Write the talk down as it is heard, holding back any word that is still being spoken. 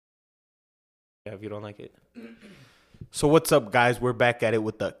Yeah, if you don't like it. So what's up, guys? We're back at it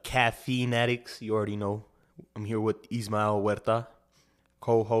with the Caffeine Addicts. You already know. I'm here with Ismael Huerta,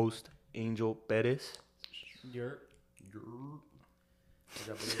 co-host Angel Perez.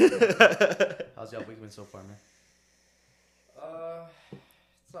 How's y'all week been so far, man?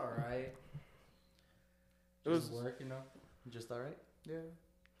 It's alright. It was work, you know. Just alright? Yeah.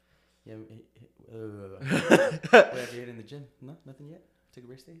 Yeah. What have you hit in the gym? No, nothing yet. Took a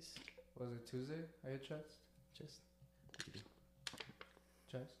rest days. Was it Tuesday? I hit chest. chest.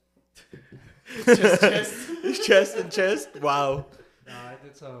 Chest and chest. Wow. No, I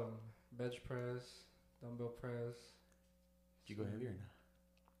did some bench press, dumbbell press. Did you go heavier or not?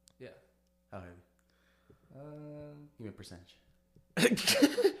 Yeah. How heavy? Give me a percentage.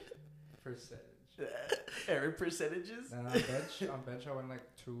 Percentage. Every percentages? On bench I went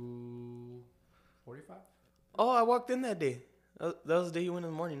like 245. Oh, I walked in that day. That was the day you went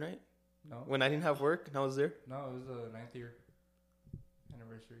in the morning, right? No. When I didn't have work and I was there? No, it was the 9th year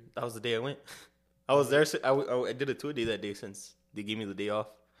anniversary. That was the day I went. I was there. I did a 2-a-day that day since they gave me the day off.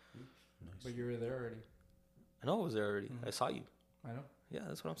 Nice. But you were there already. I know I was there already. Mm-hmm. I saw you. I know. Yeah,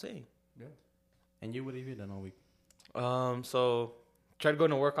 that's what I'm saying. Yeah. And you, what have you done all week? So tried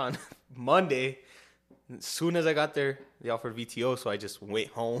going to work on Monday. As soon as I got there, they offered VTO, so I just went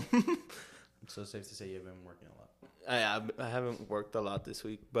home. So safe to say you've been working a lot. I haven't worked a lot this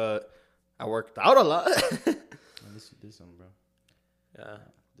week, but I worked out a lot. At least you did something, bro. Yeah.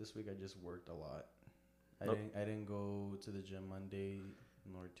 This week I just worked a lot. I Nope. didn't go to the gym Monday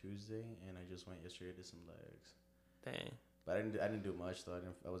nor Tuesday, and I just went yesterday to some legs. Dang. But I didn't do much though.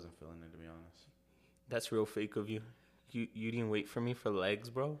 I wasn't feeling it, to be honest. That's real fake of you. You didn't wait for me for legs,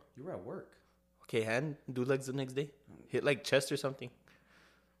 bro? You were at work. Okay, hand. Do legs the next day. Hit like chest or something.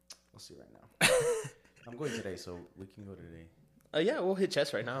 We'll see right now. I'm going today, so we can go today. Yeah, we'll hit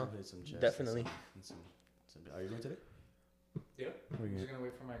chest right now. We'll hit some chest Definitely. and some, are you going today? Yeah. Where I'm you just at? gonna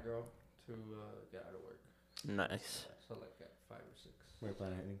wait for my girl to get out of work. Nice. So like at 5 or 6. Where are you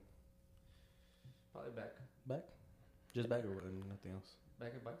planning on heading? Probably back. Back? Just back or nothing else?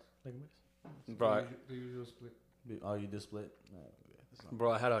 Back at bikes. Back and Bro, The usual split. Oh, you did split? No, yeah, that's not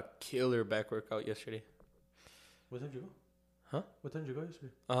bro, I had a killer back workout yesterday. What time did you go? Huh? What time did you go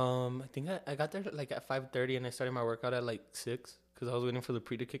yesterday? I think I got there like at 5:30 and I started my workout at like 6 because I was waiting for the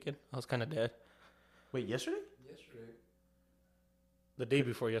pre to kick in. I was kind of dead. Wait, yesterday? Yesterday. The day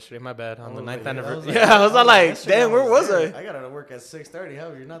before yesterday, my bad. On the Oh, 9th yeah, anniversary. Yeah, I was all like, yesterday damn, where was there. I? I got out of work at 6:30. How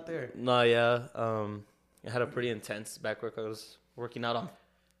you're not there? No, yeah. I had a pretty intense back work. I was working out on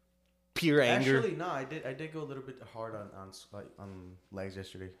pure anger. Actually, no. I did go a little bit hard on legs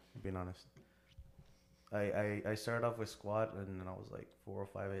yesterday. Being honest. I started off with squat and then I was like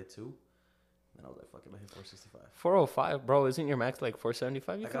 405. I hit 2. Then I was like, fuck it, I hit 465. 405, bro. Isn't your max like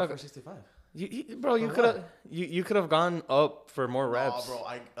 475? I got 465. Bro, you could have you could have gone up for more reps. No, bro,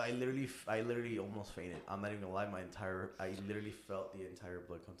 I literally almost fainted. I'm not even gonna lie. I literally felt the entire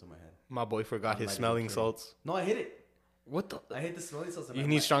blood come to my head. My boy forgot his smelling salts. No, I hit it. What the? I hit the smelling salts. You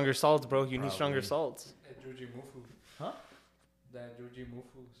need stronger salts, bro. You need Probably. stronger salts. That Juji Mufu. Huh? That Juji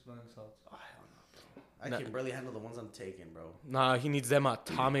Mufu smelling salts. Oh, I don't know, bro. I can barely handle the ones I'm taking, bro. Nah, he needs them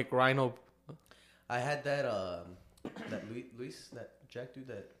atomic rhino. I had that Luis, that Jack dude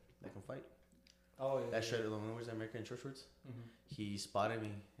that can fight. Oh yeah. That shirt, the one who wears the American short shorts. Mm-hmm. He spotted me,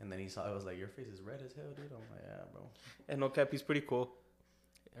 and then he saw. I was like, "Your face is red as hell, dude." I'm like, "Yeah, bro." And no cap, he's pretty cool.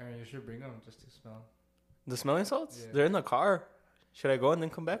 Aaron, you should bring them just to smell. The smelling salts? Yeah. They're in the car. Should I go and then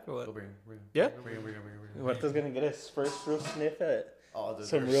come back or what? Go bring him. Yeah? Bring him. Huerta's gonna get his first real sniff at Oh, dude,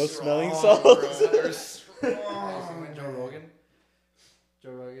 some they're real strong, smelling bro. salts. They're Oh, strong. Joe Rogan.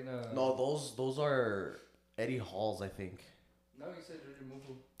 Joe Rogan. No, those are Eddie Halls, I think. No, he said Juji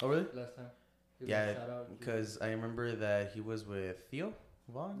Mufu Oh, really? last time. He was Yeah, like, shout out, because I remember that he was with Theo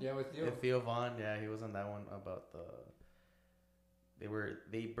Vaughn. Yeah, with you. Theo Vaughn, yeah, he was on that one about the.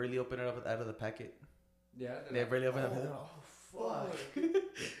 They barely opened it up out of the packet. Yeah. They barely opened it up. Oh fuck!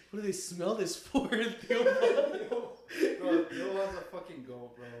 What do they smell this for? Theo Bro, Theo Vaughn's a fucking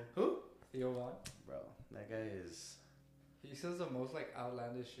goat, bro. Who? Theo Vaughn. Bro, that guy is. He says the most like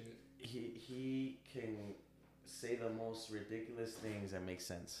outlandish shit. He can say the most ridiculous things that make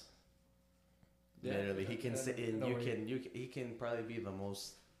sense. Yeah, Literally, he can say, and no you way. can he can probably be the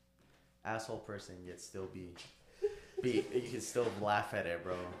most asshole person yet still be you can still laugh at it,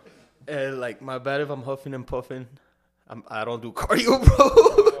 bro. And like, my bad if I'm huffing and puffing. I don't do cardio, bro.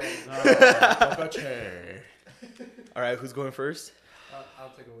 All right, who's going first? I'll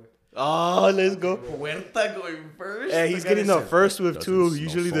take away. Oh, let's go. Huerta going first. Yeah, he's getting the first whip too.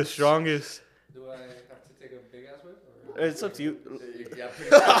 Usually the strongest. Do I have to take a big ass whip? Or? It's up to you. Yeah,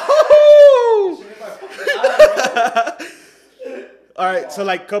 Oh! All right, so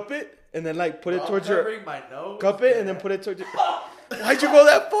like cup it and then like put it towards your. my nose. Cup it and then put it towards your. Why'd you go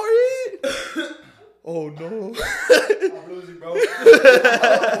that far in? Oh no. I'm losing, bro.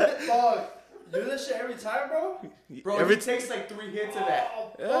 Fuck. Do this shit every time, bro? Bro, Every it takes like 3 hits of that.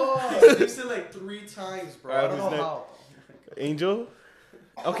 Oh, He sniffs it like 3 times, bro. Alright, I don't know who's how. Angel.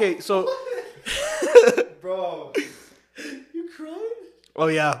 Okay, so. bro. You crying? Oh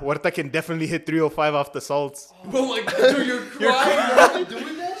yeah, Huerta can definitely hit 305 off the salts. Oh my god, dude, you're crying. You're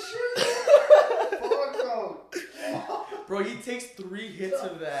doing that shit? Fuck, bro. Bro, he takes 3 hits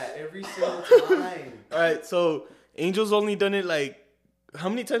of that every single time. All right, so Angel's only done it like. How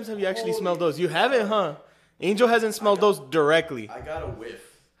many times have you actually smelled those? You haven't, huh? Angel hasn't smelled those directly. I got a whiff.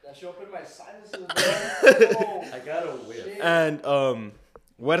 That shit opened my sinuses, bro. I got a whiff. And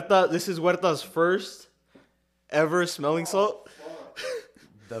Huerta, this is Huerta's first ever smelling salt.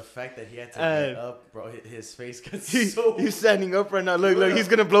 The fact that he had to And- get up, bro, his face got He's so... standing up right now. Look, he's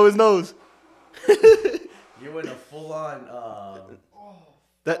gonna blow his nose. You went a full-on...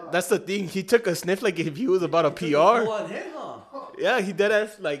 That's the thing. He took a sniff like if he was about a PR. Full-on hit, huh? Yeah, he dead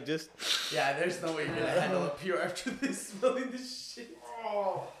ass like just. Yeah, there's no way you're gonna handle a PR after this smelling this shit.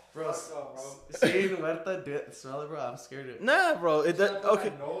 Oh, Bro, fuck up, bro. seeing Huerta smell it, bro, I'm scared of it. Nah, bro. It Except okay.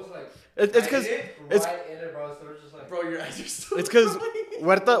 my nose, like, It's because it's right in it, bro. So it's just like, Bro, your eyes are so it's because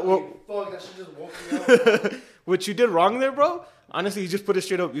Huerta. Well, fuck, that shit just woke me up. what you did wrong there, bro. Honestly, you just put it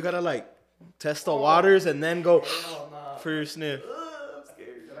straight up. You gotta like test the waters and then go Oh, nah. for your sniff. I'm scared.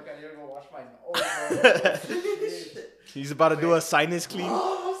 I feel like I need to go wash my nose, bro. Shit. He's about to do a sinus clean.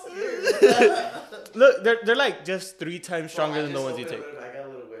 Oh, I'm scared. Look, they're like just 3 times stronger than the ones you take. I got a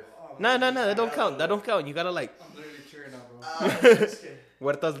little whiff. Nah, that don't count. That don't count. You gotta like I'm literally tearing up, bro. I'm scared.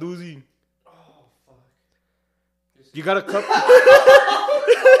 Huerta's losing. Oh, fuck. You gotta cup.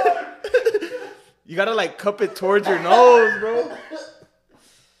 You gotta like cup it towards your nose, bro.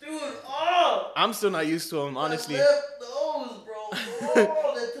 Dude, oh! I'm still not used to them, honestly. My left nose, bro.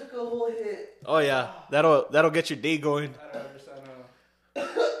 Oh, that took a whole hit. Oh yeah, that'll get your day going, I don't understand.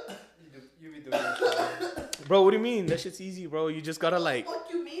 You be doing that shit. bro. What do you mean? That shit's easy, bro. You just gotta like, What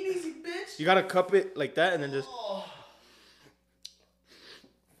you mean, easy bitch? you gotta cup it like that and then just. Oh.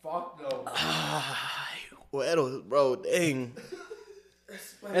 Fuck no. Hueros, bro, dang.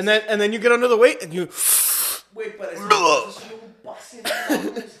 And then you get under the weight and you. Wait, but it's busting.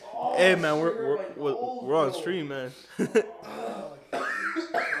 Hey man, we're on stream, man. Bro,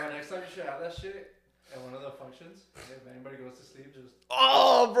 next time you should have that shit at one of the functions. If anybody goes to sleep, just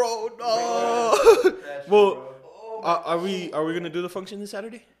Oh, bro, no. that shit, Well, bro. are we gonna do the function this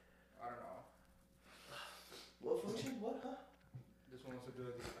Saturday? I don't know. What function? What, huh? This one wants to do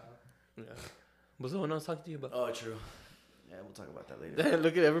it. Yeah. What's the one I was talking to you about? Oh, true. Yeah, we'll talk about that later.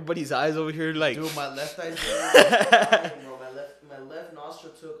 Look at everybody's eyes over here, like, Dude, my left eye's bro. My left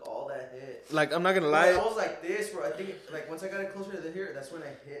nostril took all that hit. like I'm not gonna Bro, I lie. was like this, bro. I think like once I got it closer to the here, that's when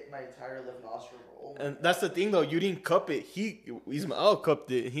I hit my entire left nostril, bro. Oh my And that's the thing, though. You didn't cup it. Ismael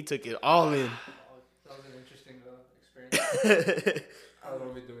cupped it. And he took it all in. Oh, that was an interesting experience. I don't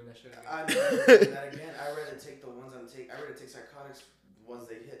want to be doing that shit again. I'm never doing that again. I'd rather take the ones I'm taking. I'd rather take psychotics once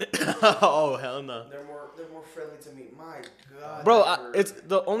they hit. Oh hell no, They're more friendly to me. My God, bro. that hurt. It's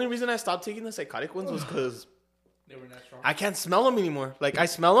the only reason I stopped taking the psychotic ones was because They were not strong. I can't smell them anymore. Like I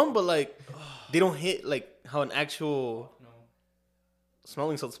smell them, but like they don't hit like how an actual No.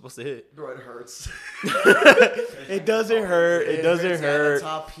 smelling salt's supposed to hit. Bro, it hurts. It doesn't hurt. It doesn't hurts. Yeah, hurt. the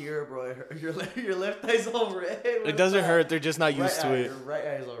top here, bro. It hurt. Your left eye's all red. It doesn't hurt. They're just not used to it. Your right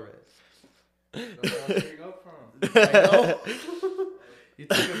eye's all red. That's where I'm picking up from. I know. You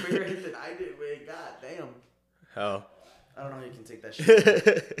took a bigger hit than I did, man. God damn. Hell. I don't know how you can take that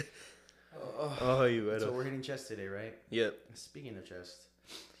shit. Oh, you better. So we're hitting chest today, right? Yep. Speaking of chest,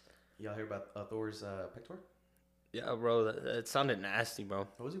 y'all hear about Thor's pector? Yeah, bro. It sounded nasty, bro.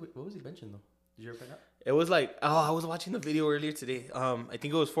 What was he benching though? Did you ever find out? It was like, I was watching the video earlier today. I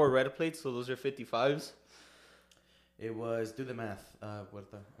think it was 4 red plates, so those are 55s. It was do the math. What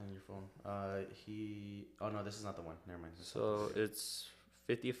on your phone? Oh no, this is not the one. Never mind. So it's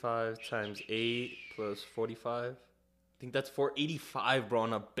 55 times 8 plus 45. I think that's 485, bro,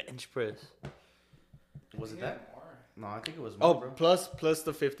 on a bench press. Was it Yeah, that? more. No, I think it was more, Oh, bro. plus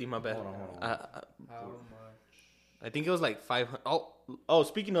the 50, my bad. Hold on. How much? I think it was like 500. Oh,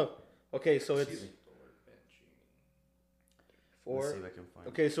 speaking of, okay, so it's Excuse me. Let's 4. see if I can find.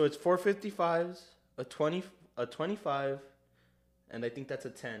 Okay, so it's 455s, a 20, a 25, and I think that's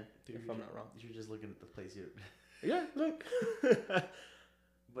a 10, Dude, if I'm not wrong. You're just looking at the place here. Yeah, look.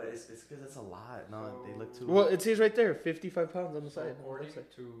 But it's because it's a lot. No, they look too. Well, it says right there, 55 pounds on the side. According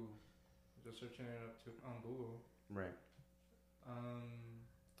to Just searching it up on Google. Right.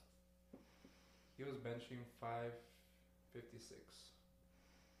 He was benching 556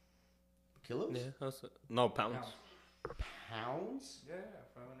 Kilos? Yeah. No, pounds. Pounds? Yeah,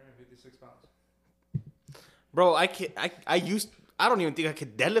 556 pounds. Bro, I don't even think I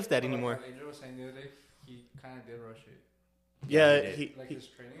could deadlift that anymore. Like Angel was saying the other day, he kind of did rush it. Yeah, Like his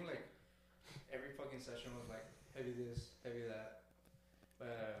training, like every fucking session was like heavy this, heavy that.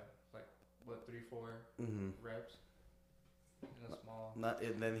 Like what 3-4 reps in a small.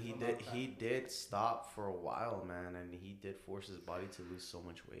 And then he did stop for a while, man, and he did force his body to lose so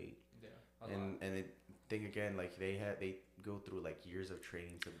much weight. Yeah. Think again, like they go through like years of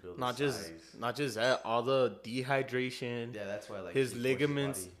training to build not size. just that, all the dehydration. Yeah, that's why like his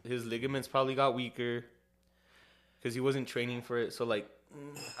ligaments probably got weaker because he wasn't training for it. So like,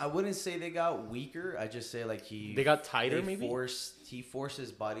 I wouldn't say they got weaker. I just say like they got tighter. Maybe he forced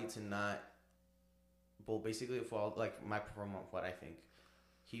his body to not. Well, basically, from what I think,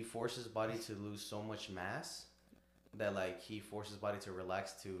 he forced his body to lose so much mass that like he forced his body to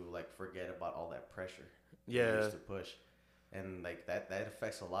relax to like forget about all that pressure. Yeah. He used to push, and like that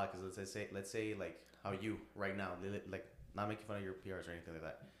affects a lot because let's say like how you right now, like not making fun of your PRs or anything like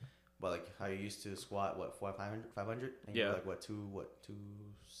that, but like how you used to squat 500 and you were like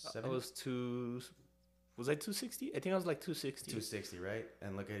 270. Was I 260? I think I was like 260. 260, right?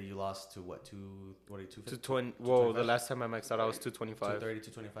 And look at you lost to what 250? 220. Whoa, the last time I maxed out, I was 225. 230,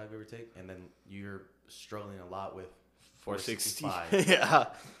 225, give or take, and then you're struggling a lot with 460. 465. Yeah.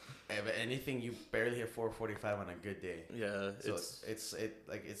 If anything, you barely hit 445 on a good day. Yeah. So it's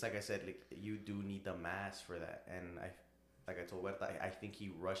like I said, like you do need the mass for that, and I told Huerta, I think he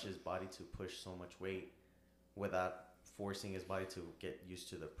rushed his body to push so much weight without forcing his body to get used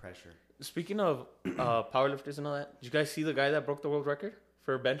to the pressure. Speaking of powerlifters and all that, did you guys see the guy that broke the world record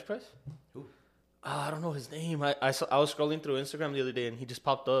for bench press? Who? I don't know his name. I was scrolling through Instagram the other day and he just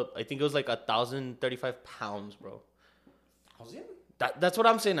popped up. I think it was like 1,035 pounds, bro. How's it? That's what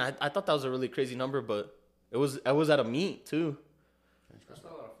I'm saying. I thought that was a really crazy number, but I was at a meet too. That's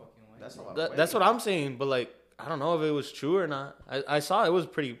not a lot of fucking weight. That's a lot of weight. That's what I'm saying, but like I don't know if it was true or not. I saw it was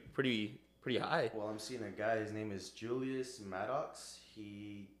pretty high. Well, I'm seeing a guy. His name is Julius Maddox.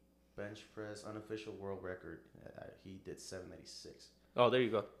 He bench press unofficial world record. He did 796. Oh, there you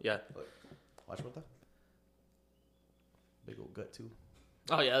go. Yeah. Look, watch what the big old gut too.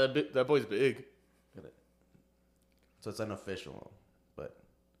 Oh yeah, that boy's big. Look at it. So it's unofficial, but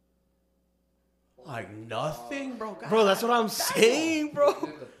like nothing, bro. God, bro, that's what I'm saying, bro. He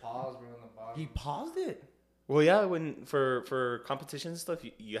did the pause, bro, on the bottom. He paused it. Well, yeah, when for competition and stuff,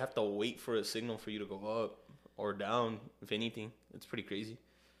 you have to wait for a signal for you to go up or down. If anything, it's pretty crazy.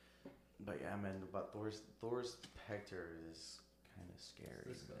 But yeah, man, but Thor's pector is kind of scary.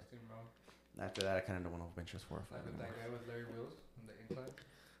 It's disgusting, bro. After that, I kind of don't want to bench press 4 or 5 Like with that guy with Larry Wheels on the incline.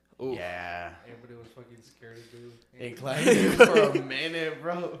 Ooh. Yeah. Everybody was fucking scared to do Incline for a minute,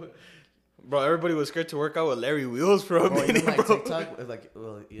 bro. Bro, everybody was scared to work out with Larry Wheels for a minute, You know, like bro. TikTok, like,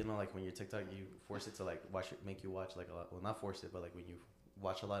 well, you know, like when you're TikTok, you force it to like make you watch like a lot. Well, not force it, but like when you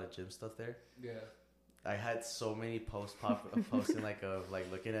watch a lot of gym stuff there. Yeah. I had so many posts posting like of like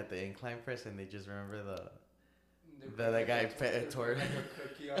looking at the incline press, and they just remember the guy tore. Like a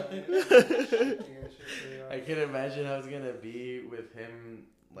cookie on it. I can imagine how it's gonna be with him,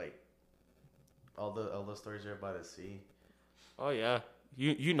 like all the stories you're about to see. Oh yeah,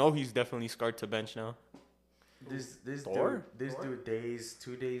 you know he's definitely scarred to bench now. This Thor? dude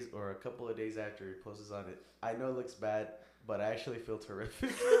 2 days or a couple of days after he posts on it, I know it looks bad, but I actually feel terrific.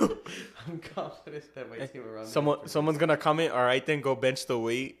 I'm confident that my team around Someone's gonna comment. All right, then go bench the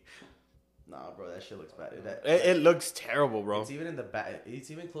weight. Nah, bro, that shit looks bad. It looks terrible, bro. It's even in the back. It's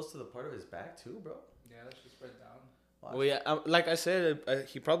even close to the part of his back too, bro. Yeah, that shit spread down. Watch. Well, yeah, like I said,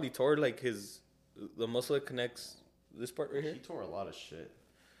 he probably tore like the muscle that connects this part right here. He tore a lot of shit.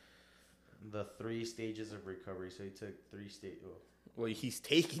 The 3 stages of recovery. So he took 3 stages. Oh. Well, he's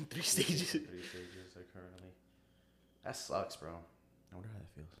taking 3 stages. 3 stages currently. That sucks, bro. I wonder how that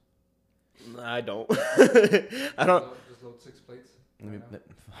feels. Nah, I don't. I don't. Just load 6 plates.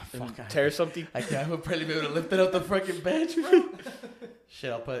 Fuck, Tear something. I would probably be able to lift it up the fucking bench, bro.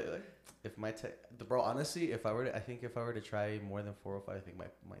 Shit, I'll put like, if my bro. Honestly, if I were to try more than 405, I think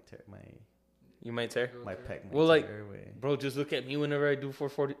You might tear. my pec. Might Well, like, tear away. Bro, just look at me whenever I do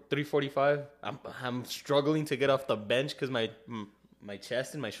 345. I'm struggling to get off the bench because my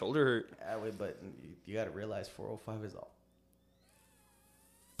chest and my shoulder hurt. Yeah, wait, but you gotta realize 405 is a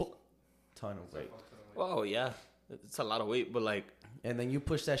ton of weight. Oh yeah, it's a lot of weight, but like, And then you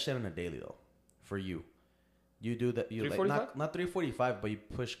push that shit on a daily though, for you. You do that. You like 345? not 345, but you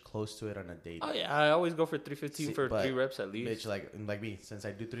push close to it on a daily. Oh yeah, I always go for 315 See, for but 3 reps at least. Bitch, like me, since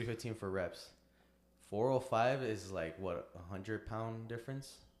I do 315 for reps, 405 is like what 100-pound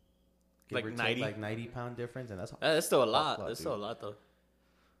difference. Like Give or take, 90? like 90-pound difference, and that's That's still a fuck lot. lot, That's dude. still a lot though.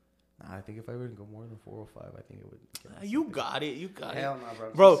 Nah, I think if I were to go more than 405, I think it would. You got it. You got Hell it. no, bro.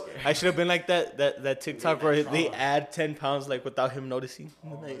 I'm Bro, too scared. I should have been like that TikTok Made where that they trauma. add 10 pounds like without him noticing.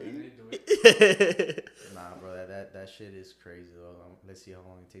 Oh, Like- and they do it. Nah, bro, that shit is crazy though. Let's see how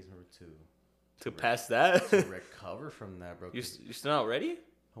long it takes me to pass that. to recover from that, bro. You're still not ready?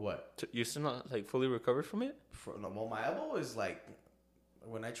 What? You're still not like fully recovered from it? Well, my elbow is like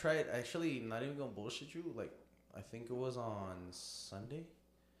when I tried. Actually, not even gonna bullshit you. Like, I think it was on Sunday.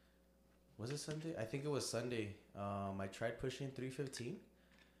 Was it Sunday? I think it was Sunday. I tried pushing 315,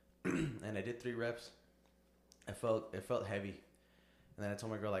 and I did 3 reps. It felt heavy, and then I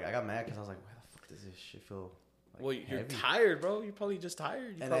told my girl like I got mad because I was like, why the fuck does this shit feel? Like, Well, you're heavy? tired, bro. You're probably just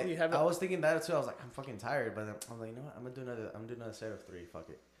tired. You And probably have it. I was thinking that too. I was like, I'm fucking tired, but then I was like, you know what? I'm gonna do another set of 3. Fuck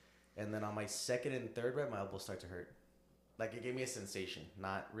it. And then on my second and third rep, my elbows start to hurt. Like it gave me a sensation,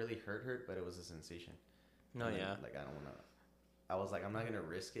 not really hurt, but it was a sensation. No, And then, yeah. Like I don't wanna. I was like, I'm not gonna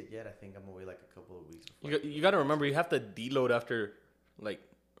risk it yet. I think I'm gonna wait like a couple of weeks. Before You got to remember, you have to deload after like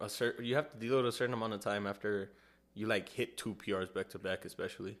you have to deload a certain amount of time after you like hit 2 PRs back to back,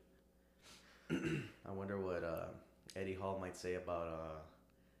 especially. I wonder what Eddie Hall might say about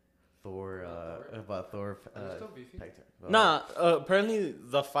Thor. About Thor. Are you still beefy? Nah, apparently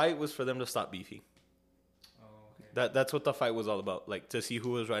the fight was for them to stop beefing. Oh, okay. That's what the fight was all about, like to see who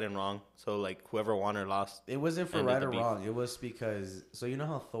was right and wrong. So like whoever won or lost. It wasn't for ended right the or beef. wrong. It was because you know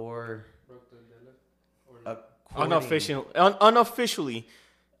how Thor. Broke the deadlift? Or Unofficially,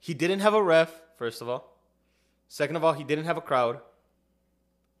 he didn't have a ref. First of all, second of all, he didn't have a crowd.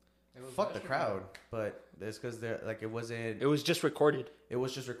 It was Fuck the last crowd, but it's because they're like it wasn't. It was just recorded. It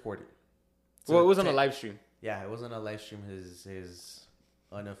was just recorded. Well, it wasn't a te- live stream. Yeah, it wasn't a live stream. His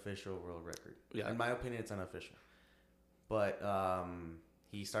unofficial world record. Yeah. In my opinion, it's unofficial. But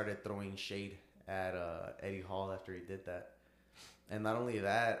he started throwing shade at Eddie Hall after he did that, and not only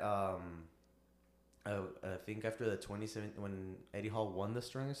that, I think after the 2017 when Eddie Hall won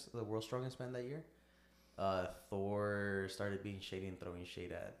the world's strongest man that year, Thor started being shady and throwing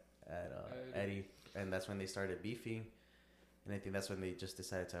shade at Eddie, and that's when they started beefing. And I think that's when they just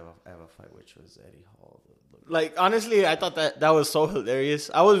decided to have a fight, which was Eddie Hall. Like honestly, I thought that was so hilarious.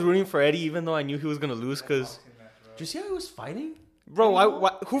 I was rooting for Eddie, even though I knew he was gonna lose. Cause, Did you see how he was fighting? bro,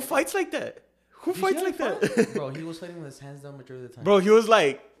 who fights like that? Who Did you fights see like how he that? fought? Bro, he was fighting with his hands down majority of the time. Bro, he was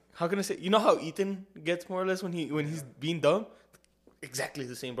like, how can I say? You know how Ethan gets more or less when he's being dumb? Exactly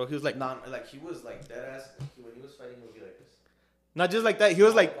the same, bro. He was like, Like he was like dead ass. When he was fighting, he would be like this. not just like that. He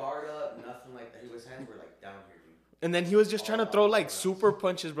was like, guard up, nothing like that. His hands were like down here, dude. and then he was just trying to throw like super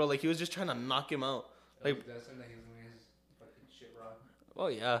punches, bro. Like he was just trying to knock him out. Like, That's when he was doing his fucking shit raw. oh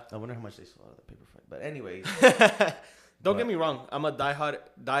yeah. I wonder how much they sold out of the paper fight. But anyways, Don't get me wrong. I'm a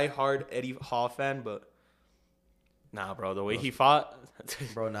diehard Eddie Hall fan, but nah, bro. The way he fought,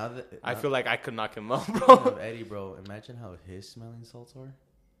 bro, now that I feel like I could knock him out, speaking bro. of Eddie, bro, imagine how his smelling salts are.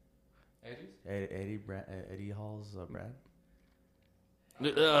 Eddie's? Eddie Hall's brand.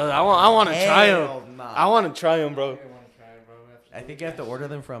 I want to try him. Hell nah. I want to try him, bro. I want to try it, bro. I think you have to order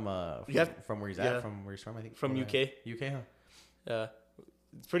them from from where he's yeah. at, from where he's from. I think From UK. UK, huh? Yeah,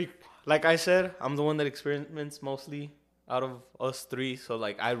 it's pretty. Like I said, I'm the one that experiments mostly out of us 3. So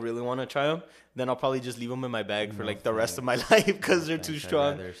like, I really want to try them. Then I'll probably just leave them in my bag for No like the rest of my thanks. life because they're too Thanks,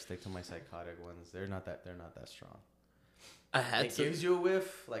 strong. I'd rather stick to my psychotic ones. They're not that strong. I had It to. gives you a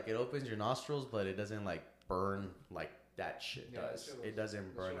whiff, like it opens your nostrils, but it doesn't like burn like that shit Yeah, does. that shit was- It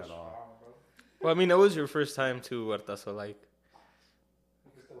doesn't burn at all. Well, I mean, it was your first time too, Huerta, so like.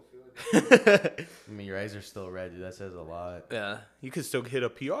 You can still feel it. I mean, your eyes are still red, dude. That says a lot. Yeah, you could still hit a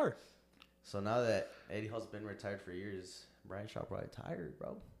PR. So now that Eddie Hall's been retired for years, Brian Shaw probably tired,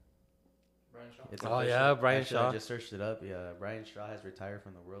 bro. Brian Shaw. It's Oh, official. yeah, Brian Actually, Shaw. I just searched it up. Yeah, Brian Shaw has retired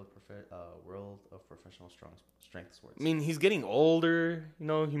from the world of professional strength sports. I mean, he's getting older. You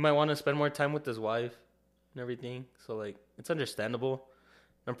know, he might want to spend more time with his wife and everything. So like, it's understandable.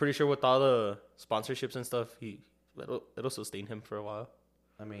 I'm pretty sure with all the sponsorships and stuff, it'll sustain him for a while.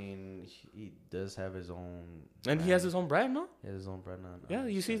 I mean, he does have his own. And he has his own brand, no? He has his own brand. Yeah,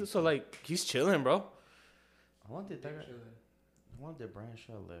 you see, so like, he's chilling, bro. How long did Big that? chillin'. How long did Brian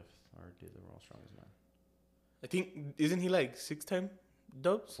Shaw live, or did the World's Strongest Man? I think isn't he like 6-time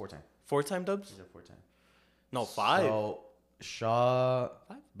dubs? 4-time. 4-time dubs? He's a 4-time. No, 5. So Shaw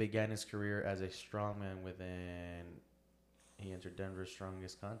 5? began his career as a strongman within. He entered Denver's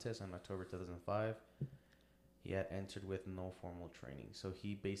Strongest Contest in October 2005. He had entered with no formal training, so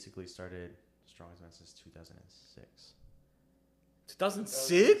he basically started strongman since 2006.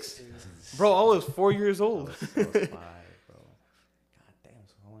 2006? Bro, I was 4 years I old. was 5, bro. God damn!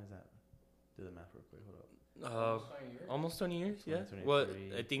 So how long is that? Do the math real quick. Hold up. Almost 20 years, yeah. 20, What?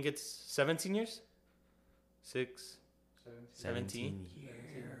 23. I think it's 17 years? 6, 17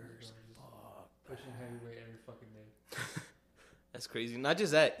 years. Pushing heavyweight every fucking day. That's crazy. Not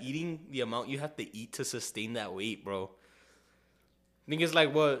just that, eating the amount you have to eat to sustain that weight, bro. I think it's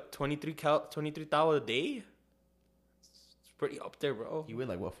like, what, 23 thou a day? It's pretty up there, bro. He weighed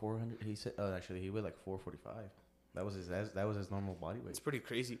like what 400? He said, actually, he weighed like 445. That was his normal body weight. It's pretty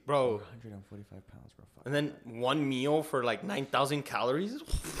crazy, bro. 445 pounds, bro. Fuck And then one meal for like 9,000 calories?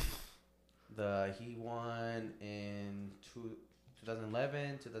 He won in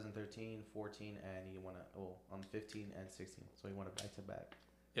 2011, 2013, 14, and he won on 15 and 16. So he won a back-to-back.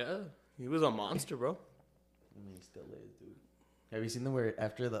 Yeah, he was a monster, bro. I mean, he still is, dude. Have you seen them where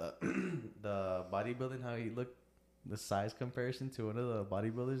after the the bodybuilding, how he looked, the size comparison to one of the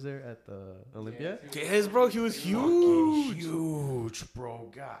bodybuilders there at the Olympia? Yes, bro, he was huge. Huge, bro.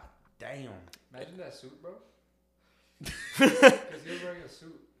 God damn. Imagine that suit, bro. Because he was wearing a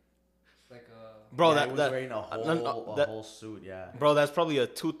suit. Like Bro, he was wearing a whole suit, yeah. Bro, that's probably a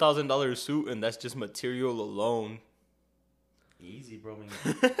 $2,000 suit, and that's just material alone. Easy, bro. I mean,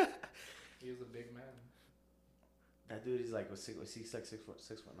 he was a big man. that dude is like, he's like 6'9",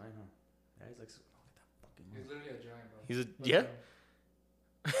 huh? Yeah, he's like, He's literally a giant, bro. He's a, Look yeah?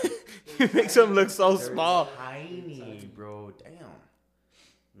 at him. He makes him look so They're small. tiny, bro.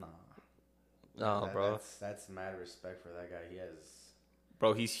 Damn. Nah. No, bro. That's mad respect for that guy. He has.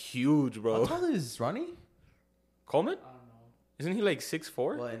 Bro, he's huge, bro. How tall is Ronnie? Coleman? I don't know. Isn't he like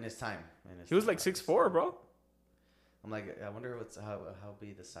 6'4"? Well, in his time. He was like 6'4", bro. I'm like, I wonder how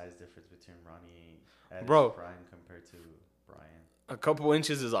be the size difference between Ronnie at Bro. his prime compared to Brian. A couple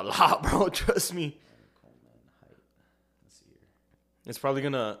inches is a lot, bro. Trust me. Coleman height. Let's see here. It's probably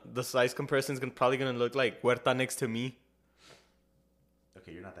the size comparison is probably gonna look like Huerta next to me.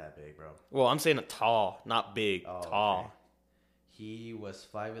 Okay, you're not that big, bro. Well, I'm saying a tall, not big, tall. Okay. He was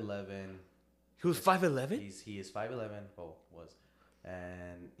 5'11". He was 5'11"? He is 5'11". Oh, was,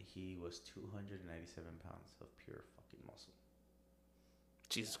 and he was 297 pounds of pure fucking muscle.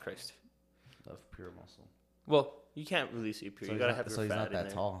 Jesus Christ. Of pure muscle. Well, you can't really see pure. So you gotta have your so he's fat not in that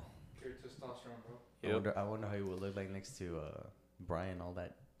there. tall. Pure testosterone, bro. Yep. I wonder how he would look like next to Brian. All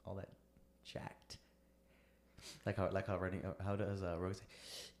that jacked. Like how running. How does Rogue say?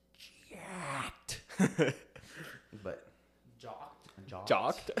 Jacked. But Jocked.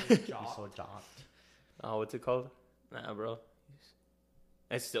 Jocked? He's so jocked. Oh, what's it called? Nah, bro.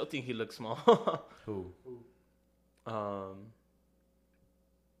 I still think he looks small. Who? Damn,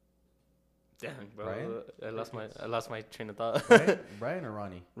 bro. Brian? I lost my train of thought. Brian or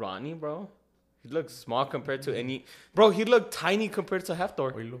Ronnie? Ronnie, bro. He looks small compared to any. Bro, he looked tiny compared to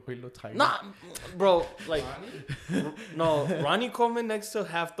Hafthor. He look tiny. Nah, bro. Like, Ronnie? no, Ronnie Coleman next to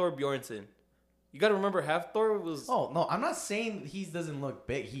Thor Bjorsson. You gotta remember, Thor was. Oh no, I'm not saying he doesn't look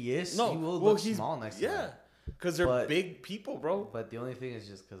big. He is. No, he will well, look he's small next to him. Yeah, because they're big people, bro. But the only thing is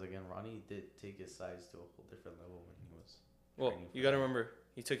just because again, Ronnie did take his size to a whole different level when he was. Well, training you for gotta him. remember,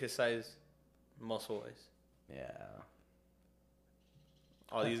 he took his size, muscle wise. Yeah.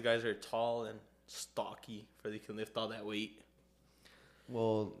 All these guys are tall and stocky, for they can lift all that weight.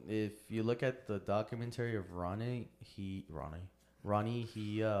 Well, if you look at the documentary of Ronnie, he Ronnie.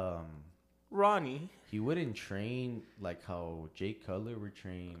 he wouldn't train like how Jake Cutler would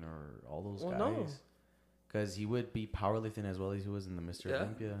train or all those Well, guys. no. Because he would be powerlifting as well as he was in the Mr. Yeah.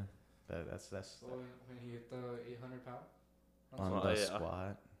 Olympia. That's So when he hit the 800 pound on Oh, the yeah.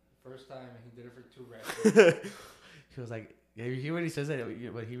 squat. first time, and he did it for 2 reps. He was like, yeah, you hear what he says that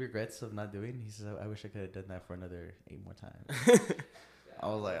what he regrets of not doing? He says, I wish I could have done that for another 8 more times. I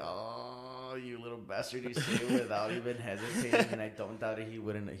was like, oh, you little bastard. You say it without even hesitating. And I don't doubt it. He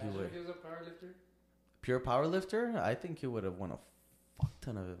wouldn't. He Imagine would. if he was a powerlifter. Pure powerlifter? I think he would have won a fuck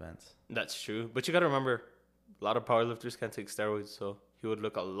ton of events. That's true, but you gotta remember, a lot of powerlifters can't take steroids, so he would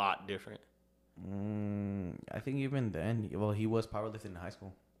look a lot different I think even then, well, he was powerlifting in high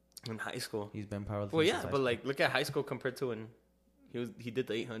school. in high school. He's been powerlifting. Well, yeah, since high but school. like, look at high school compared to when he did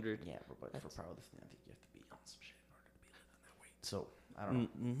the 800. Yeah, but for powerlifting, I think you have to be on some shit in order to be lifting that weight. So I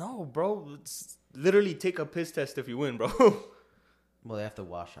don't know. No, bro, it's literally take a piss test if you win, bro. Well, they have to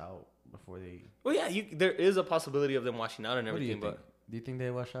wash out before they. Well, yeah, there is a possibility of them washing out and What do you everything, think? Do you think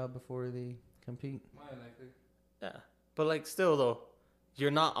they wash out before they compete? More than likely. yeah, but like still though, you're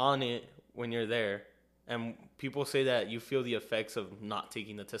not on it when you're there, and people say that you feel the effects of not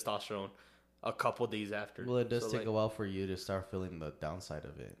taking the testosterone. a couple days after. Well, it does So, take like, a while for you to start feeling the downside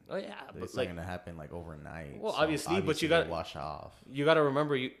of it. Oh yeah, but It's like, not gonna happen like overnight. Well, so obviously, but you they got wash off. You gotta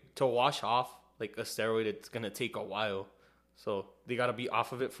remember to wash off like a steroid. It's gonna take a while, so they gotta be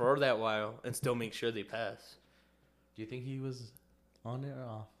off of it for that while and still make sure they pass. Do you think he was on it or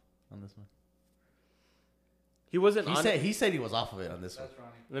off on this one? He wasn't. He said he was off of it on this one. That's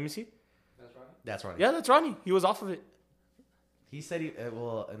Ronnie. Let me see. That's Ronnie. That's Ronnie. Yeah, that's Ronnie. He was off of it. He said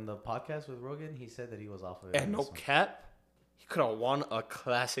in the podcast with Rogan, he said that he was off of it. And no cap, he could have won a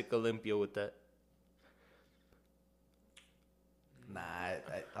classic Olympia with that. Nah,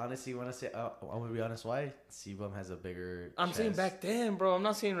 I honestly want to say, I'm gonna be honest. Why? CBum has a bigger. I'm saying chest. back then, bro. I'm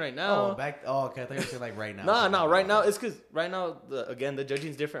not saying right now. Okay. I thought you were saying like right now. Nah, right now it's because right now the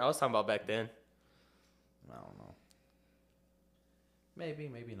judging's different. I was talking about back then. I don't know.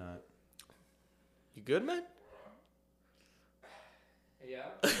 Maybe not. You good, man? Yeah.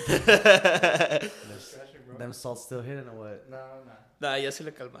 Them salts still hitting or what? No. Nah, ya se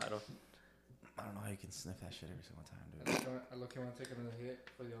le calmaron. I don't know how you can sniff that shit every single time, dude. I look want to take another hit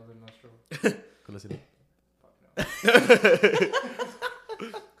for the other nostril. Fuck no.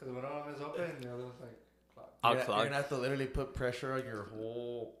 Because one of them is open and the other one's like clogged. I'll clog. You're gonna have to literally put pressure on your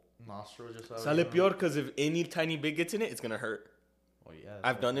whole nostril just so. Sale peor because if any tiny bit gets in it, it's gonna hurt. Oh yeah.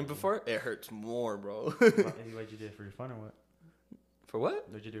 I've done it before. It hurts more, bro. What'd you do it for fun or what? For what?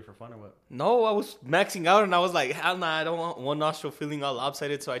 What'd you do it for fun or what? No, I was maxing out and I was like, hell nah, I don't want one nostril feeling all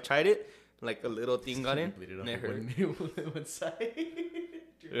lopsided. So I tried it. Like a little thing got in. And it hurt. One side.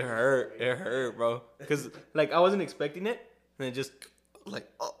 It hurt. It hurt, bro. Because like I wasn't expecting it. And it just like,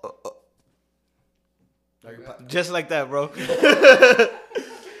 just like that, bro.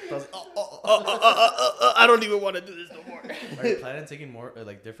 I don't even want to do this no more. Are you planning on taking more,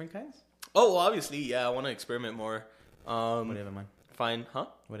 like different kinds? Oh, well, obviously, yeah. I want to experiment more. What do you have in mind? Fine, huh?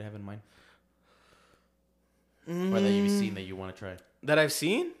 What do you have in mind? Or that you've seen that you want to try? That I've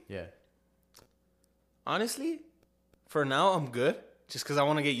seen? Yeah. Honestly, for now, I'm good. Just because I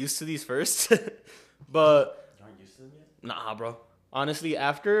want to get used to these first. But You aren't used to them yet? nah, bro. Honestly,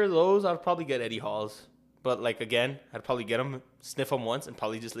 after those, I'd probably get Eddie Halls. But like again, I'd probably get them, sniff them once, and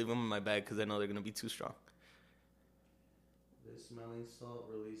probably just leave them in my bag because I know they're gonna be too strong. This smelling salt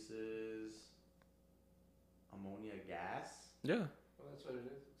releases ammonia gas. Yeah. Well, that's what it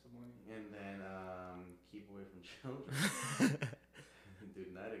is. It's ammonia. And then keep away from children. Do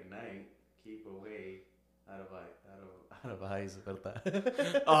not ignite. Keep away out of eyes.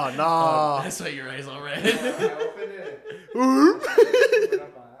 ¿Verdad? Oh no! That's why your eyes all red. I opened it. Open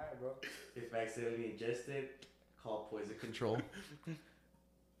up my eye, bro. If accidentally ingested, call poison control.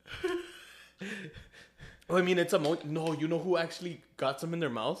 Well, I mean, it's ammonia. No, you know who actually got some in their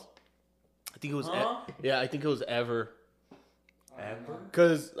mouth? I think it was. Yeah, I think it was Ever. Ever?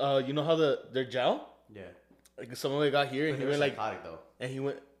 Cause you know how their gel, Yeah. like some of it got here, and he went like, though. and he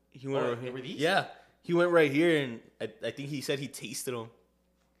went Oh, right they here. were these? Yeah, he went right here, and I think he said he tasted them.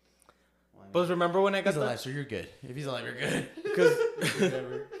 But remember when I got He's alive, so you're good. If he's alive, you're good. Because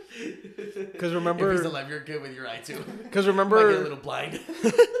remember, if he's alive, you're good with your eye too. Because Might get a remember, little blind.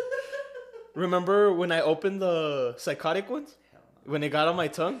 remember when I opened the psychotic ones when they got on my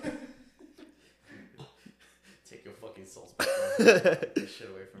tongue. Take your fucking souls back. Get this shit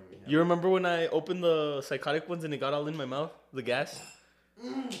away from me. You remember when I opened the psychotic ones and it got all in my mouth, the gas?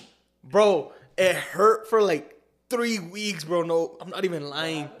 Bro, it hurt for like 3 weeks, bro. No, I'm not even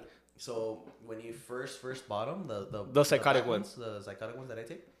lying. So when you first bought them, The psychotic ones. the psychotic ones that I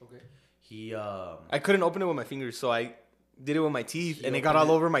take, Okay. he I couldn't open it with my fingers, so I did it with my teeth, He and it got opened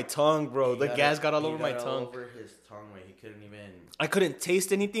all it- over my tongue, bro. The gas got all over my all tongue. over his tongue, where he couldn't even. I couldn't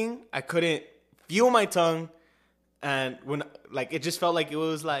taste anything. I couldn't feel my tongue. And when, like, it just felt like it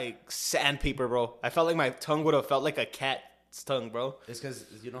was like sandpaper, bro. I felt like my tongue would have felt like a cat's tongue, bro. It's because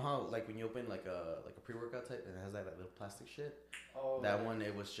you know how like when you open like a pre-workout type and it has that little plastic shit. Oh, That okay. one,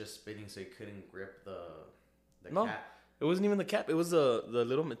 it was just spinning, so you couldn't grip the No. cap. It wasn't even the cap. It was the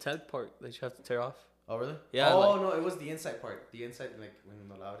little metallic part that you have to tear off. Oh really? Yeah, Oh like- no, it was the inside part. The inside, like when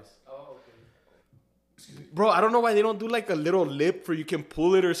the loudest. Oh, okay. Bro, I don't know why they don't do like a little lip for you can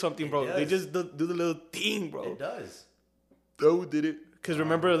pull it or something, bro. It They does. just do the little thing, bro. It does. Oh, did it? Because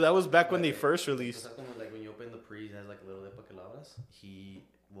remember, that was back when they first So released. something like when you open the pre, it has like a little lip que loudest.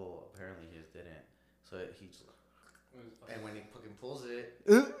 Apparently his didn't. So he just, and when he fucking pulls it,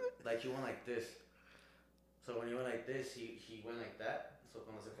 like he went like this. So when he went like this, he went like that. So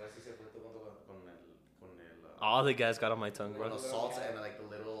cuando se fue así, se fue todo con el All the guys got on my tongue, con bro. los salts and like the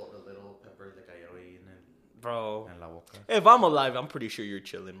little peppers le cayeron ahí Bro, en la boca. if I'm alive, I'm pretty sure you're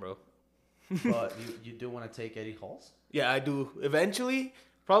chilling, bro. But you do want to take Eddie Halls? Yeah, I do. Eventually,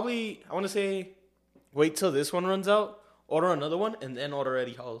 Probably, I want to say, wait till this one runs out, order another one, and then order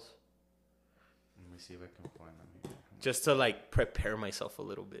Eddie Hall's. Let me see if I can find them here. Just to, like, prepare myself a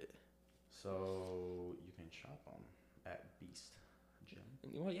little bit. So, you can shop them at Beast Gym.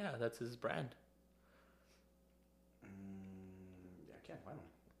 Well, yeah, that's his brand. Yeah, I can't find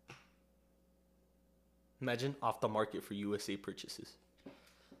them. Imagine off the market for USA purchases.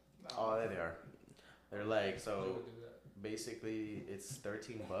 Oh, there they are. They're like, so Who would do that? basically it's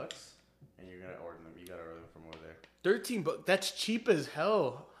 $13 and you're gonna order them. You gotta order them from over there. $13, that's cheap as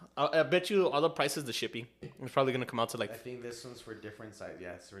hell. I bet you all the prices, the shipping, it's probably gonna come out to like. I think this one's for different size.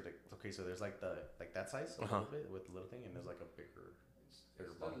 Yeah, it's okay. So there's like that size a little bit with the little thing, and there's like a bigger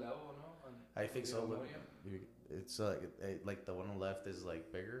It's the bottle. level, no? I think so. But ammonia? it's like the one on the left is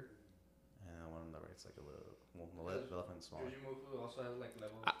like bigger, and the one on the right's like a little. Well, the left one's smaller. Jujimufu also has like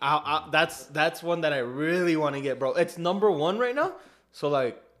levels. That's one that I really want to get, bro. It's number 1 right now, so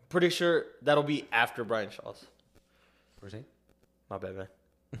like pretty sure that'll be after Brian Shaw's. What's it? My bad, man.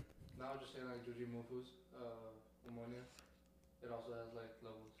 Now I'm just saying like Jujimufu's ammonia. It also has like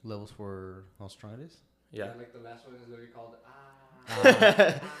levels. Levels for how strong it is. Yeah. Like the last one is literally called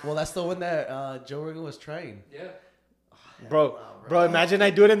Well, that's the one that Joe Rogan was trying. Yeah. Bro, imagine I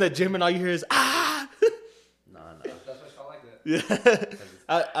do it in the gym and all you hear is ah. Nah. That's why it's called like that.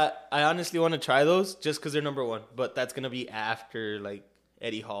 Yeah. I honestly want to try those just because they're number 1, but that's gonna be after like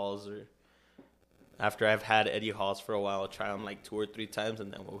Eddie Hall's or after I've had Eddie Hall's for a while. I'll try them like 2 or 3 times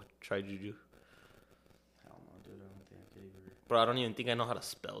and then we'll try Juju. Hell no, dude. I don't think I could either. Bro, I don't even think I know how to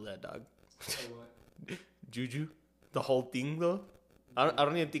spell that, dog. Say what? Juju, the whole thing though. I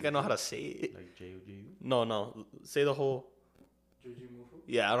don't even think I know how to say it. Like J-U-G-U? No, say the whole. Jujimufu?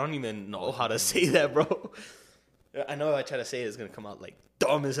 Yeah, I don't even know how to say that, bro. I know if I try to say it, it's gonna come out like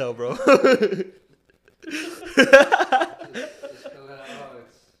dumb as hell, bro. Just spell it out how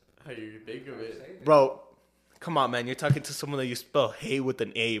it's How you think of it? saying it. Bro, come on, man. You're talking to someone that you spell hey with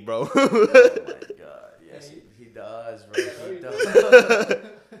an A, bro. Oh my god. Yes, he does, bro. He does.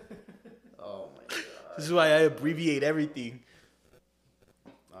 Oh my god. This is why I abbreviate everything.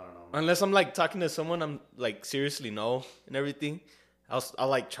 I don't know. Unless I'm like talking to someone I'm like seriously know and everything, I'll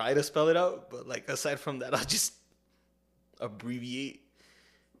like try to spell it out, but like aside from that, I'll just abbreviate.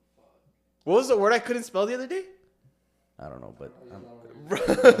 What was the word I couldn't spell the other day? I don't know, but Bro,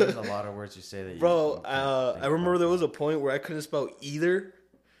 there's a lot of words you say that you bro, you can't think I remember about. there was a point where I couldn't spell either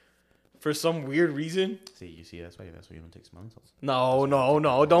for some weird reason. See, that's why you don't take smelling salts. No.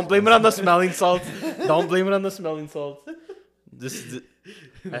 Don't blame it on the smelling salts. Don't blame it on the smelling salts. This is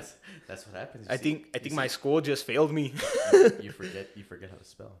That's what happens. I think my school just failed me. you forget how to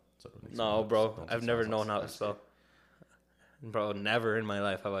spell. So don't take No, smelling bro. salts. Don't take I've never smelling known how to salts. spell. Bro, never in my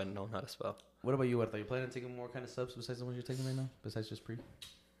life have I known how to spell. What about you? What are you planning on taking more kind of subs besides the ones you're taking right now? Besides just pre?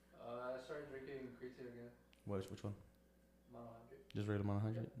 I started drinking creatine again. Which one? Mono 100. Just regular mono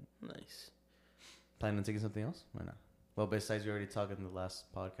 100? Nice. Planning on taking something else? Why not? Well, besides you already talked in the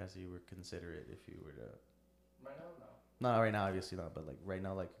last podcast, you were considerate if you were to. Right now, no. Not right now, obviously not. But like right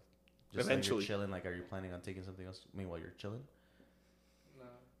now, like just Eventually. like you're chilling. Like, are you planning on taking something else? I mean, while you're chilling? No.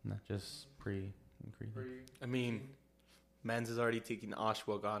 No, just pre and creatine. Free. I mean, Mans is already taking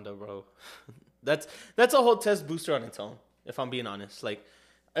ashwagandha, bro. that's a whole test booster on its own, if I'm being honest. Like,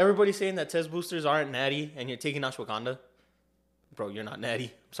 everybody's saying that test boosters aren't natty and you're taking ashwagandha. Bro, you're not natty.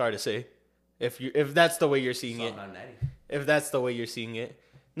 I'm sorry to say. If that's the way you're seeing So it. I'm not natty. If that's the way you're seeing it.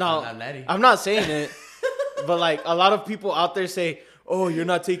 No, I'm not natty. I'm not saying it. But like a lot of people out there say, "Oh, you're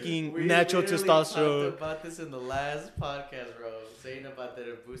not taking natural literally testosterone." talked about this in the last podcast, bro. Saying about that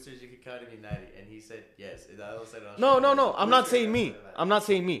if boosters you could count me natty, and he said yes. And I said, No. I'm not saying me. I'm not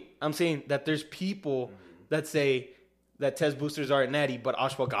saying me. I'm saying that there's people that say that test boosters aren't natty, but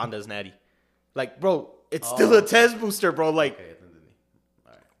ashwagandha is natty. Like, bro, it's still a test booster, bro. Like, Okay, then.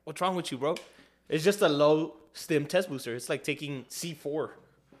 All right. what's wrong with you, bro? It's just a low stim test booster. It's like taking C4.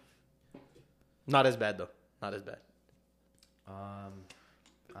 Not as bad though. Not as bad. I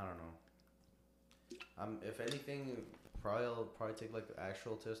don't know. If anything, I'll probably take like the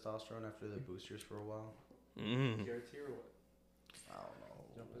actual testosterone after the boosters for a while. Mm. Tier or what? I don't know.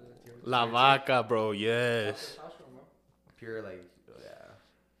 Jump in the tier. La vaca, bro. Yes. Testosterone, bro. Pure like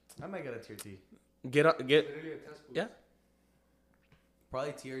yeah. I might get a tier T. Get. Literally a test boost. Yeah.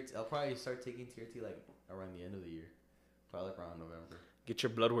 Probably tier T. I'll probably start taking tier T like around the end of the year. Probably like around November. Get your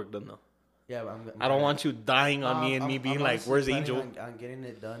blood work done though. Yeah, but I don't want you dying on me and me being like, honestly "Where's planning Angel?" on getting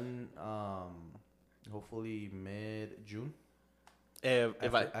it done. Hopefully mid June.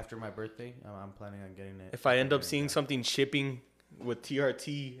 If I After my birthday, I'm planning on getting it. end up seeing something shipping with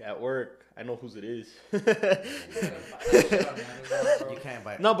TRT at work. I know whose it is. You can't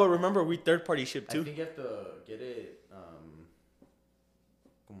buy it. No, but remember, we third-party ship, I too. think you have to get it,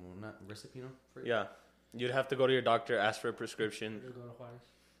 como una recipe, no? For it. Yeah. You'd have to go to your doctor, ask for a prescription. You go to Juarez.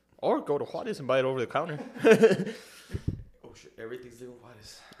 Or go to Juarez and buy it over the counter. Oh, shit. Everything's legal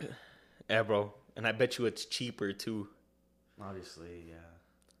Juarez. Yeah, bro. And I bet you it's cheaper, too. Obviously, yeah.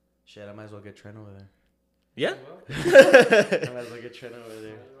 Shit, I might as well get Trent over there. Yeah? I might as well get Trent over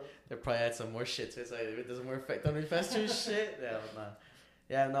there. They probably add some more shit to it so if it doesn't more effect on me faster. Shit. Yeah, nah.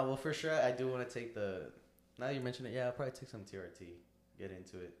 Yeah, no, well, for sure, I do want to take the... Now you mention it, yeah, I'll probably take some TRT. Get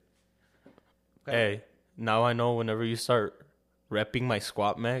into it. Okay. Hey, now I know whenever you start repping my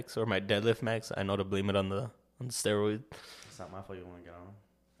squat max or my deadlift max, I know to blame it on the steroid. It's not my fault you want to get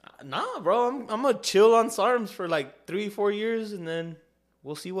on. Nah, bro. I'm gonna chill on SARMs for like 3-4 years, and then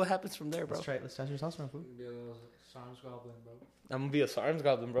we'll see what happens from there, bro. Let's try it. Let's test your testosterone, food. Be a little Sam's Goblin, bro. I'm gonna be a SARMs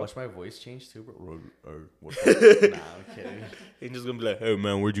goblin, bro. Watch my voice change too, bro. Nah, I'm kidding. He's just gonna be like, "Hey,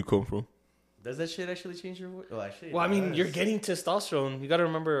 man, where'd you come from?" Does that shit actually change your voice? Well, actually, Well, I mean, you're getting testosterone. You gotta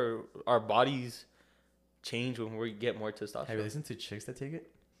remember our bodies change when we get more testosterone. Have you listened to chicks that take it?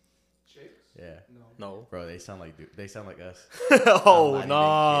 Chicks? Yeah. No. No. Bro, they sound like us. Oh, I'm not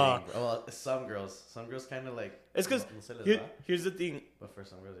nah. even kidding, bro. Well, some girls kind of like. It's because no se les va, here's the thing. but for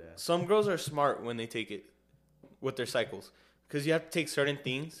some girls, yeah. Some girls are smart when they take it with their cycles. Because you have to take certain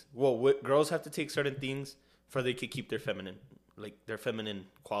things. Well, girls have to take certain things for they could keep their feminine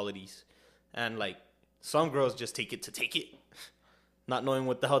qualities. And, like, some girls just take it to take it. Not knowing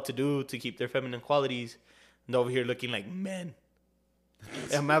what the hell to do to keep their feminine qualities. And over here looking like men.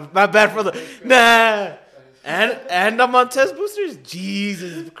 Yeah, my bad for the... Nah! And I'm on test boosters?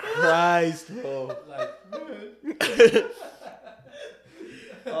 Jesus Christ, bro. Like,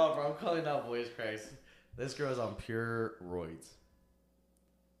 Oh, bro, I'm calling out voice cracks. This girl is on pure roids.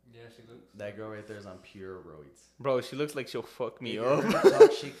 yeah, she looks. That girl right there is on pure roids. Bro, she looks like she'll fuck me If up. you heard her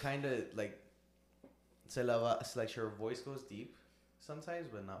talk, she kind of like... It's like her voice goes deep sometimes,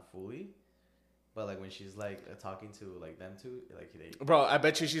 but not fully. But like when she's like talking to like them two, like they... Bro, I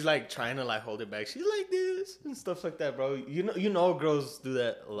bet you she's like trying to like hold it back. She's like this and stuff like that, bro. You know girls do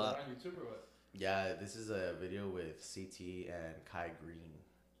that a lot. On YouTube or what? Yeah, this is a video with CT and Kai Green.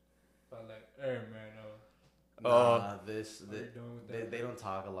 But like, hey man, Nah, what are you doing with that? they don't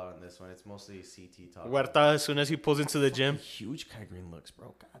talk a lot on this one. It's mostly CT talk. Huerta, as soon as he pulls into the gym. Huge Kai Green looks,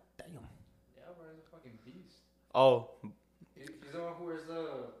 bro. God damn. Yeah, bro, he's a fucking beast. Oh, He's the one who wears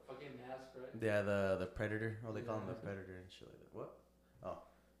the fucking mask, right? Yeah, the Predator. Oh, they call him the Predator and shit like that. What? Oh,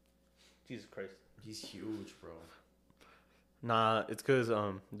 Jesus Christ. he's huge, bro. Nah, it's because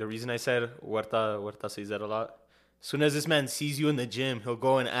the reason I said Huerta says that a lot. As soon as this man sees you in the gym, he'll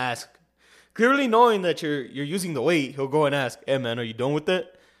go and ask. Clearly knowing that you're using the weight, he'll go and ask, "Hey man, are you done with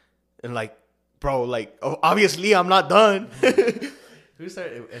it?" And like, bro, like, oh, obviously I'm not done. Who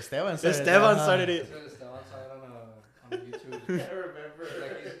started? Esteban started it. Esteban saw it on YouTube. I remember.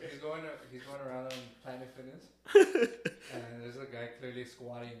 Like he's going around on Planet Fitness, and there's a guy clearly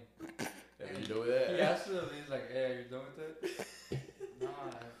squatting. Have you done with that? He asked him, he's like, "Hey, are you done with it?" No,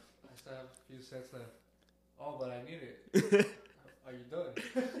 I still have a few sets left. Oh, but I need it. Are you done?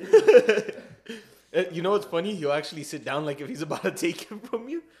 You know what's funny? He'll actually sit down like if he's about to take it from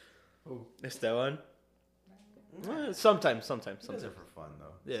you. Who? Esteban. Sometimes. Those are for fun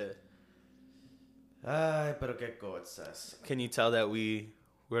though. Yeah. Ay, pero qué cosas. Can you tell that we're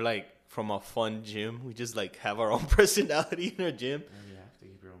like from a fun gym? We just like have our own personality in our gym. Yeah, you have to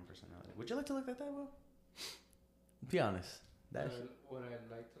keep your own personality. Would you like to look like that, bro? Be honest. Would I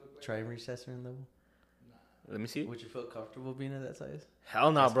like to look like? Try and reach that certain level. Let me see. Would you feel comfortable being at that size?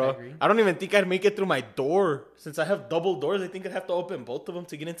 Hell no, That's bro. Kai Green? I don't even think I'd make it through my door. Since I have double doors, I think I'd have to open both of them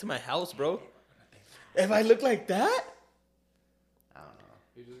to get into my house, bro. If I look like that? I don't know.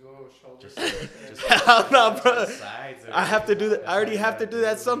 You just go shoulders. Just Hell no, bro. sides or- I have to do that. I already That's have how to you do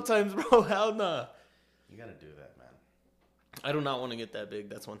gotta that sometimes, bro. Hell no. You gotta do that, man. I do not want to get that big.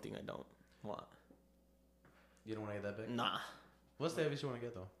 That's one thing I don't want. You don't want to get that big? Nah. What's the heaviest you want to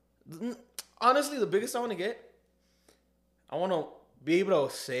get, though? Honestly, the biggest I want to get, I want to be able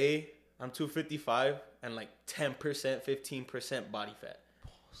to say I'm 255 and like 10%, 15% body fat.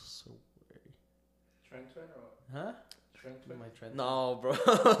 So weird. Trend or what? Huh? Trend. My trend. No, bro.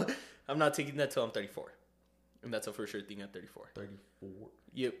 I'm not taking that till I'm 34. And that's a for sure thing at 34. 34.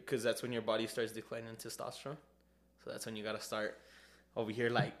 Yep, because that's when your body starts declining testosterone. So that's when you got to start over here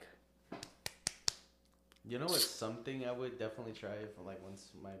like... You know what's something I would definitely try if once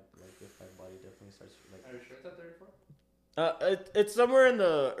my if my body definitely starts like. Are you sure it's at 34? It's somewhere in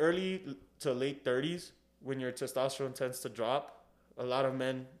the early to late 30s when your testosterone tends to drop. a lot of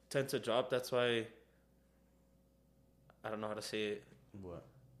men tend to drop. That's why I don't know how to say it. What?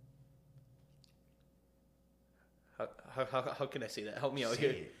 How can I say that? Help me out Say here.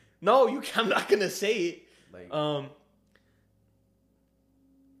 it. No, I'm not gonna say it. Like,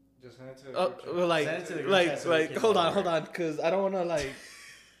 Just send it to the well, group chat. like, Send it to the group chat so we can hold know. on, because I don't want to like,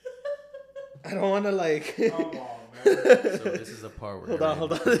 I don't want to like. Come on, man. so this is a part where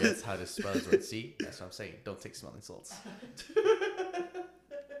Hold on. forgets how to spell his word. See, that's what I'm saying. Don't take smelling salts.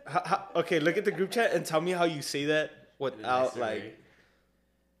 Okay, look at the group chat and tell me how you say that without like.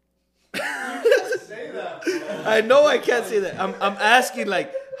 You can't say that, bro. I know I can't say that. I'm asking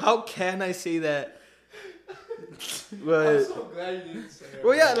like, how can I say that? But I'm so glad you didn't say it.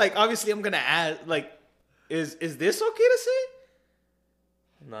 well, yeah, bro. like obviously I'm gonna add like, is this okay to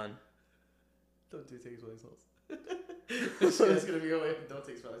say? None. Don't do take smelling salts. It's gonna be away. Don't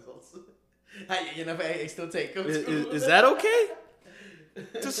take smelling salts. You know, I still take them. Is that okay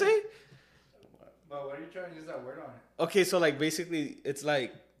to say? But what are you trying to use that word on? Okay, so like basically it's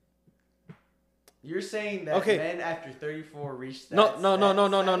like You're saying that Okay. men after 34 reach that?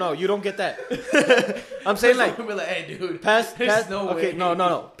 no. You don't get that. I'm saying like hey, dude. past no okay, way.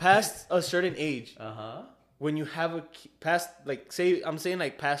 no. Past a certain age, Uh-huh. when you have past like say I'm saying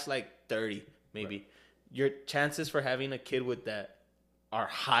like past like 30 maybe, Right. your chances for having a kid with that are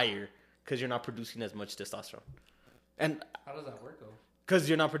higher because you're not producing as much testosterone, and How does that work, though? because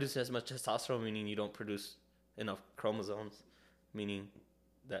you're not producing as much testosterone, meaning you don't produce enough chromosomes, meaning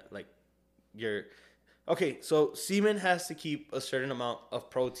that like you're okay. So semen has to keep a certain amount of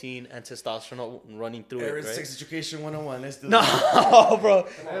protein and testosterone running through it, right? Sex Education 101. Let's do No, bro.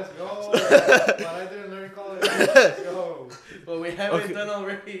 Let's go. But I didn't learn college. Let's go. But we haven't Okay. done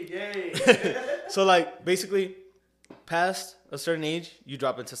already. Yay. So like basically, past a certain age, you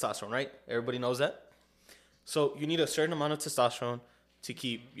drop in testosterone, right? Everybody knows that. So you need a certain amount of testosterone to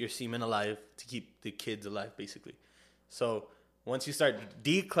keep your semen alive, to keep the kids alive, basically. So once you start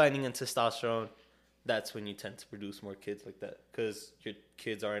declining in testosterone, that's when you tend to produce more kids like that, because your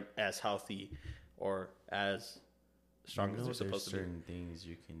kids aren't as healthy or as strong as they're supposed to be. Certain things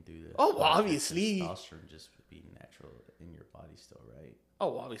you can do that. Oh, well, obviously. Testosterone just be natural in your body still, right?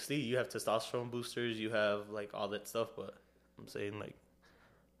 Oh, obviously, you have testosterone boosters, you have like all that stuff, but I'm saying like,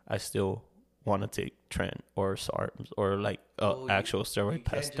 I still want to take Trent or SARMs or like actual steroid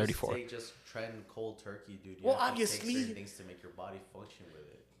past 34. You can't just take Trent cold turkey, dude. You Well, have to obviously. take certain things to make your body function with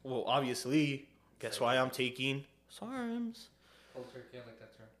it. Well, obviously, guess why I'm taking SARMs. Cold turkey, I like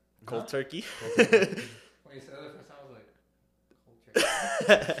that term. Cold Huh? turkey. When you said that the first time, I was like,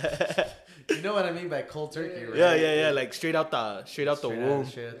 cold turkey. You know what I mean by cold turkey, right? Yeah. Like straight out the womb. Straight out the Yeah.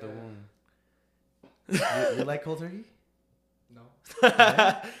 womb. You like cold turkey? No.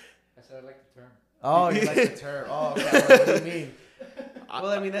 Yeah? I said I like the term. Oh, you like the term. Oh, okay. What do you mean? Well,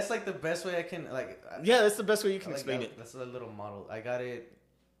 I mean, that's like the best way I can, like... Yeah, that's the best way you I can like explain that. it. That's a little model. I got it...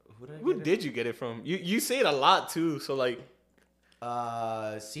 Who did you get it from? You say it a lot too, so like...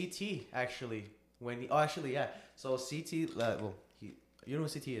 CT, actually. Actually, yeah. So CT, you know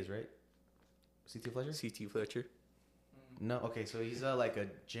what CT is, right? CT Fletcher? CT Fletcher. No, okay, so he's like a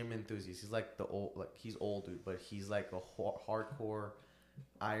gym enthusiast. He's like he's old dude, but he's like a hardcore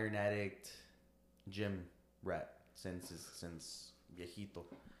iron addict gym rat since viejito.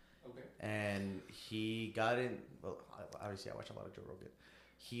 Okay. And he got in, well, obviously I watch a lot of Joe Rogan.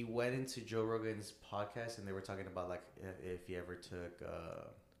 He went into Joe Rogan's podcast and they were talking about like if he ever took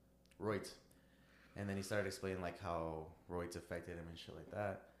roids. And then he started explaining like how roids affected him and shit like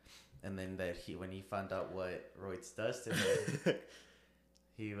that. And then that when he found out what roids does to him,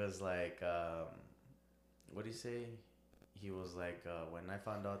 he was like, what did he say? He was like, when I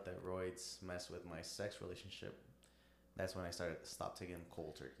found out that roids mess with my sex relationship, that's when I stopped taking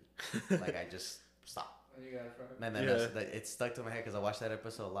cold turkey. Like I just stopped. Where you got it from? And then Yeah. it stuck to my head because I watched that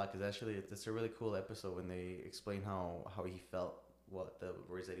episode a lot. Because actually, it's a really cool episode when they explain how he felt, what the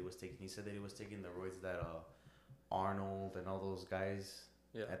roids that he was taking. He said that he was taking the roids that Arnold and all those guys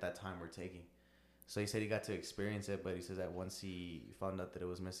at that time were taking. So he said he got to experience it, but he says that once he found out that it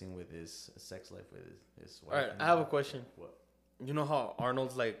was messing with his sex life with his wife. All right, I have a question. What? You know how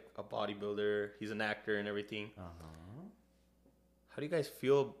Arnold's like a bodybuilder, he's an actor and everything. Uh-huh. How do you guys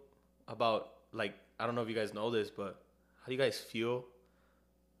feel about, like, I don't know if you guys know this, but how do you guys feel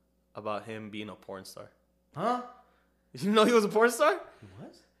about him being a porn star? Huh? You know he was a porn star?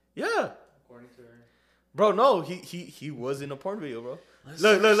 What? Yeah. According to her. Bro, no, he was in a porn video, bro.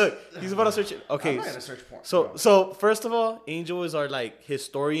 Look. He's about to search it. Okay. I'm not gonna search porn. So first of all, Angel is our like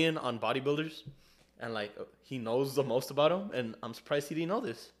historian on bodybuilders, and like he knows the most about them. And I'm surprised he didn't know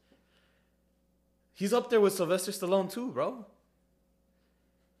this. He's up there with Sylvester Stallone too, bro.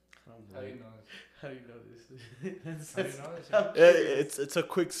 How do you know this? How do you know this? How do you know this? I'm Yeah, curious. it's a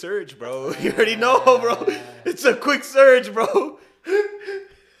quick surge, bro. You already know, bro. It's a quick surge, bro.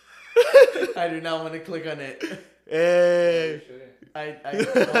 I do not want to click on it. Hey, You shouldn't. I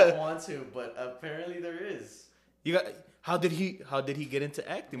don't want to, but apparently there is. you got. How did he get into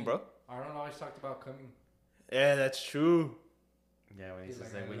acting, bro? Arnold always talked about coming. Yeah, that's true. Yeah, when he He's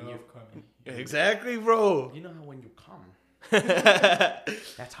says like, that, I when love coming. Exactly, bro. you know how when you come, I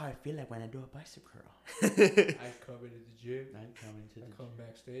that's how I feel like when I do a bicep curl. I come into the gym. I'm coming to I the come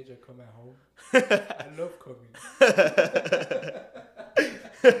backstage. I come at home. I love coming.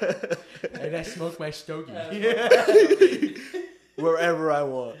 and I smoke my stogie. Wherever I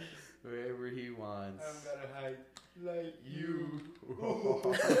want. Wherever he wants. I'm gonna hide like you.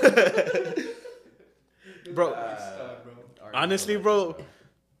 Bro, Arnold honestly, Schwarzenegger, bro.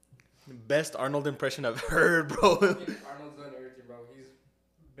 Best Arnold impression I've heard, bro. Arnold's done everything, bro. He's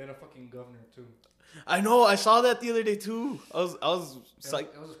been a fucking governor too. I know. I saw that the other day too. I was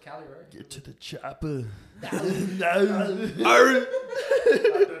psyched. It was Cali, right? Get to the chopper. Arr. Don't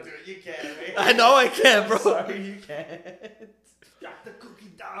do it. You can't, man. I know I can't, bro. Sorry, you can't. Got the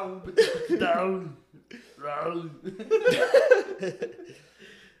cookie down. Put the cookie down. Round.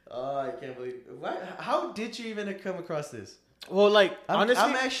 Oh, I can't believe. What? How did you even come across this? Well, like I'm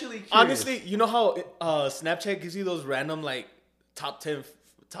honestly, actually curious. honestly, you know how Snapchat gives you those random like top 10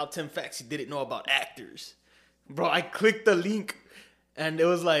 facts you didn't know about actors, bro. I clicked the link, and it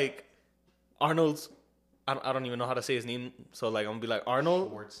was like Arnold's. I don't even know how to say his name, so like I'm gonna be like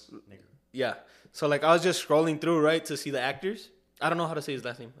Arnold. Schwarzenegger. Yeah. So like I was just scrolling through right to see the actors. I don't know how to say his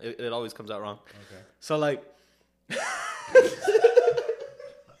last name. It always comes out wrong. Okay. So like.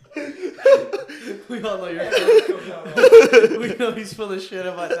 We all know you're. We know he's full of shit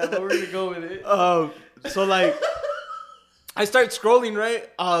about that, but we're gonna go with it. So like, I start scrolling right.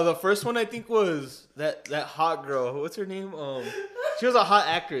 The first one I think was that hot girl. What's her name? She was a hot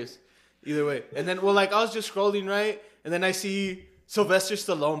actress. Either way, and then well, like I was just scrolling right, and then I see Sylvester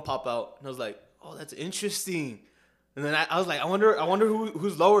Stallone pop out, and I was like, oh, that's interesting. And then I was like, I wonder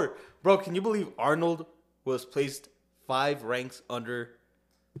who's lower, bro. Can you believe Arnold was placed 5 ranks under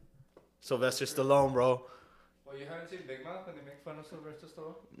Sylvester Stallone, bro? Well, you haven't seen Big Mouth when they make fun of Sylvester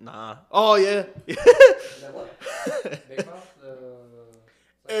Stallone? Nah. Oh yeah. Is that what? Big Mouth?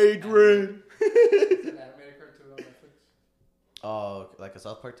 Adrian. It's an animated cartoon on Netflix. Oh, like a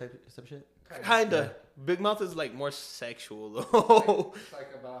South Park type some shit. Kinda. Big Mouth is like more sexual though. It's like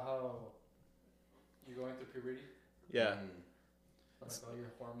about how you're going through puberty. Yeah. Like all your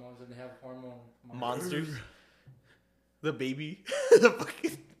hormones, and they have hormone Monsters. The baby.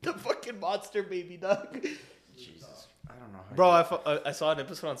 the fucking monster baby, dog. Jesus. I don't know. How Bro, I saw an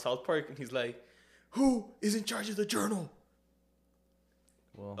episode on South Park, and he's like, "Who is in charge of the journal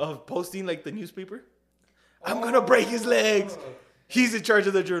Well, of posting like the newspaper? I'm gonna break his legs. He's in charge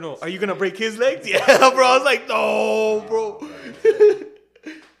of the journal. Are you gonna break his legs? Yeah, bro. I was like, no, bro.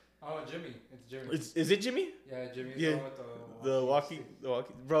 Oh, Jimmy. It's Jimmy. Is it Jimmy? Yeah, Jimmy's Yeah. the one with The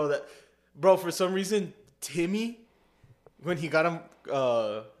walkie. Bro. For some reason, Timmy, when he got him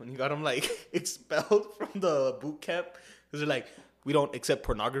like expelled from the boot camp, because they're like, we don't accept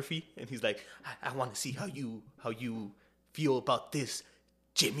pornography, and he's like, I want to see how you feel about this,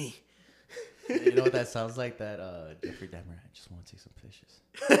 Jimmy. you know what that sounds like? That Jeffrey Dahmer. I just want to take some fishes.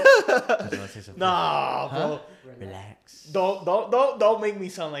 Nah, bro. Relax. Don't make me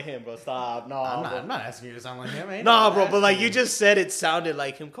sound like him, bro. Stop. No, I'm not asking you to sound like him. I ain't Nah, not bro. But like asking you just said, it sounded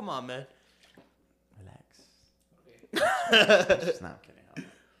like him. Come on, man. Relax. Just not kidding.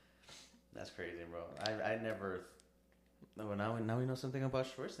 That's crazy, bro. I never. No, now we know something about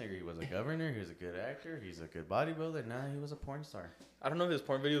Schwarzenegger. He was a governor. He was a good actor. He's a good bodybuilder. Now he was a porn star. I don't know if his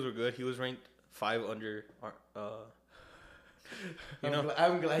porn videos were good. He was ranked 5 under.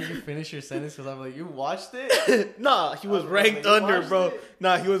 I'm glad you finished your sentence because I'm like, you watched it? Nah, he was I was ranked like, you under, watched bro. it?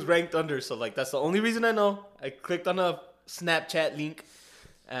 Nah, he was ranked under. So like that's the only reason I know. I clicked on a Snapchat link,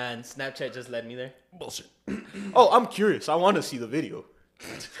 and Snapchat just led me there. Bullshit. Oh, I'm curious. I want to see the video.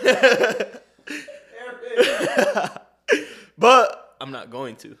 But I'm not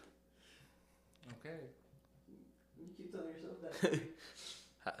going to. Okay. You keep telling yourself that.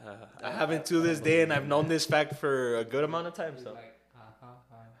 I haven't to this day, and I've known this fact for a good amount of time. He's So, like, ha ha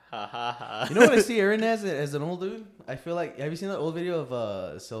ha. ha ha ha. You know what I see Aaron as an old dude? I feel like, have you seen that old video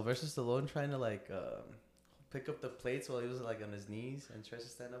of Sylvester Stallone trying to like pick up the plates while he was like on his knees and tries to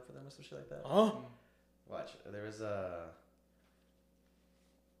stand up for them or some shit like that? Oh, Watch. There was a.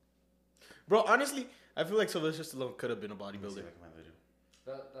 bro. Honestly, I feel like Sylvester Stallone could have been a bodybuilder.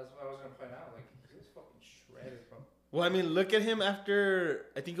 That's what I was gonna find out. Like, he's fucking shredded, bro. Well, I mean, look at him after,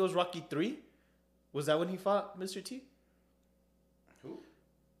 I think it was Rocky 3. Was that when he fought Mr. T? Who?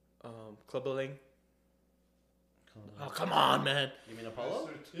 Club Lang. Oh, come on, man. You mean Apollo?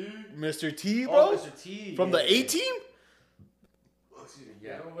 Mr. T, bro? Oh, Mr. T. From the A-Team? Oh, excuse me. Yeah.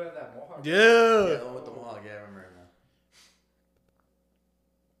 Yeah. You don't wear that mohawk. Yeah. Yeah, the one with the mohawk. Yeah, I remember him now.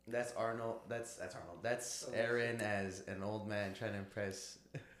 That's Arnold. That's Arnold. That's Aaron as an old man trying to impress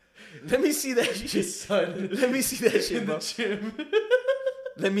Let me see that shit. his son. Let me see that shit, bro. Gym.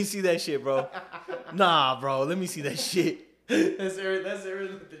 Let me see that shit, bro. Nah, bro. Let me see that shit. That's Aaron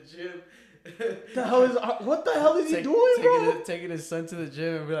at the gym. What the hell is he doing, bro? Taking his son to the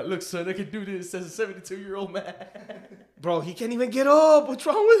gym and be like, "Look, son, I can do this." As a 72-year-old man. Bro, he can't even get up. What's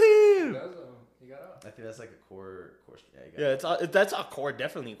wrong with him? He got up. I think that's like a core. Yeah, that's a core.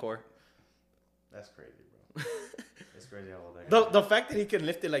 Definitely a core. That's crazy, bro. It's crazy how old that guy. The fact that he can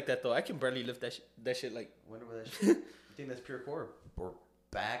lift it like that, though, I can barely lift that shit like. Wonder where that shit. You think that's pure core or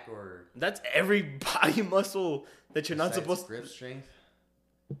back or? That's every body muscle that you're not besides supposed to. grip strength.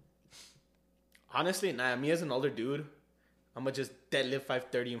 Honestly, nah. Me as an older dude, I'm gonna just deadlift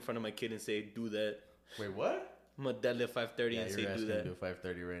 530 in front of my kid and say, "Do that." Wait, what? I'm gonna deadlift 530 and say, "Do that." Do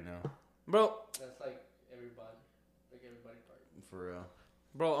 530 right now. Bro, That's like everybody part. For real.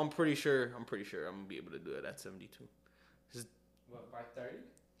 bro, I'm pretty sure I'm gonna be able to do it at 72. What, 5:30?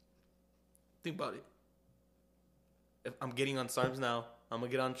 Think about it. If I'm getting on SARMs now, I'm gonna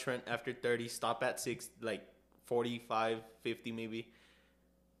get on Trent after 30, stop at 6, like 45, 50 maybe.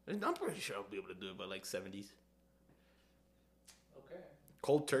 And I'm pretty sure I'll be able to do it by like 70s. Okay.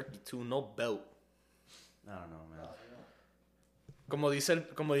 Cold turkey too, no belt. I don't know, man. Como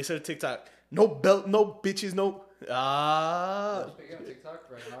dice el TikTok, no belt, no bitches, no. Ah. Speaking of TikTok,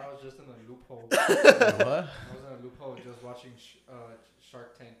 right now I was just in a loophole. What? I was in a loophole just watching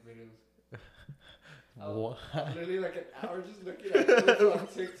Shark Tank videos. What? Literally like an hour just looking at clips on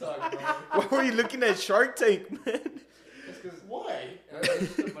TikTok, bro. Why were you looking at Shark Tank, man? It's because Why? there's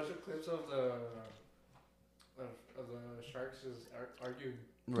just a bunch of clips of the sharks just arguing.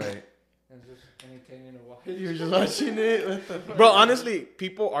 Right. And it's just entertaining to watch. You're just watching it. What the fuck? Bro, honestly,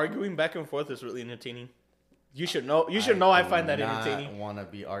 people arguing back and forth is really entertaining. You should know. I find that entertaining. I want to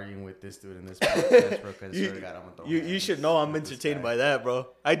be arguing with this dude in this podcast, bro. Because swear to God, I'm gonna throw You hands should know I'm with this entertained guy. by that, bro.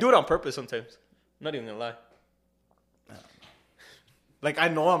 I do it on purpose sometimes. I'm not even gonna lie. Like, I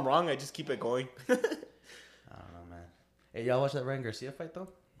know I'm wrong. I just keep it going. I don't know, man. Hey, y'all watch that Ryan Garcia fight though?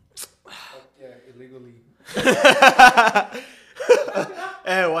 Fuck yeah, illegally.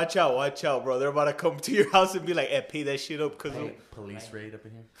 Hey, watch out, bro. They're about to come to your house and be like, hey, pay that shit up because Police raid up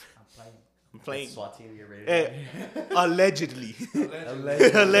in here. I'm playing. SWAT team get raided. Hey, allegedly.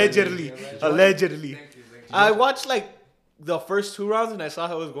 Allegedly. Allegedly. Thank you. I watched like the first 2 rounds and I saw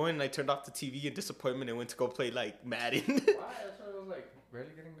how it was going and I turned off the TV in disappointment and went to go play like Madden. Why? That's why I was like, really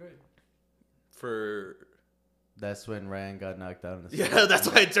getting good. For That's when Ryan got knocked out. In the yeah, that's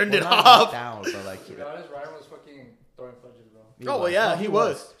why I turned it not off. knocked down, but like, To be honest, Ryan was fucking throwing punches, bro. Oh well, yeah, he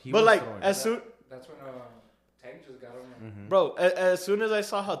was. He But was like throwing. as soon, That's when Tank just got him. Mhm. bro, as soon as I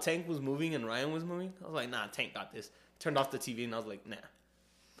saw how Tank was moving and Ryan was moving, I was like, nah, Tank got this. Turned off the TV and I was like, nah,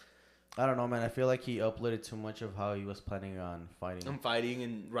 I don't know, man. I feel like he uploaded too much of how he was planning on fighting. I'm fighting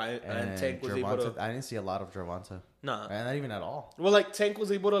and Ryan and Tank was able Gervonta, to. I didn't see a lot of Gervonta. Nah, And not even at all. well, like Tank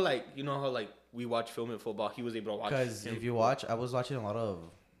was able to like, you know how like we watch film and football, he was able to watch. Because him. if you watch, I was watching a lot of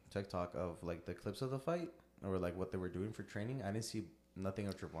TikTok of like the clips of the fight or like what they were doing for training. I didn't see nothing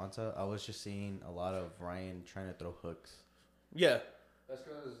of Gervonta. I was just seeing a lot of Ryan trying to throw hooks. Yeah, That's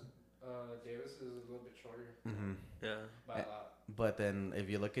because Davis is a little bit shorter Mm-hmm. yeah. by a lot. But then if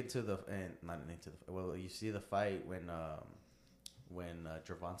you look into the and not into the well, you see the fight when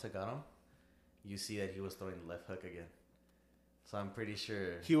Gervonta got him, you see that he was throwing the left hook again. So I'm pretty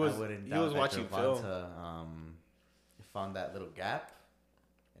sure He was- I wouldn't he doubt was that watching film. Gervonta found that little gap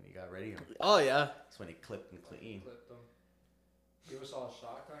and he got ready. Oh yeah. That's when he clipped and clean. Clipped him. You ever saw a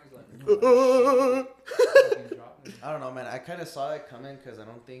shot guy? He's like, oh, shit. Fucking dropped him. I don't know, man. I kind of saw it coming because I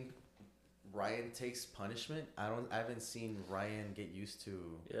don't think Ryan takes punishment. I haven't seen Ryan get used to.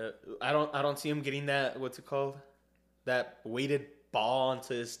 Yeah, I don't see him getting that. What's it called? That weighted ball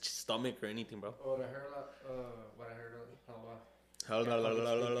onto his stomach or anything, bro. Oh, what I heard a lot.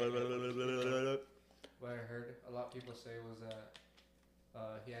 What I heard a lot of people say was that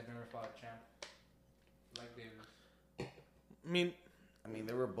he had never fought a champ like Davis. I mean,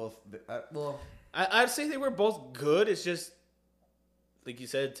 they were both. I'd say they were both good. It's just like you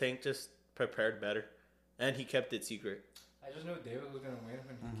said, Tank just prepared better, and he kept it secret. I just knew Davis was gonna win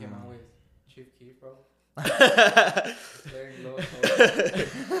when he came out with Chief Keef, bro. Letting low.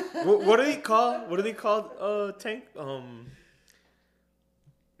 What do they call? What do they call? Tank.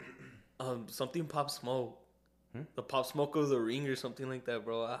 Something Pop Smoke. The Pop Smoke of the ring or something like that,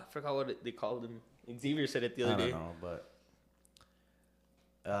 bro. I forgot what they called him. Xavier said it the other day. I don't know, but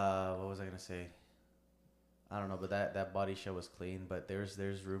what was I gonna say? I don't know, but that body shot was clean. But there's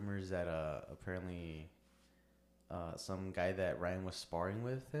rumors that apparently some guy that Ryan was sparring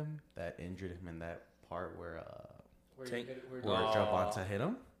with him that injured him in that part where Javante hit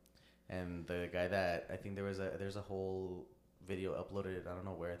him, and the guy that I think there's a whole video uploaded. I don't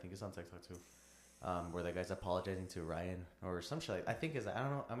know where. I think it's on TikTok too. Where the guy's apologizing to Ryan or some shit. I think is I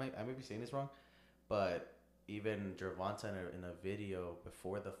don't know. I might be saying this wrong, but even Gervonta in a video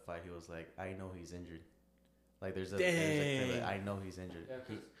before the fight, he was like, "I know he's injured." Like there's a clip that I know he's injured. Yeah,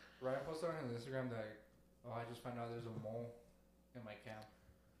 because Ryan posted on his Instagram that, oh, I just found out there's a mole in my camp.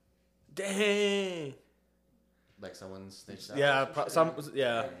 Dang. Like someone snitched out. Yeah,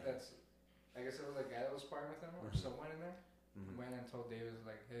 yeah. Like I guess it was a guy that was sparring with him or someone in there. Went and told Davis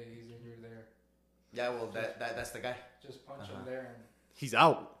like, hey, he's injured there. Yeah, well, that's the guy. Just punch him there and he's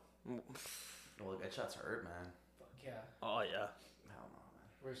out. Well, that shot's hurt, man. fuck yeah. Oh yeah. Hell no, man.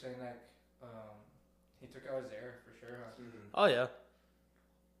 We're saying like, he took out his air for sure. Huh? Oh yeah.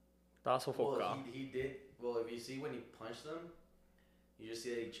 That's what Well, he did. Well, if you see when he punched him, you just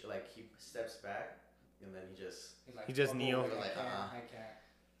see that he steps back and then he just kneel. I can't.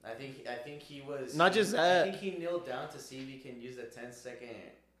 I think he was not just that. I think he kneeled down to see if he can use the 10-second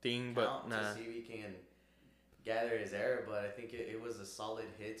thing, but nah. To see if he can gather his air. But I think it was a solid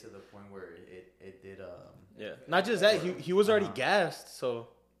hit to the point where it did. Yeah. Not just that. He was already gassed. So.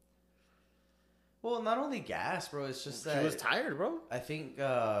 Well, not only gas, bro. It's just that he was tired, bro. I think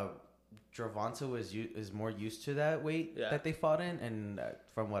Gervonta is more used to that weight that they fought in, and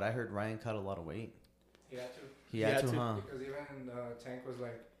from what I heard, Ryan cut a lot of weight. He had to. He had to, huh? Because even Tank was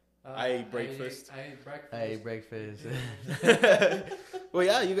like, I ate breakfast. I ate breakfast. Well,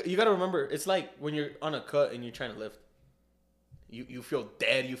 yeah, you got to remember, it's like when you're on a cut and you're trying to lift. You feel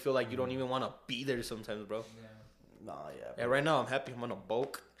dead. You feel like you don't even want to be there sometimes, bro. Yeah. Nah, yeah. Yeah, right now I'm happy I'm on a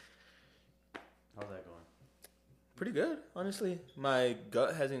bulk. How's that going? Pretty good, honestly. My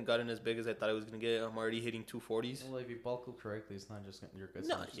gut hasn't gotten as big as I thought it was going to get. I'm already hitting 240s. Well, if you bulk correctly, it's not just your gut.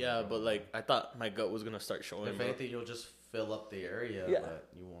 No, yeah, but like I thought my gut was going to start showing. If anything, you'll just fill up the area, but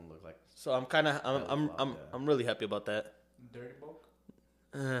you won't look like. So I'm kind of I'm really happy about that. Dirty bulk?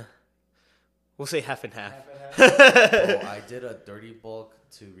 We'll say half and half. I did a dirty bulk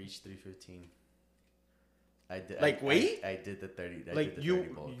to reach 315. I did. Like weight? I did the 30. Like did the you 30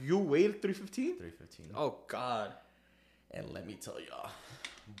 bulk. you weighed 315? 315. Oh God. And let me tell y'all,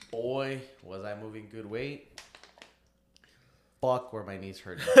 boy, was I moving good weight. Fuck, where my knees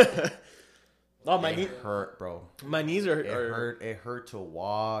hurt. Oh, my knee hurt, bro. My knees are hurt. It hurt to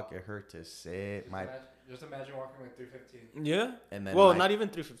walk. It hurt to sit. Just imagine walking with 315. Yeah. And then not even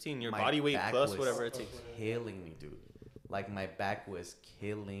 315. Your body weight plus whatever it takes. Killing me, dude. Like my back was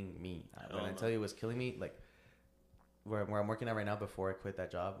killing me. When I tell you it was killing me, like where I'm working at right now, before I quit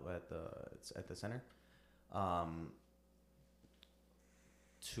that job at the center,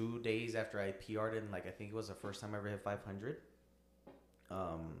 2 days after I PR'd and like I think it was the first time I ever hit 500.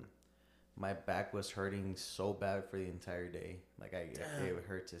 My back was hurting so bad for the entire day. Like it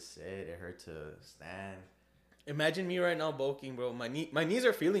hurt to sit, it hurt to stand. Imagine me right now bulking, bro. My knees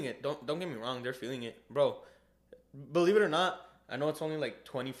are feeling it. Don't get me wrong, they're feeling it, bro. Believe it or not, I know it's only like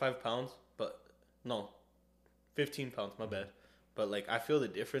 25 pounds, but no, 15 pounds. My bad. But like I feel the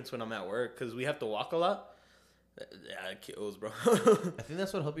difference when I'm at work because we have to walk a lot. Yeah, it kills, bro. I think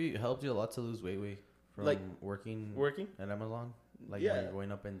that's what helped you a lot to lose weight from like working at Amazon. Like when you're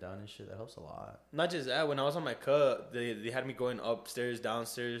going up and down and shit, that helps a lot. Not just that, when I was on my cut, they had me going upstairs,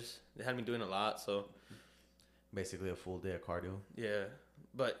 downstairs. They had me doing a lot, so basically a full day of cardio. Yeah,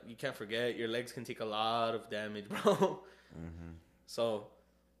 but you can't forget your legs can take a lot of damage, bro. Mm-hmm. So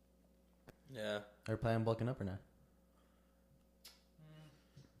yeah. Are you planning on bulking up or not?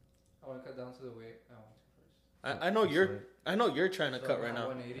 I want to cut down to the weight I want to first. I know you're trying to cut right now.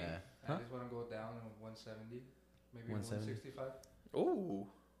 180. Yeah. I just want to go down to 170, maybe 165. Ooh,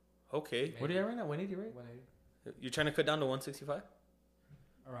 okay. Maybe. What are you at right now? 180, right? 180. You're trying to cut down to 165?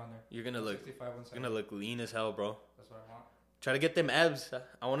 Around there. You're gonna look lean as hell, bro. That's what I want. Try to get them abs.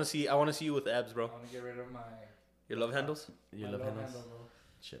 I want to see you with abs, bro. I want to get rid of your love handles. Your love handles. Handle, bro.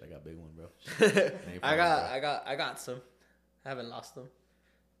 Shit, I got a big one, bro. I got some. I haven't lost them.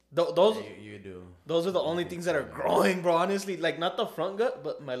 Those you do. Those are the only things that are growing, bro. Honestly, like not the front gut,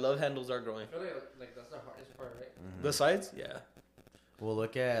 but my love handles are growing. I feel like that's the hardest part, right? Mm-hmm. The sides, yeah. Well,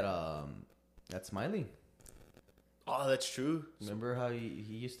 look at Smiley. Oh, that's true. Remember how he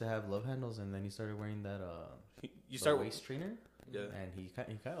used to have love handles and then he started wearing that You the start waist trainer? Yeah. And he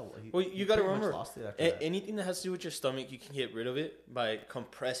kind of Well, you gotta remember, lost it after that. anything that has to do with your stomach, you can get rid of it by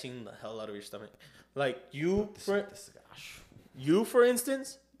compressing the hell out of your stomach. Like you, for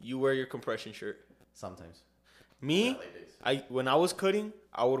instance, you wear your compression shirt. Sometimes. Me, when I was cutting,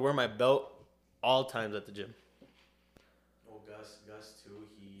 I would wear my belt all times at the gym. Oh, Gus too.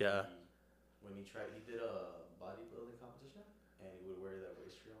 When he did a bodybuilding competition, and he would wear that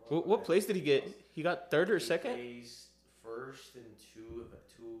waist trainer. What place did he get? He got third or second? He placed first in two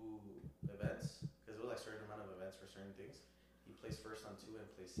events because it was like a certain amount of events for certain things. He placed first on two and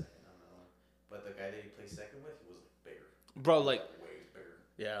placed second on another one. But the guy that he placed second with, he was bigger. Bro, like way bigger.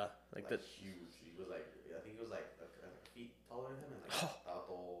 Yeah, like that. Huge. He was like, I think he was like a feet taller than him, and like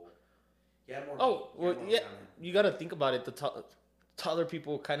he had more. You got to think about it. The taller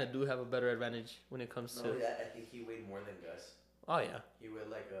people kind of do have a better advantage when it comes to. Yeah, I think he weighed more than Gus. Oh yeah. He weighed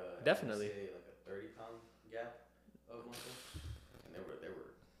like definitely like a 30-pound gap of muscle, and they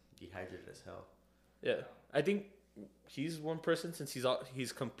were dehydrated as hell. Yeah, I think he's one person since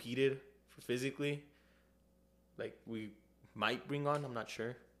he's competed for physically. Like we might bring on, I'm not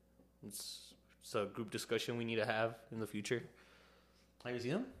sure. It's a group discussion we need to have in the future. Have you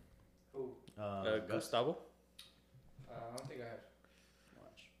seen him? Who? Gustavo. I don't think I have.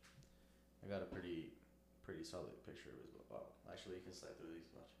 Watch. I got a pretty solid picture of his. Wow, actually, you can slide through these.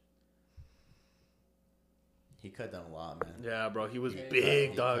 Watch. He cut down a lot, man. Yeah, bro, he was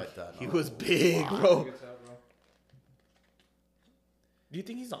big, dog. He was lot. big, bro. Do you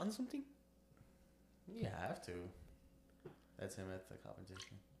think he's on something? You have to. That's him at the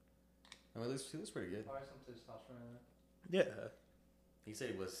competition. I mean, he looks pretty good. Probably some testosterone in it. Yeah. He said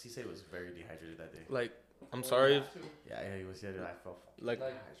he was very dehydrated that day. Like, I'm sorry. Yeah, he was. Yeah, I felt like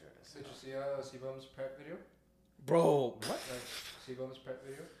dehydrated. Did you see Sebum's prep video? Bro, what? Like Sebum's prep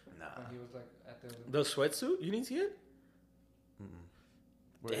video? Nah. When he was like at the sweatsuit? You didn't see it?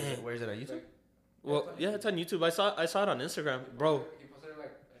 Where is it on YouTube? Like, well, yeah, it's on YouTube. I saw it on Instagram, bro. He posted it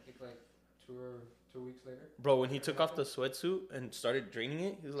like I think like 2 weeks later. Bro, when he took off the sweatsuit and started draining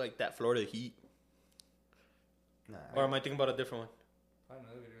it, he was like that Florida Heat. Nah. Or am I thinking about a different one? Found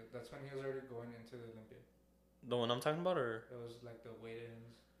another video. That's when he was already going into the Olympia. The one I'm talking about, or It was like the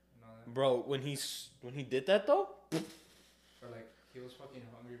weigh-ins and all that. bro, when he did that though, Or like he was fucking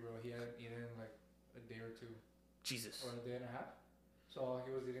hungry, bro. He hadn't eaten in like a day or two, Jesus. or a day and a half. So all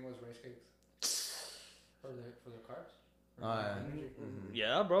he was eating was rice cakes for the carbs. For the energy.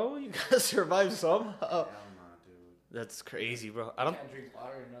 Yeah, bro, you gotta survive somehow. Hell no, dude. That's crazy, bro. You can't drink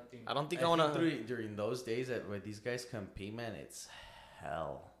water or nothing. I don't think I wanna. During those days where these guys compete, man, it's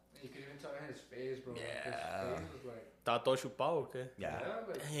hell. You could even tell in his face, bro. Yeah. Like, his face was like. Tá todo chupado, okay? Yeah.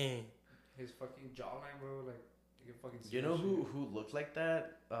 Like Dang. his fucking jawline, bro. Like you can fucking see. You know that who looked like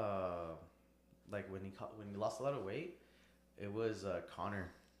that? Like when he lost a lot of weight, it was Connor.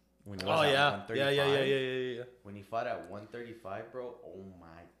 When he was Oh at yeah. 135. Yeah. When he fought at 135, bro. Oh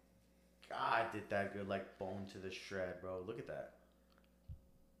my God, did that good like bone to the shred, bro. Look at that.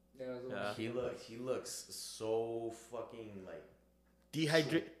 shit. Yeah, it was the one. He looks so fucking like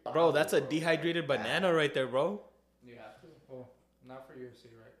Bro, that's a dehydrated banana right there, bro. You have to. Well, not for UFC,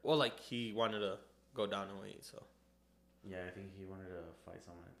 right? Well, like he wanted to go down in weight, so. yeah. I think he wanted to fight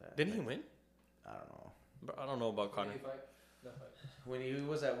someone like that. Didn't he Like, win? I don't know. Bro, I don't know about Connor. Did he fight? That fight. When he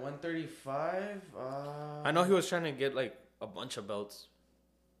was at 135, I know he was trying to get like a bunch of belts.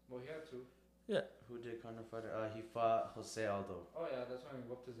 Well, he had to. who did Connor fight? He fought Jose Aldo. Oh yeah, that's when he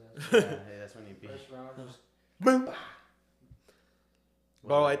whooped his ass. Hey, that's when he beat. First round, just Boom.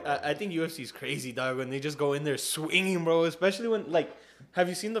 Bro, I think UFC's crazy, dog. When they just go in there swinging, bro. Especially when like, have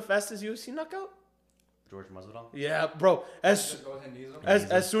you seen the fastest UFC knockout? George Masvidal. Yeah, bro. just goes and knees him.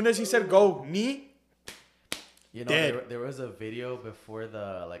 As soon as he said go knee, You know, dead. there was a video before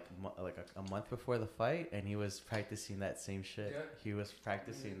the a month before the fight, and he was practicing that same shit. Yeah. He was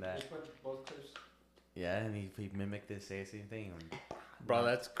practicing that. He put both clips. Yeah, and he mimicked the same thing. bro,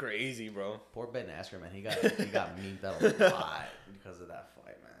 that's crazy, bro. Poor Ben Askren, man. He got memed out a lot because of that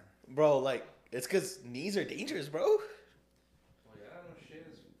fight, man. Bro, like it's because knees are dangerous, bro. Well, yeah, no shit.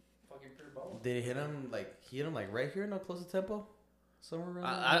 It's fucking pure ball. Did he hit him like right here, no close to tempo, somewhere around?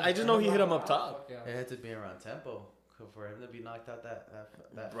 I just know he hit him up top. Fuck yeah. It had to be around tempo for him to be knocked out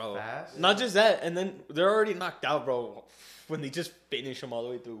that Bro, fast. not just that, and then they're already knocked out, bro. When they just finish them all the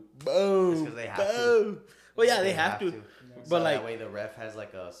way through, boom. It's 'cause they have boom. Well, yeah, they have to. Yeah. But So like, that way the ref has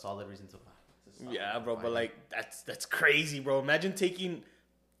like a solid reason to. stop yeah, the bro. fight. But like, that's crazy, bro. Imagine taking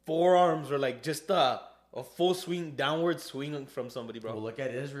forearms or like just the a full swing, downward swing from somebody, bro. Well, look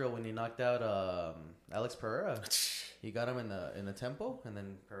at Israel when he knocked out Alex Pereira. He got him in the tempo, and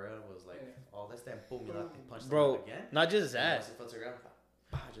then Pereira was like, all this time, boom, he punched Bro, him again. not just And that. once he fell to the ground,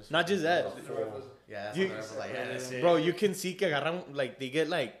 Not just that. Yeah, that's You- what I was like, yeah, that's it. Bro, you can see que agarran, like, they get,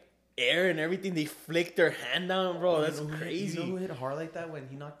 like, air and everything. They flick their hand down, bro. You That's know who hit- crazy. You know who hit hard like that when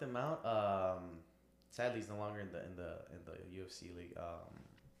he knocked him out? Sadly, he's no longer in the UFC league.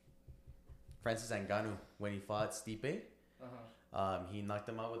 Francis Ngannou, when he fought Stipe, he knocked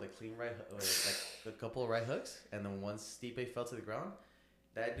him out with a clean with like a couple of right hooks, and then once Stipe fell to the ground,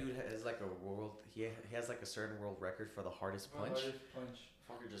 that dude has like a world. He has like a certain world record for the hardest punch.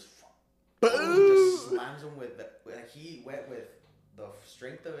 Fucker just just slams him with he went with the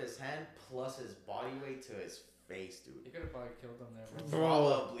strength of his hand plus his body weight to his face, dude. You could have probably killed him there, bro.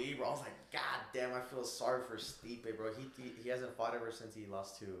 Probably, bro. I was like, God damn, I feel sorry for Stipe, bro. He hasn't fought ever since he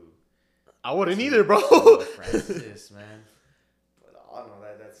lost to I wouldn't either, bro. Francis, man. But I don't know,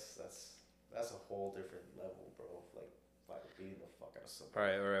 that's a whole different level, bro. Like beating the fuck out of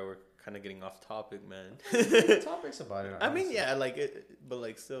somebody. All right. We're kind of getting off topic, man. The topics about it. I mean, honestly. yeah, like it, but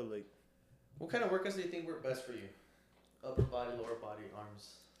like still, like. What kind of workouts do you think work best for you? Upper body, lower body,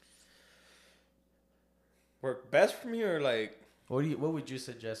 arms. Work best for me, or like What would you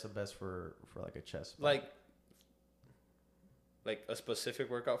suggest the best for like a chest? like a specific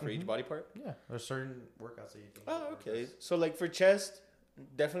workout for each body part? Yeah, there's certain workouts that you think. Oh, work okay. best. So like for chest,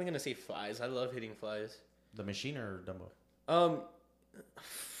 definitely gonna say flies. I love hitting flies. The machine or dumbbell? I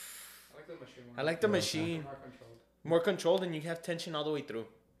like the machine one. I like the Yeah, machine. More controlled. More controlled, and you have tension all the way through.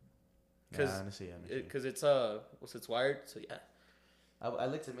 Yeah, honestly, yeah, machine. Because it's it's wired. So yeah. I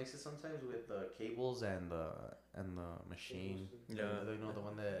like to mix it sometimes with the cables and the machine. Yeah. You know the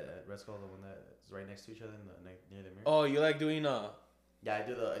one that Red Skull, the one that's right next to each other near the mirror. Oh, you like doing Yeah,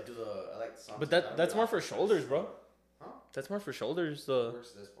 I like the songs. But that's more for shoulders, bro. Huh? That's more for shoulders.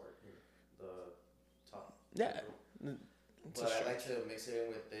 Works this part here, the top. Yeah. It's a But I short- like to mix it in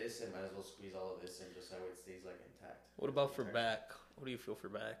with this, and might as well squeeze all of this in just so it stays like intact. What about for back? What do you feel for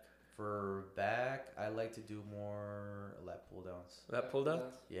back? For back, I like to do more lat pull downs. That pull down?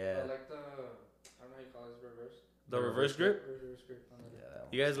 Yeah. I like the, I don't know how you call it, reverse. The reverse grip? Reverse grip on Yeah. that. That one.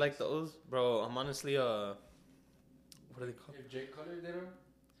 You guys like those? Bro, I'm honestly what are they called? If Jake Cutler did them,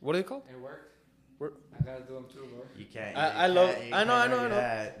 What are they called? it worked. Work. I gotta do them too, bro. You can't. I know.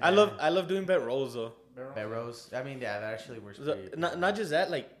 I love doing bent rolls though. bent rows. I mean, yeah, that actually works. Not just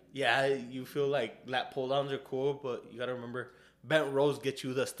that, like yeah, you feel like lat pull downs are cool, but you gotta remember bent rolls get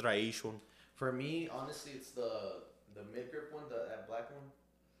you the striation. For me, honestly, it's the mid grip one, that black one,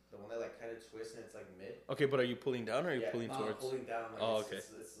 the one that like kind of twists and it's like mid. Okay, but are you pulling down or are you pulling no, towards? pulling down. Like, Oh, it's, okay.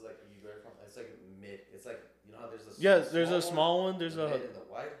 It's like you go from. It's like mid. It's like you know how there's a Yeah, there's a small one. There's the a. mid and the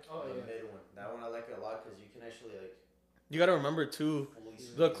wide. Oh, the yeah. mid one. That one I like it a lot because you can actually like. You gotta remember too. Fully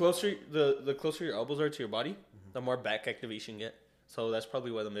The swing. closer the closer your elbows are to your body, the more back activation you get. So that's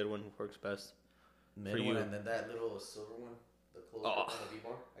probably why the mid one works best. Mid for one you. and then that little silver one, the close Oh. one, the V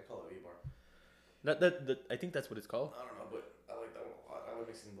bar. I call it V bar. That I think that's what it's called. I don't know, but I like that one a lot. I like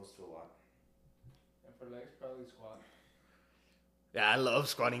mixing those two a lot. And for legs, probably squat. Yeah, I love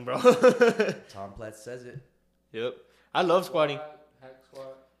squatting, bro. Tom Platt says it. Yep, I love squatting. Hack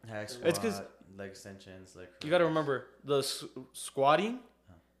squat. Hack It's squat, 'cause- leg extensions, leg. You gotta curls. remember the squatting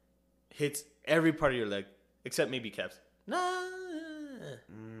hits every part of your leg except maybe calves. Nah.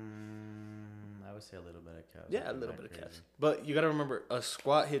 I would say a little bit of calves. Yeah, a Nothing little that bit of crazy. calves. But you gotta remember, a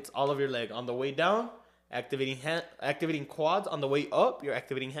squat hits all of your leg on the way down, activating quads. On the way up, you're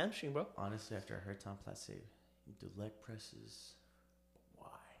activating hamstring, bro. Honestly, after I heard Tom Platt say, you do leg presses. Why?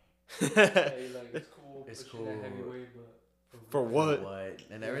 Hey, like, it's cool. It's pushing that cool. heavy weight, but For what? What?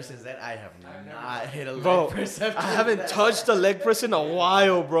 And ever since then, I have I've not never- hit a leg Bro, press. After I haven't that. touched a leg press in a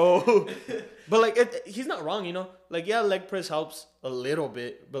while, bro. But like, he's not wrong, you know. Like, yeah, leg press helps a little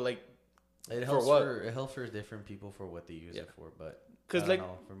bit, but like, It For helps what? it helps for different people for what they use Yeah. it for, but because I like don't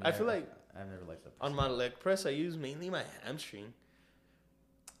know. For me, I feel like I've never liked the on my leg press, I use mainly my hamstring.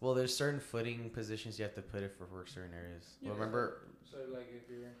 Well, there's certain footing positions you have to put it for certain areas. Yeah. Well, remember, so like if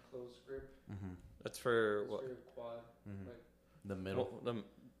you're in close grip, That's for it's what? for your quad, like, the middle. The and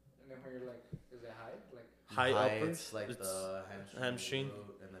then when you're like, is it high? Like, high upper. It's like It's the hamstring.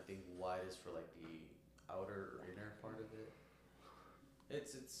 glute, and I think wide is for like the outer or inner part of it.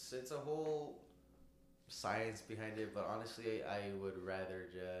 It's a whole science behind it, but honestly, I would rather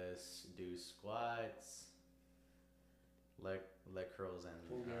just do squats, leg curls, and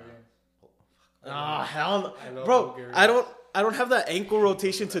Bulgarian. Ah, hell no. I love Bro, Bulgarians. I don't have that ankle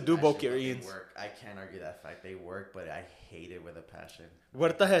rotation to do Passion, but Bulgarians. they work. I can't argue that fact. They work, but I hate it with a passion.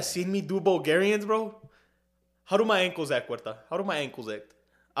 Huerta has seen me do Bulgarians, bro. How do my ankles act, Huerta? How do my ankles act?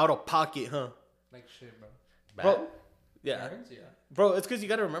 Out of pocket, huh? Like shit, bro. Bro, yeah. Parents, yeah. Bro, it's because you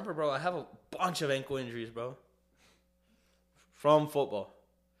got to remember, bro, I have a bunch of ankle injuries, bro. From football.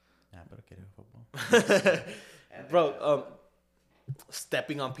 Yeah, pero quiero football. Bro,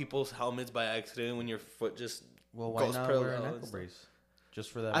 stepping on people's helmets by accident when your foot just Well, why goes not parallel wear an and ankle stuff. brace?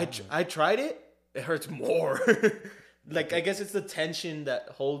 Just for that. I tried it. It hurts more. Like, I guess it's the tension that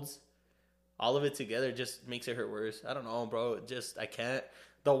holds all of it together just makes it hurt worse. I don't know, bro. I can't.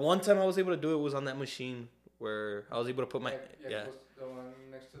 The one time I was able to do it was on that machine where I was able to put my... Yeah. The one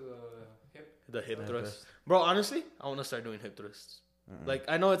next to the hip. The hip Hip thrust. thrust. Bro, honestly, I want to start doing hip thrusts. Like,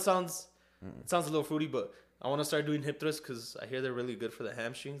 I know it sounds a little fruity, but I want to start doing hip thrusts because I hear they're really good for the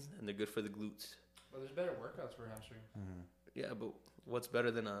hamstrings and they're good for the glutes. But there's better workouts for hamstring. Yeah, but what's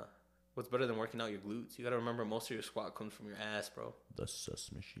better than working out your glutes? You got to remember most of your squat comes from your ass, bro. The sus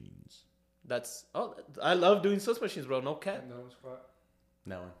machines. I love doing sus machines, bro. No cap. No squat.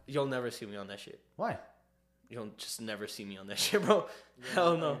 That one. You'll never see me on that shit. Why? You'll just never see me on that shit, bro.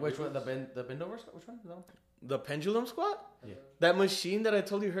 Hell no. Which one? The bend over squat? Which one? That one? The pendulum squat? Yeah. That machine that I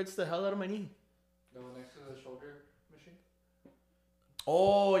told you hurts the hell out of my knee. The one next to the shoulder machine.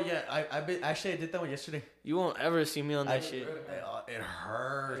 Oh yeah, I did that one yesterday. You won't ever see me on that shit. It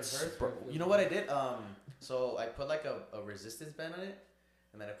hurts. It hurts, bro. bro. You know what I did? So I put like a resistance band on it,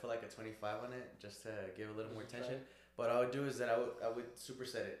 and then I put like a 25 on it just to give a little more tension. What I would do is that I would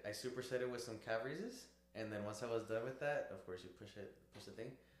superset it. I superset it with some calf raises, and then once I was done with that, of course you push the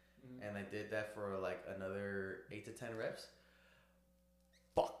thing, and I did that for like another 8 to 10 reps.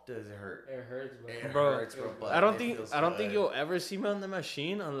 Fuck, does it hurt? It hurts, bro. It Bro, hurts, bro. But I don't it think feels good. you'll ever see me on the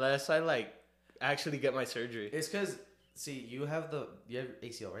machine unless I like actually get my surgery. It's because you have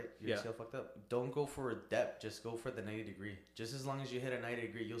ACL, right? Your Yeah. ACL fucked up. Don't go for depth. Just go for the 90 degree. Just as long as you hit a 90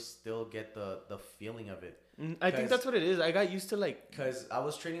 degree, you'll still get the feeling of it. I think that's what it is. I got used to like. Because I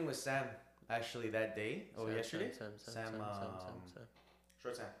was training with Sam actually that day. Yesterday. Sam.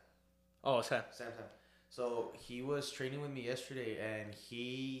 Short Sam. Oh, Sam. Sam. So he was training with me yesterday, and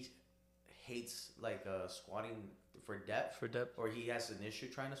he hates like squatting for depth. Or he has an issue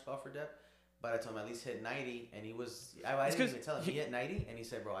trying to squat for depth. But I told him at least hit 90, and he was. I didn't even tell him. He hit 90, and he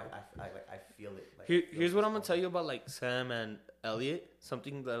said, "Bro, I feel it." Like, Here's what I'm gonna tell you about like Sam and Elliot.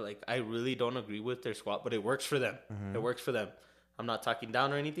 Something that like I really don't agree with their squat, but it works for them. Mm-hmm. It works for them. I'm not talking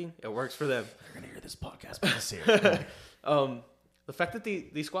down or anything. It works for them. You're gonna hear this podcast, but say it. The fact that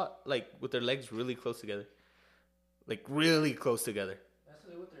they squat like with their legs really close together, like really close together. That's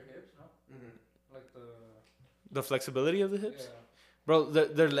to do with their hips, no? Like The flexibility of the hips, yeah. bro.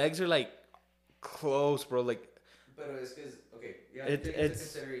 Their legs are like close, bro. Like, But it's because you have to take into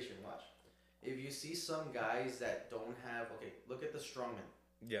consideration. Watch, if you see some guys that don't have look at the strongmen,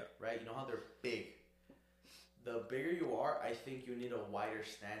 yeah, right? You know how they're big. The bigger you are, I think you need a wider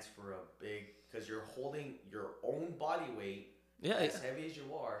stance for a big, because you're holding your own body weight. yeah. As heavy as you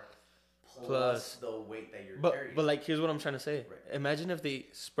are, plus Plus the weight that you're But carrying. like, here's what I'm trying to say. Right. Imagine if they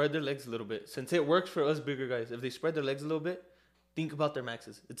spread their legs a little bit. Since it works for us bigger guys, if they spread their legs a little bit, think about their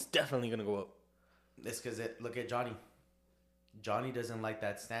maxes. It's definitely gonna go up. It's because look at Johnny. Johnny doesn't like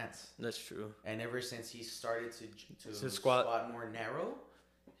that stance, That's true. and ever since he started to squat more narrow,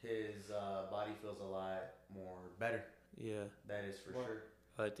 his body feels a lot more better. Yeah, That is for sure.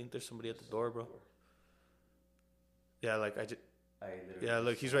 I think there's somebody at the door, bro. Yeah, like I just. I literally Yeah,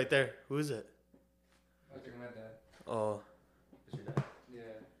 look, he's right there. Who is it? I think my dad. Oh, Is your dad? Yeah.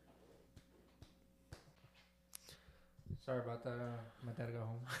 Sorry about that. My dad got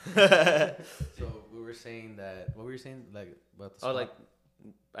home. So we were saying that. What were you saying? Like about the oh, squat? like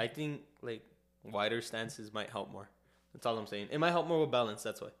I think like wider stances might help more. That's all I'm saying. It might help more with balance.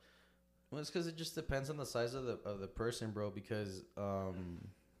 That's why. Well, it's because it just depends on the size of the person, bro. Because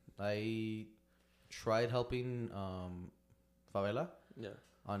I tried helping Favela Yeah.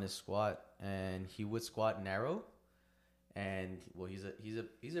 on his squat, and he would squat narrow, and well,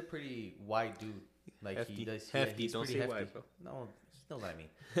 he's a pretty wide dude. Like Hefty. he does. Hefty. He's Don't pretty say hefty. wide, bro. No, still not me.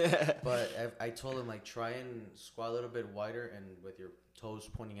 But I told him like try and squat a little bit wider and with your toes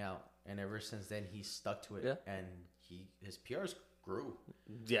pointing out. And ever since then, he's stuck to it. Yeah. And his PRs grew.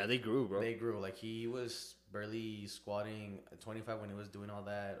 Yeah, they grew, bro. They grew. Like he was barely squatting 25 when he was doing all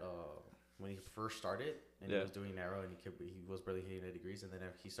that. When he first started, and he was doing narrow, and he was barely hitting 90 degrees. And then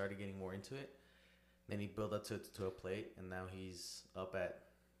he started getting more into it. Then he built up to a plate, and now he's up at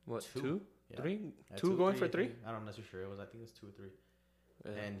What, two? 2? Yeah. 3? At 2 going for 3? I'm not too sure. I think it was 2 or 3.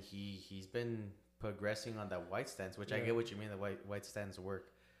 Yeah. And he's been progressing on that white stance, which I Yeah. get what you mean. The white stance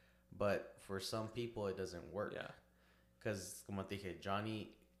work, but for some people it doesn't work. Yeah. Because como te dije,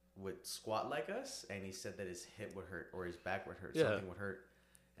 Johnny would squat like us, and he said that his hip would hurt or his back would hurt. Yeah. Something would hurt.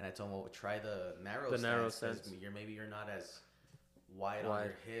 And I told him, well, try the narrow The stance. narrow 'cause stance. You're not as wide on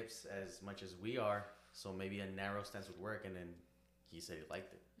your hips as much as we are. So maybe a narrow stance would work. And then he said he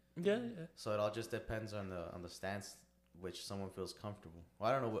liked it. Yeah. So it all just depends on the stance which someone feels comfortable.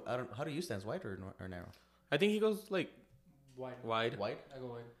 Well, I don't know. How do you stance, wide or narrow? I think he goes like Wide. wide. Wide. I go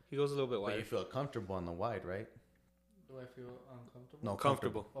wide. He goes a little bit But you wide. feel comfortable on the wide, right? Do I feel uncomfortable? No,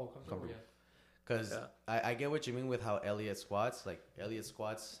 Comfortable. Oh, comfortable. Yeah. Because Yeah. I get what you mean with how Elliot squats. Like Elliot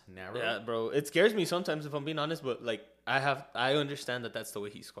squats narrow. Yeah, bro. It scares me sometimes if I'm being honest, but like I understand that that's the way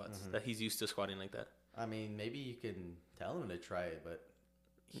he squats. That he's used to squatting like that. I mean, maybe you can tell him to try it, but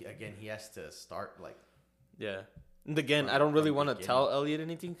he has to start like. Yeah. And again, I From- don't really from want to beginning. tell Elliot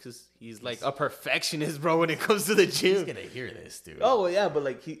anything because he's like a perfectionist, bro, when it comes to the He's gym. gonna hear this, dude. Oh, well, yeah, but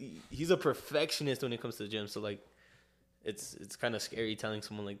like he's a perfectionist when it comes to the gym. So like it's kind of scary telling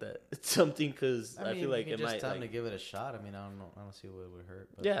someone like that. It's something because I feel like you it can just might tell him to like, give it a shot. I mean, I don't know. I don't see what would hurt.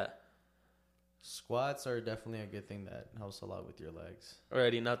 But yeah. squats are definitely a good thing that helps a lot with your legs.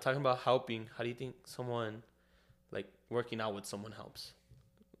 Alrighty, now talking about helping, how do you think someone like working out with someone helps?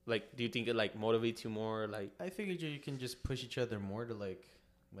 Like, do you think it like motivates you more? Like, I figured you can just push each other more to like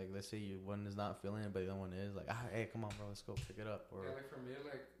let's say one is not feeling it, but the other one is like, hey, come on, bro, let's go pick it up. Or Yeah, like for me,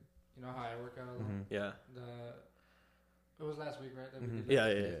 like you know how I work out. yeah, It was last week, right? That we Mhm. did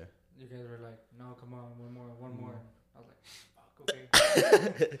that? yeah. You guys were like, no, come on, one more. I was like, fuck, okay.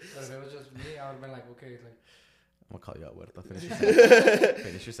 But if it was just me, I would have been like, okay, like. I'm gonna call you out. What? Finish your sentence.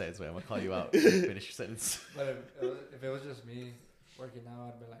 Finish your sentence. Wait, I'm gonna call you out. Finish your sentence. But if it was just me working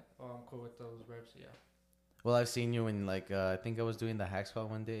out, I'd be like, oh, I'm cool with those reps, yeah. Well, I've seen you in like I think I was doing the hack squat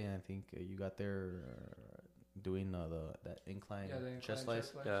one day, and I think you got there doing that incline, Yeah, the incline chest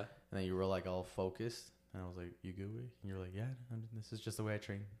slice, Yeah. and then you were like all focused, and I was like, "You good?" And you're like, "Yeah, this is just the way I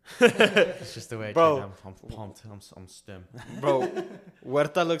train. It's just the way I Bro. train. I'm pumped. I'm stem." Bro,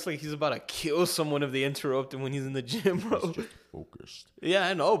 Huerta looks like he's about to kill someone if they interrupt him when he's in the gym, bro. Focused. Yeah,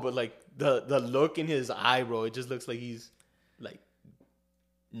 I know, but like the look in his eye, bro, it just looks like he's like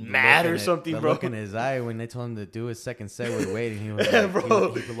mad or something, the bro. look in his eye when they told him to do his second set with weight, and he was Yeah, like,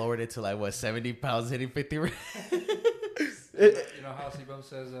 bro. he lowered it to like what 70 pounds, hitting 50 reps. You know how C-Bum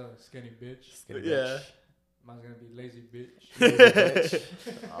says, skinny bitch? Yeah. Mine's gonna be lazy bitch.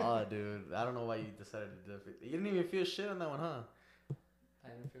 Oh, dude, I don't know why you decided to do it. You didn't even feel shit on that one, huh? I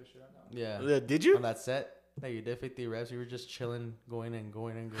didn't feel shit on that one. Yeah. Did you? On that set that you did 50 reps, you were just chilling, going and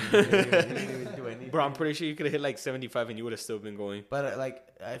going and going. You didn't even do anything. Bro, I'm pretty sure you could have hit like 75 and you would have still been going. But like,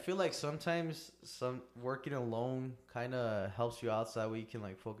 I feel like sometimes some working alone kind of helps you out, so that way you can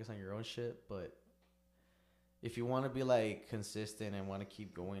like focus on your own shit. But if you want to be like consistent and want to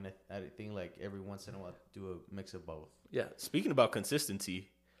keep going at it, think like every once in a while do a mix of both. Yeah, speaking about consistency,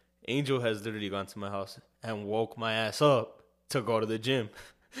 Angel has literally gone to my house and woke my ass up to go to the gym.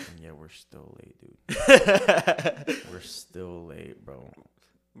 And yeah, we're still late, dude. We're still late, bro.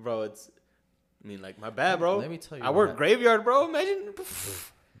 Bro, I mean, like, my bad, bro. Let me tell you I what work happened. graveyard, bro. Imagine.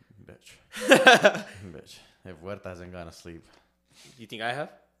 Bitch. Bitch. If Huerta hasn't gone to sleep. You think I have?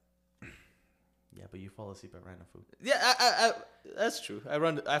 Yeah, but you fall asleep at random food. Yeah, I that's true.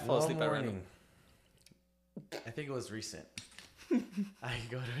 I fall asleep at random. I think it was recent. I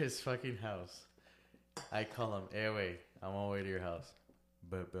go to his fucking house. I call him, hey, wait, I'm on my way to your house.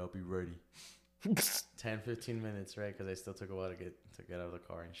 But I'll be ready. 10, 15 minutes, right? Because I still took a while to get out of the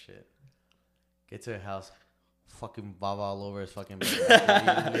car and shit. Get to the house. Fucking baba all over his fucking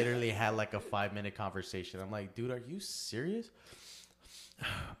bed. We literally had like a 5-minute conversation. I'm like, dude, are you serious?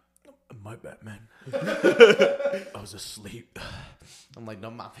 My bad, man. I was asleep. I'm like, no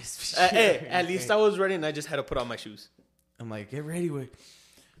mames. Hey, at least I was ready and I just had to put on my shoes. I'm like, get ready, wait.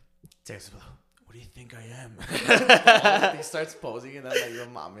 Text, what do you think I am? He starts posing and I'm like, your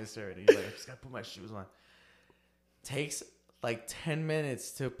mom is already. He's like, I just gotta put my shoes on. Takes like 10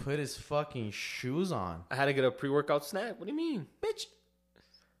 minutes to put his fucking shoes on. I had to get a pre-workout snack. What do you mean? Bitch,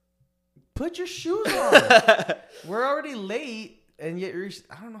 put your shoes on. We're already late. And yet,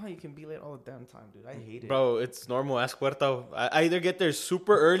 I don't know how you can be late all the damn time, dude. I hate it. Bro, it's normal. Ask Huerta. I either get there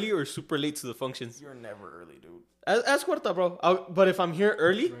super early or super late to the functions. You're never early, dude. Ask Huerta, bro. But if I'm here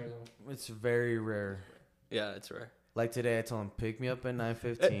early, Right, though. It's very rare. yeah, it's rare. Like today, I told him, pick me up at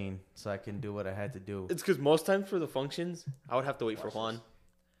 9:15 so I can do what I had to do. It's because most times for the functions, I would have to wait for Juan.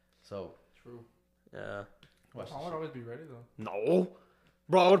 So, True. Yeah. I would always be ready, though. No.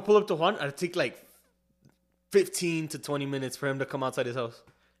 Bro, I would pull up to Juan. I'd take like 15 to 20 minutes for him to come outside his house.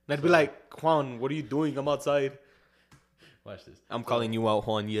 And I'd be like, Juan, what are you doing? I'm outside. watch this. I'm calling you out,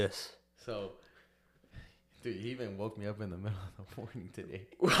 Juan. Yes. So, Dude, he even woke me up in the middle of the morning today.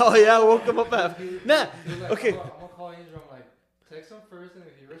 Oh yeah, I woke him up after. Nah, He was like, okay. I'm gonna call Angel. I'm like, text him first, and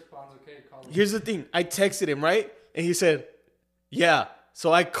if he responds, okay, call him. Here's the thing. I texted him, right? And he said, yeah.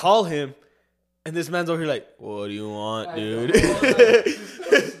 So I call him, and this man's over here like, what do you want, dude?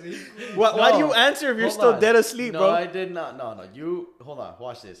 Why do you answer if you're Hold still on. dead asleep, no, bro? I did not. No. You, hold on.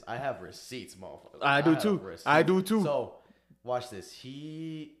 Watch this. I have receipts, motherfucker. I do have too. receipts. I do too. So, watch this.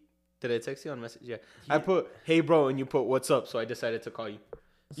 He... Did I text you on message? Yeah. I put, hey, bro, and you put, what's up? So I decided to call you.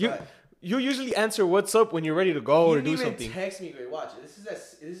 You usually answer what's up when you're ready to go or do something. He didn't even text me. Wait, watch. This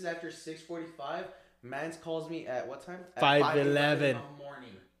is after 6:45. Mans calls me at what time? At 5:11 in the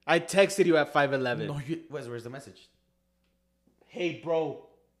morning. I texted you at 5:11. No, where's the message? Hey, bro.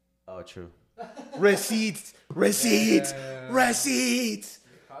 Oh, true. Receipts. Receipts. Receipts.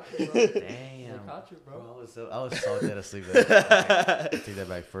 Damn. Caught you, bro. I was so dead asleep there. Okay, I take that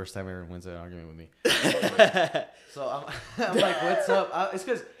back. First time ever wins an argument with me. So I'm like, what's up? It's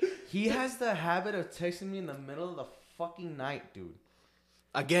because he has the habit of texting me in the middle of the fucking night, dude.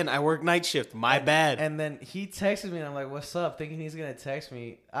 Again, I work night shift. My bad. And then he texted me, and I'm like, what's up? Thinking he's going to text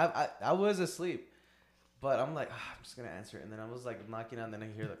me. I was asleep. But I'm like, I'm just going to answer it. And then I was like knocking on, then I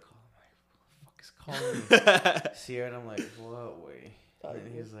hear the call. I'm like, who the fuck is calling me? Sierra, and I'm like, what way?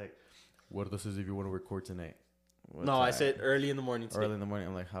 And he's like, what this is if you want to record tonight? What no, time? I said early in the morning. Early in the morning.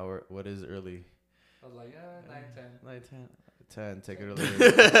 I'm like, what is early? I was like, 9, 10. 10. Take it early.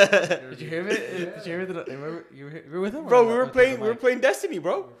 Did you hear it? Did you hear it? Remember, you were with him? Bro, we were playing Destiny,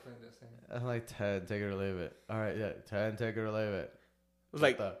 bro. I'm like, 10, take it or leave it. All right, yeah, 10, take it or leave it. It was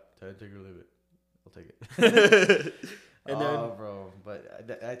like 10, take it or leave it. I'll take it. And then, bro,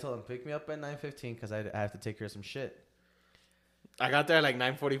 but I told him pick me up at 9:15 because I have to take care of some shit. I got there at like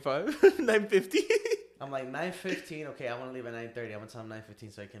 9:45, 9:50. I'm like 9:15. Okay, I want to leave at 9:30. I'm gonna tell him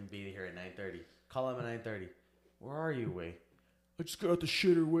 9:15 so I can be here at 9:30. Call him at 9:30. Where are you, Way? I just got out the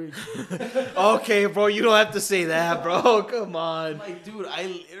shitter, Way. Okay, bro, you don't have to say that, bro. Come on. I'm like, dude, I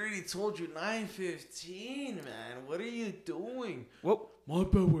literally told you 9:15, man. What are you doing? What? My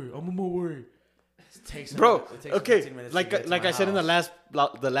bad, Way. I'm on my way. Bro, okay, like I said in the last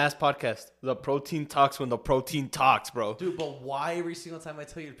podcast, the protein talks when the protein talks, bro. Dude, but why every single time I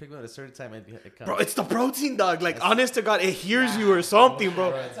tell you to pick me up at a certain time, it comes? Bro, it's the protein, dog. Like, honest to God, it hears you or something,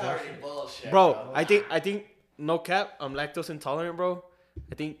 bro. That's already bullshit, Bro, I think, no cap, I'm lactose intolerant, bro.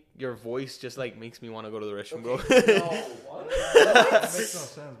 I think your voice just like makes me want to go to the restroom, bro. That makes no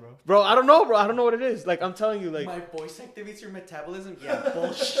sense, bro. Bro, I don't know, bro. I don't know what it is. Like, I'm telling you, like, My voice activates your metabolism? Yeah,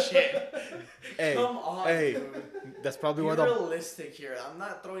 bullshit. hey, Come on, hey, dude. that's probably Be why the realistic here. I'm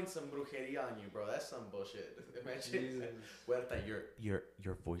not throwing some brujeria on you, bro. That's some bullshit. Imagine what that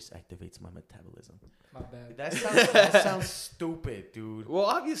your voice activates my metabolism. My bad. That sounds stupid, dude. Well,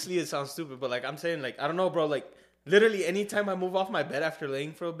 obviously it sounds stupid, but like I'm saying, like I don't know, bro. Like literally, anytime I move off my bed after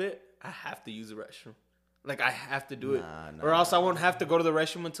laying for a bit, I have to use the restroom. Like I have to do it, or else I won't have to go to the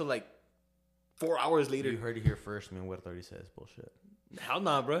restroom until like 4 hours later. You heard it here first. Man, what 30 says bullshit. Hell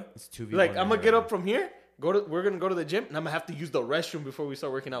nah, bro. It's 2v1. Like I'm gonna get up from here, we're gonna go to the gym, and I'm gonna have to use the restroom before we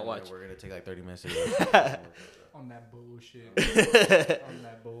start working out. Watch. We're gonna take like 30 minutes to get On that bullshit. On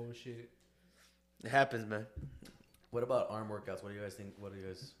that bullshit. It happens, man. What about arm workouts? What do you guys think? What do you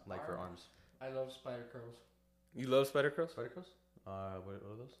guys like for arms? I love spider curls. You love spider curls? Spider curls? What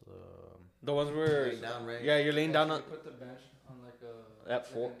are those? The ones where Laying down, right? Yeah, you're laying down You on put the bench on like a At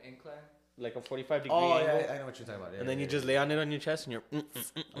full? an incline. like a 45 degree Oh, angle, yeah, I know what you're talking about. Yeah, and then yeah, you just lay on it on your chest, and you're.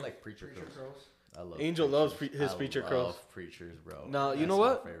 I like preacher Preacher curls. curls. I love Angel preachers. loves his preacher curls. I love preachers, bro. No, you That's know my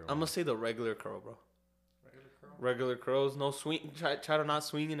what? favorite I'm gonna one. say the regular curl, bro. Regular curl. Regular curls, no swing. Try to not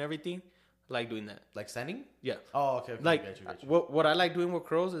swing and everything. I like doing that. Like standing? Yeah. Oh, okay. Like Got you. what I like doing with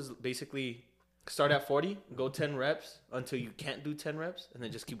curls is basically start at 40, go 10 reps until you can't do 10 reps, and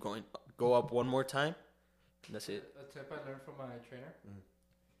then just keep going. Go up one more time. And that's it. A tip I learned from my trainer.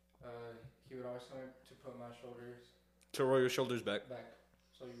 He would always tell me to put my shoulders To roll your shoulders back. back.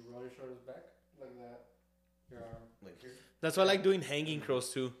 So you roll your shoulders back like that. Your arm Like here? That's why I like doing hanging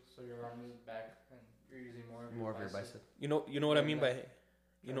curls too. So your arm is back and you're using More of your bicep. You know what I mean by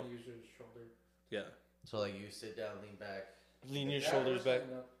You know, use your shoulder. yeah. So like you sit down, lean back. Lean your Yeah, shoulders just back.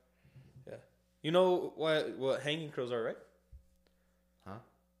 stand up. You know what hanging curls are, right? Huh?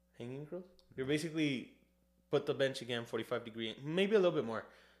 Hanging curls? You're basically put the bench again 45 degree, maybe a little bit more.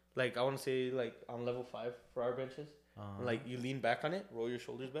 Like I want to say like on level 5 for our benches. Like you lean back on it, roll your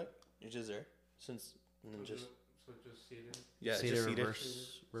shoulders back. You're just there. And then just seated. yeah, seated just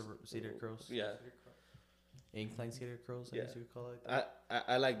seated. seated curls. Yeah. Incline seated curls, I Yeah. guess you would call it.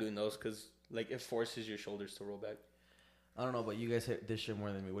 I like doing those because like it forces your shoulders to roll back. I don't know, but you guys hit this shit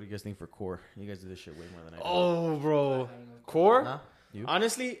more than me. What do you guys think for core? You guys do this shit way more than I do. Oh, bro. Core? Nah? You?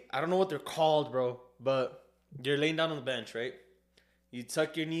 Honestly, I don't know what they're called, bro. But you're laying down on the bench, right? You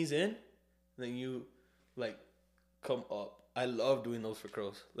tuck your knees in, then you, like, come up. I love doing those for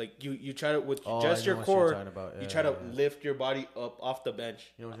curls. Like, you try to, with just your core, you try to lift your body up off the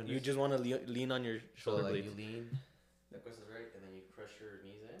bench. You know what you just want to lean on your shoulder blades. You lean, that goes right, and then you crush your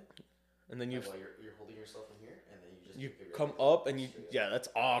knees in. And then you... While you're holding yourself in here, and then you just... You come up, and you... Yeah, that's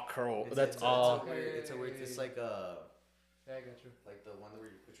all curl. That's all... It's a weird... It's like a... Yeah, I got you. Like the one where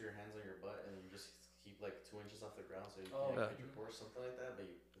you put your hands on your butt, and you just keep like 2 inches off the ground, so you hit your core, something like that. But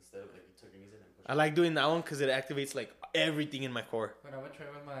instead of like you took your knees in and pushed. I like doing that one because it activates like everything in my core. When I would train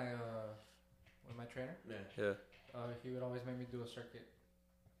with my trainer, he would always make me do a circuit.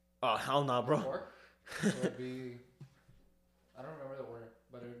 Oh hell no, bro. So it would be, I don't remember the order,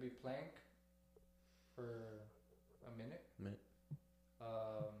 but it would be plank for a minute.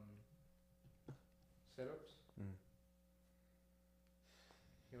 Sit-ups.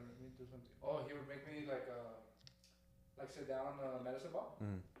 He would make me do something. Oh, he would make me like sit down on a medicine ball,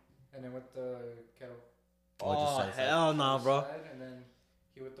 and then with the kettle. Oh hell no, bro. And then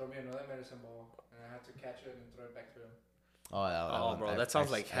he would throw me another medicine ball, and I had to catch it and throw it back to him. Oh, bro, that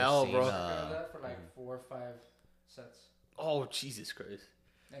sounds like hell, bro. I did that for like 4 or 5 sets. Oh Jesus Christ!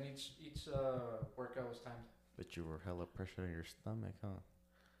 And each workout was timed. But you were hella pressure in your stomach, huh?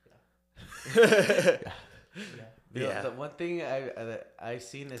 Yeah. The one thing I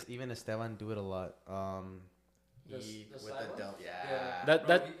seen is even Esteban do it a lot. With the dump,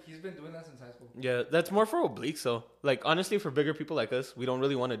 He's been doing that since high school. Yeah, that's more for obliques though. Like honestly, for bigger people like us, we don't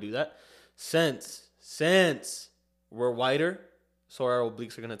really want to do that. Since we're wider, so our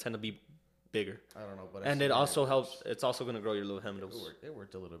obliques are gonna tend to be bigger. I don't know, but it also helps. It's also gonna grow your little hemorrhoids. It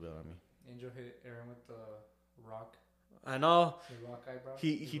worked a little bit on me. Angel hit Aaron with the rock. I know. The rock eyebrow.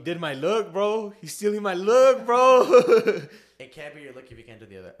 He did my look, bro. He's stealing my look, bro. It can't be your look if you can't do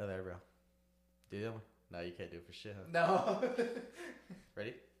the other eyebrow. Do that one? No, you can't do it for shit, huh? No.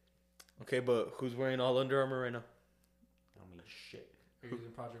 Ready? Okay, but who's wearing all Under Armour right now? I don't mean shit. Are you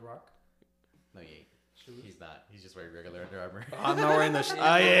using Project Rock? No, he ain't. He's not. He's just wearing regular Under Armour. I'm not wearing the.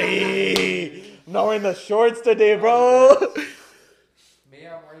 I'm not wearing the shorts today, bro. Me,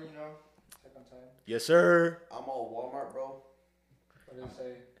 I'm wearing, second time. Yes, sir. I'm all Walmart, bro. What did it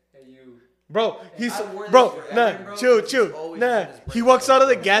say? Hey, you. Bro, chill. Nah, he walks out of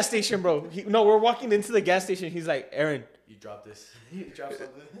the gas station, bro. We're walking into the gas station. He's like, Aaron. You dropped this. You dropped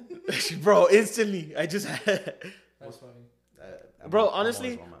something. Bro, instantly. I just had. That's funny. Bro,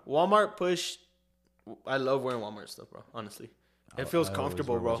 honestly, Walmart push. I love wearing Walmart stuff, bro. Honestly. It feels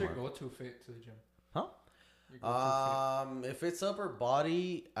comfortable, bro. What's your go-to fit to the gym? Huh? If it's upper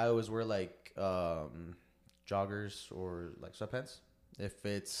body, I always wear like joggers or like sweatpants. If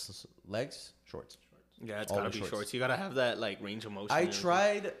it's legs, shorts. Yeah, it's gotta be shorts. You gotta have that like range of motion. I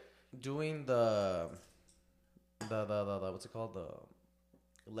tried doing the what's it called, the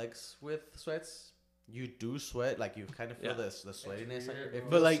legs with sweats. You do sweat, like you kind of feel the sweatiness on your.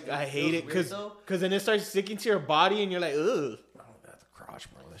 But like I hate it because then it starts sticking to your body and you're like, ugh. Oh, that's a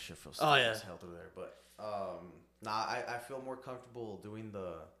crotch, bro. That shit feels as hell through there. But I feel more comfortable doing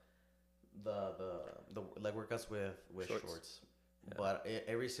the leg workouts with shorts. Yeah. But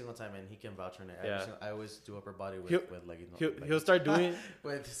every single time, and he can vouch on it. I always do upper body with leggings. He'll start doing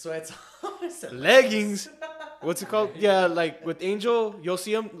with sweats. Leggings. What's it called? Yeah, like with Angel, you'll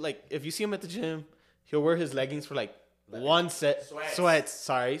see him like if you see him at the gym, he'll wear his leggings for like one set. Sweats.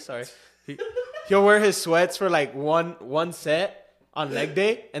 Sorry. He'll wear his sweats for like one set on leg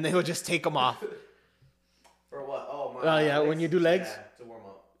day, and then he'll just take them off. For what? Oh my. Yeah, when you do legs. Yeah, to warm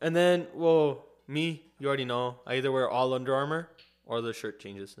up. And then, me, you already know. I either wear all Under Armour or the shirt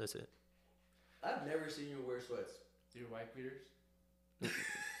changes. That's it. I've never seen you wear sweats. Do you wife beaters?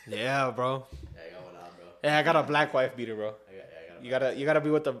 Yeah, bro. Yeah, you got one on, bro. Yeah, I got a black wife beater, bro. I got You gotta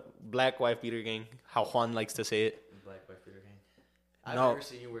be with the black wife beater gang. How Juan likes to say it. Black wife beater gang. I've never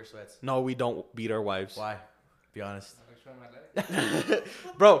seen you wear sweats. No, we don't beat our wives. Why? Be honest.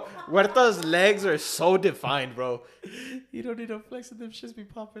 Bro, Huerta's legs are so defined, bro. You don't need to flex and them shits be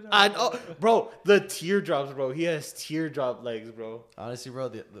popping out. I know, bro. The teardrops, bro. He has teardrop legs, bro. Honestly, bro,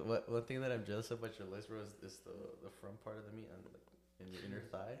 the one thing that I'm jealous of about your legs, bro, is the front part of the meat in your inner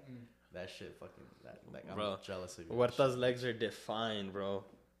thigh. That shit fucking, I'm jealous of you. Huerta's legs are defined, bro.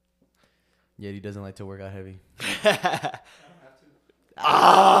 Yet he doesn't like to work out heavy. I don't have to.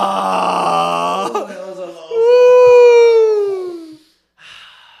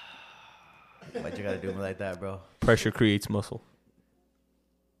 Why'd you gotta do me like that, bro? Pressure creates muscle.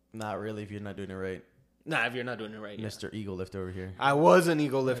 Not really if you're not doing it right. Nah, if you're not doing it right, yeah. Mr. Eagle Lift over here. I was an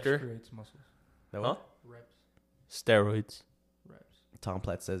ego Reps lifter. creates muscles. That Huh? one? Reps. Steroids. Reps. Tom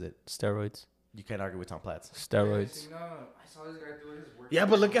Platz says it. Steroids. You can't argue with Tom Platz. Steroids. No, I saw this guy doing his work. Yeah,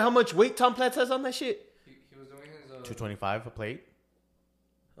 but look at how much weight Tom Platz has on that shit. He was doing his 225 a plate.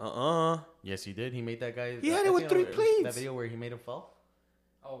 Yes, he did. He made that guy. He had it with 3 plates. That video where he made him fall.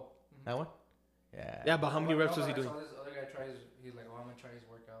 Oh. That one. Yeah. Yeah, but how many reps was he I doing? saw this other guy try his. He's like, oh, I'm gonna try his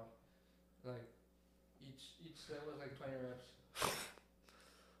workout. Like, each set was like 20 reps.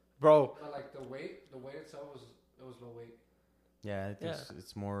 Bro, But like the weight itself was low weight. Yeah, I think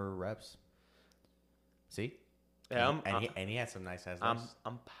it's more reps. See? yeah, And he had some nice ass I'm lifts.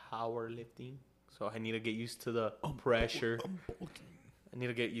 powerlifting, so I need to get used to the pressure. I need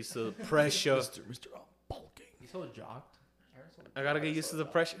to get used to the pressure. Mr. I'm bulking. He's so jocked. I gotta get used to the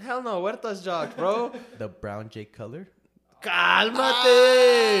pressure. Hell no, Huerta's jogged, bro. The brown J color.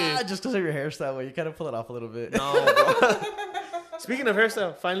 Cálmate. Just because of your hairstyle, well, you kind of pull it off a little bit. No, bro. Speaking of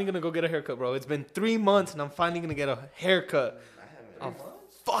hairstyle, finally gonna go get a haircut, bro. It's been 3 months and I'm finally gonna get a haircut. A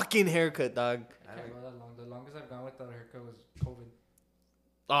fucking haircut, dog. I can't go that long. The longest I've gone without a haircut was COVID.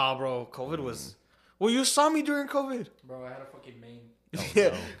 Oh, bro, COVID was. Well, you saw me during COVID. Bro, I had a fucking mane. Yeah,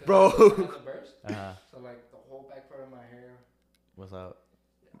 no. bro. I had a burst. Uh-huh. So like the whole back part of my hair. What's up?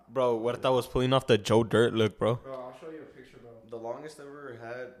 Bro, Huerta was pulling off the Joe Dirt look, bro. Bro, I'll show you a picture, bro. The longest I ever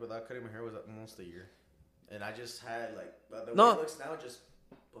had without cutting my hair was almost a year. And I just had, like, the No. way it looks now, just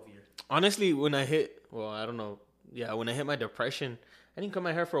a year. Honestly, when I hit, well, I don't know. Yeah, when I hit my depression, I didn't cut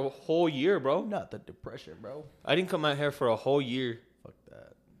my hair for a whole year, bro. Not the depression, bro. I didn't cut my hair for a whole year. Fuck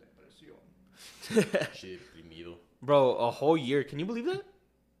that. Depresión. Shit, deprimido. Bro, a whole year. Can you believe that?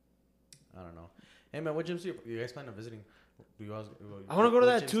 I don't know. Hey, man, what gyms do you guys plan on visiting? Do you guys, I want to go to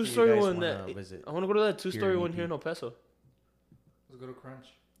what that gyms do you 2-story guys one. wanna visit? I want to go to that 2-story Here in one here EP. in El Paso. Let's go to Crunch.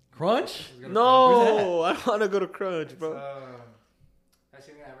 Crunch? Let's go to No, I don't want to go to Crunch, Crunch. bro. I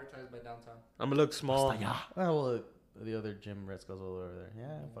seen it advertised by downtown. I'm gonna look small, Oh, well, the other gym Red Skulls over there.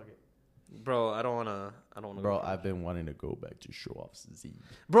 Yeah, fuck it. bro. I don't wanna. I don't wanna. Bro, go. I've been wanting to go back to show off Z.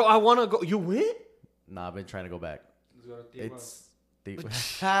 Bro, I wanna go. You went? Nah, I've been trying to go back. Let's go to Tijuana. It's the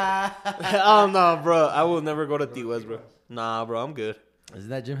Oh no, bro. I will never go to T-West, bro. Nah, bro. I'm good. Doesn't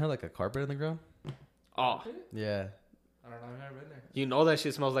that gym have like a carpet on the ground? Oh, Yeah. I don't know. I've never been there. you know that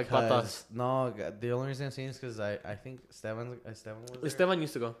shit smells like patas. 'Cause- no, the only reason I'm saying is because I think Stevan was there. Esteban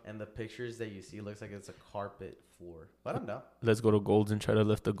used to go. And the pictures that you see looks like it's a carpet floor. But I'm down. Let's go to Gold's and try to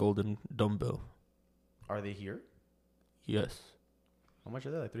lift the golden dumbbell. Are they here? Yes. How much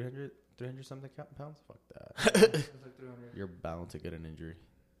are they? Like 300 something pounds? Fuck that. It's like 300. You're bound to get an injury.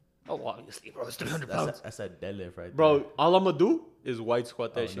 Oh, obviously, bro. It's 300 pounds. That's a deadlift right Bro, there. all I'm gonna do is white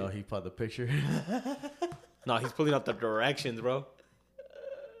squat that Oh, shit. no, he put the picture. Nah, he's pulling up the directions, bro.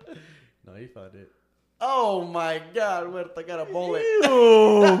 No, he found it. Oh my God, Huerta got a bullet.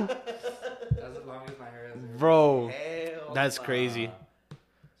 Ew. That's the longest my hair has ever. Bro, Hell that's nah. crazy.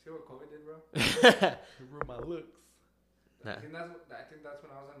 See what COVID did, bro? You ruined my looks. Nah. I think that's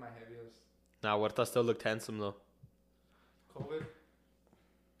when I was at my heaviest. Nah, Huerta still looked handsome though. COVID.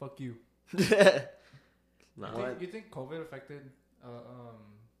 Fuck you. Nah. You think COVID affected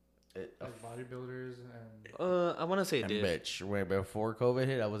It, like bodybuilders and I want to say it did. bitch, when before COVID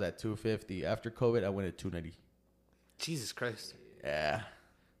hit, I was at 250. After COVID, I went at 290. Jesus Christ. Yeah.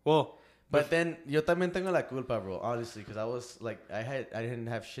 Well, But then, yo también tengo la culpa, bro. Honestly, because I was like, I didn't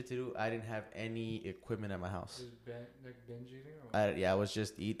have shit to do. I didn't have any equipment at my house. just binge eating? Or what? I was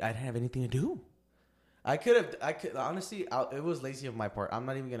just eat. I didn't have anything to do. I could honestly. It was lazy of my part. I'm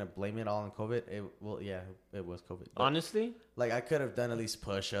not even gonna blame it all on COVID. It was COVID. But, honestly, like I could have done at least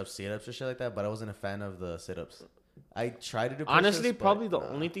push-ups, sit-ups, or shit like that. But I wasn't a fan of the sit-ups. I tried to do. honestly, push-ups, but probably the nah.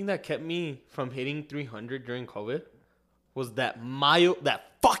 only thing that kept me from hitting 300 during COVID was that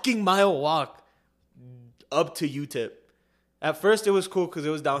fucking mile walk up to UTEP. At first, it was cool because it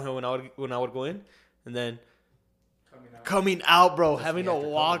was downhill when I would go in, and then coming out, bro, having to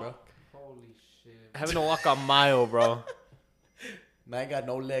walk. Holy shit. Having to walk a mile, bro. Man, I ain't got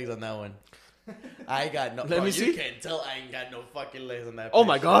no legs on that one. I ain't got no. Let me see. You can't tell I ain't got no fucking legs on that. Oh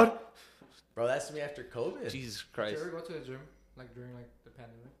my picture. God. Bro, that's me after COVID. Jesus Did Christ. you ever go to the gym like during like the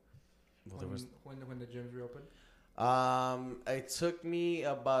pandemic? Well, there was. When the gyms reopened? It took me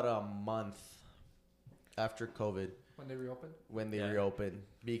about a month after COVID When they reopened? when they Yeah. reopened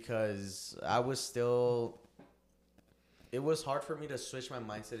because I was still. It was hard for me to switch my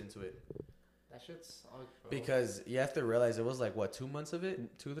mindset into it That shit's sucked, bro. because you have to realize it was like what 2 months of it,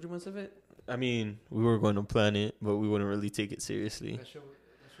 3 months of it. I mean, we were going to plan it, but we wouldn't really take it seriously. that shit was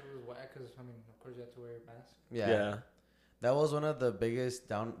whack because I mean, of course you have to wear a mask. Yeah. That was one of the biggest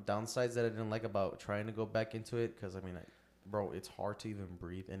downsides that I didn't like about trying to go back into it. Because, I mean, bro, it's hard to even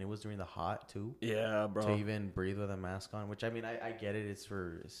breathe. And it was during the hot, too. Yeah, bro. To even breathe with a mask on. Which, I mean, I get it. It's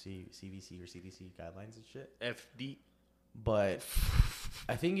for CVC or CDC guidelines and shit. FD. But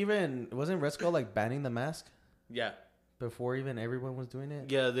I think even... Wasn't Red Skull, like, banning the mask? Yeah. Before even everyone was doing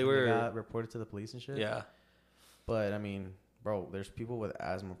it? Yeah, they were... They got reported to the police and shit? Yeah. But, I mean... Bro, there's people with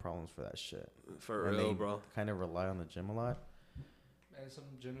asthma problems for that shit. For real, bro. Kind of rely on the gym a lot. And some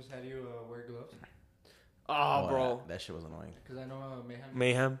gyms had you wear gloves. Oh, bro. That shit was annoying. Because I know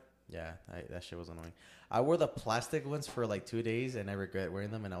Mayhem? Yeah, that shit was annoying. I wore the plastic ones for like 2 days and I regret wearing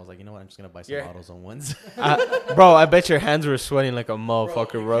them. And I was like, you know what? I'm just going to buy some AutoZone ones. Bro, I bet your hands were sweating like a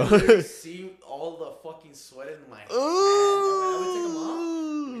motherfucker, bro. You could see all the fucking sweat in my hands. I would take them off.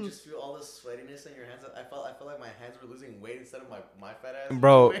 You just feel all the sweatiness in your hands. I felt like my hands were losing weight instead of my fat ass.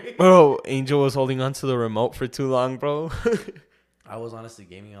 Bro, Angel was holding on to the remote for too long, bro. I was honestly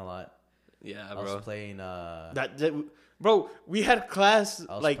gaming a lot. Yeah, I bro. was playing bro, we had class.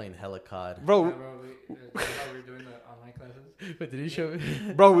 I was like playing Helicod. Bro, how we're doing the online classes. But did he show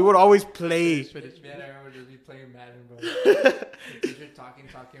me? Bro, we would always play. Me and Aaron would just be playing Madden, bro. The teacher talking,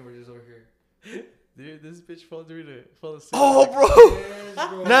 we're just over here. Dude, this bitch fell asleep. Oh, bro. Yes,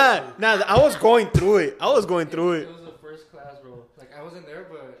 bro. Nah, I was going through it. It was the first class, bro. Like, I wasn't there,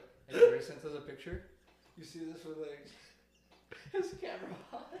 but Ray sent us a picture. You see this with, like, his camera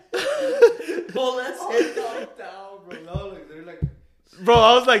on. Oh, that's it. Knocked out, bro. No, like, they're like... Bro,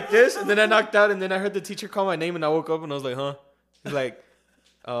 I was like this, and then I knocked out, and then I heard the teacher call my name, and I woke up, and I was like, huh? He's like,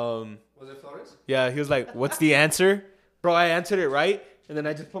 Was it Flores? yeah, he was like, what's the answer? Bro, I answered it right, and then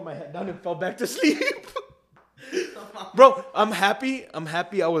I just put my head down and fell back to sleep. Bro, I'm happy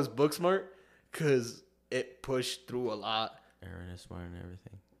I was book smart, because it pushed through a lot. Aaron is smart in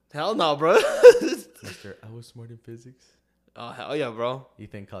everything. Hell no, bro. Mister, I was smart in physics. Oh, hell yeah, bro.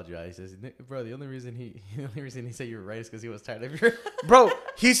 Ethan called you out. He says, bro, the only reason he said you were right is because he was tired of your... Bro,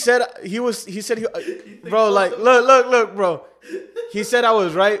 he said, bro, like, look, bro. He said I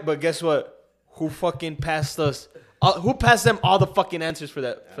was right, but guess what? Who fucking passed us? Who passed them all the fucking answers for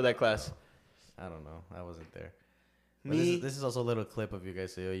that class? I don't know. I wasn't there. Me? This is also a little clip of you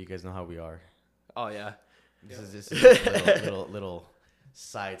guys. So you guys know how we are. Oh, yeah. This is little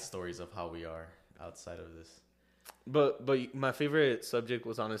side stories of how we are outside of this. But my favorite subject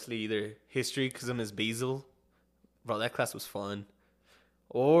was honestly either history because of Miss Basil. Bro, that class was fun.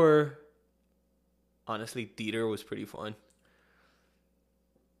 Or, honestly, theater was pretty fun.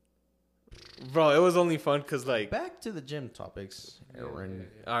 Bro, it was only fun because, like... Back to the gym topics. Aaron.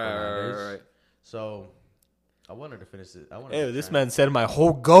 All right. So, I wanted to finish it. Hey, this man said my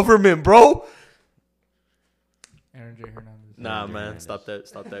whole government, bro. Aaron J. Hernandez. Nah, man. Stop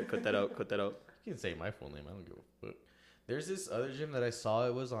that. Cut that out. You can say my full name. I don't give a fuck. There's this other gym that I saw.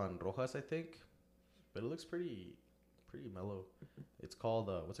 It was on Rojas, I think. But it looks pretty mellow. It's called,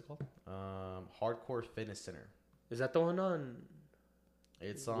 what's it called? Hardcore Fitness Center. Is that the one on...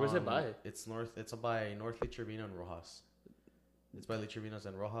 It's on... Where's it by? It's by North Lichervino and Rojas. It's by Lichervinos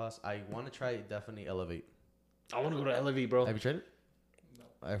and Rojas. I want to try definitely Elevate. I want to go to Elevate, bro. Have you tried it? No.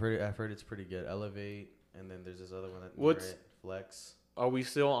 I've heard it's pretty good. Elevate, and then there's this other one that What's... Flex. Are we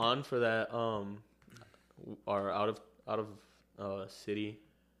still on for that our out of city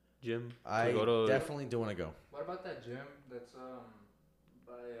gym? I definitely do want to go. What about that gym that's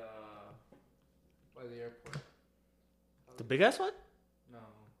by the airport? The big ass one? No,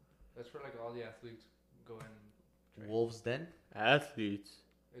 that's where like all the athletes go and train. Wolves Den? Athletes.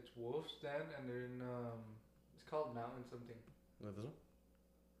 It's Wolf's Den, and they're in it's called Mountain something. Is this one?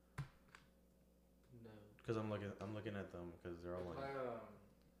 No. Because I'm looking at them because they're all like.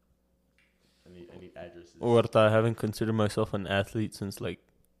 I need addresses. I haven't considered myself an athlete since like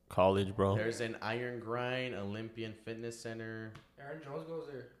college, bro. There's an Iron Grind, Olympian Fitness Center. Aaron Jones goes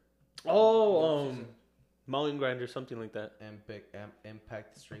there. Oh, Mountain Grind or something like that.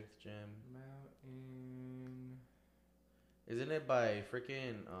 Impact Strength Gym. Mountain. Isn't it by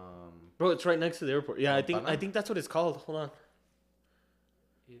freaking Bro, it's right next to the airport. Yeah, Montana? I think that's what it's called. Hold on.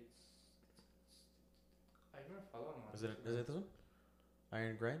 I don't follow him. Is it this one?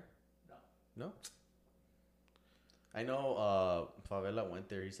 Iron Grind? No. I know Favela went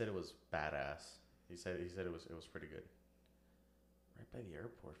there. He said it was badass. He said it was pretty good. Right by the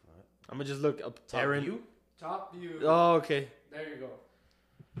airport. I'm gonna just look up Top View? Top View. Oh, okay. There you go.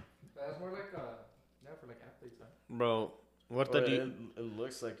 That's more like for like athletes, huh? Bro, what Well, do you... it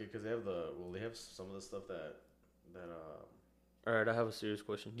looks like it because they have some of the stuff that All right, I have a serious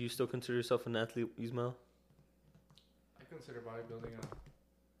question. Do you still consider yourself an athlete, Ismail? I consider bodybuilding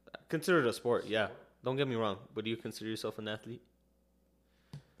Consider it a sport, yeah. don't get me wrong, but do you consider yourself an athlete?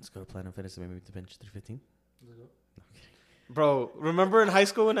 Let's go to Planet Fitness and maybe to bench 315. Let's go. Bro, remember in high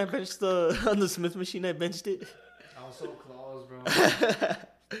school when I benched on the Smith machine? I benched it I was so close, bro.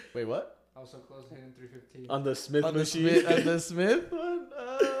 Wait, what? I was so close to hitting 315. on the Smith On the machine. Smith, on the Smith one?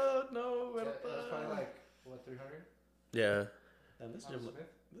 No. That's probably like, what, 300? Yeah. And this On the gym, Smith?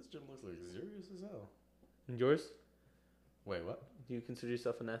 this gym looks luxurious as hell. And yours? Wait, what? Do you consider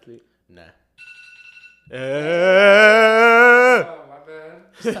yourself an athlete? Nah. Oh, my bad.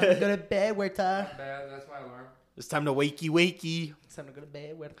 It's time to go to bed, My Huerta. bad. That's my alarm. It's time to wakey. It's time to go to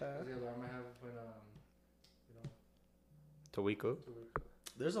bed, Huerta. That's the alarm I have when, To wake up. to wake up.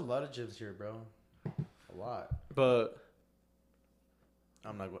 There's a lot of gyms here, bro. A lot. But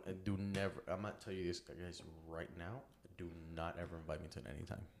I'm not going. I'm not tell you this, guys, right now. Do not ever invite me to any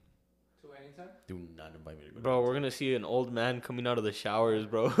time. To anytime? Do not invite me to go. bro, we're gonna see an old man coming out of the showers,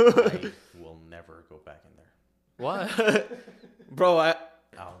 bro. I will never go back in there. What? Bro,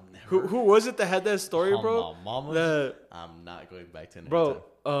 I'll never. who was it that had that story, bro? Mama, I'm not going back to any Bro,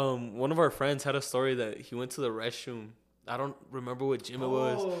 time. one of our friends had a story that he went to the restroom. I don't remember what gym it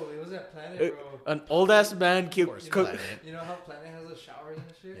was. Oh, it was at Planet, bro. An old ass man Of course, Planet. You know how Planet has the showers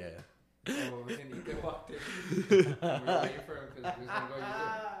and shit? Yeah. Oh, and Ethan walked in. We were waiting for him because he was going to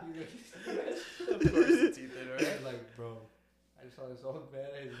go use it. Of course it's Ethan, right? Like, bro, I just saw this old man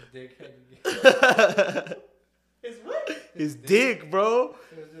and his dick hanging. His what? His dick, bro.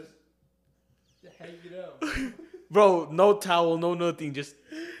 It was just hanging up. Bro, no towel, no nothing, just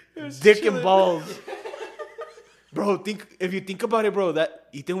dick and balls. Bro, if you think about it, bro, that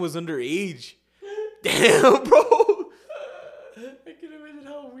Ethan was underage. Damn, bro. I can imagine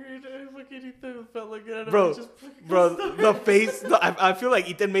how weird fucking Ethan felt like that. Bro, the face. I feel like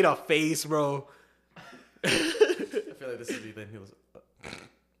Ethan made a face, bro. I feel like this is Ethan. He was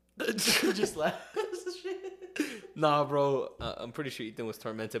just laugh. Shit. Nah, bro. I'm pretty sure Ethan was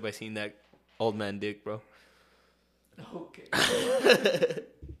tormented by seeing that old man dick, bro. Okay.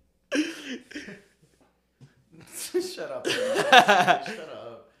 Shut up. Shut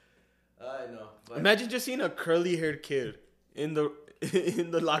up. I know. But Imagine just seeing a curly haired kid in the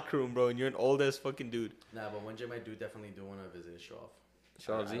locker room, bro, and you're an old ass fucking dude. Nah, but one gym I do definitely do want to visit is Show Off.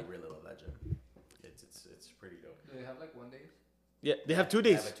 Show Off, I Z? really love that gym. It's pretty dope. Do they have like 1 day? Yeah, they have 2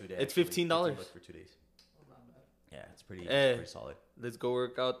 They days. have a 2 day, It's actually. $15. $15 for 2 days. Oh, not bad. Yeah, it's pretty solid. Let's go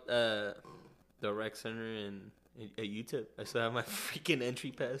work out the rec center at UTEP. I still have my freaking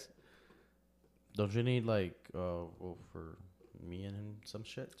entry pass. Don't you need for me and him some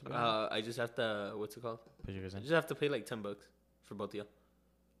shit? To be I just have to, what's it called? Put you guys I in? just have to pay like $10 for both of y'all.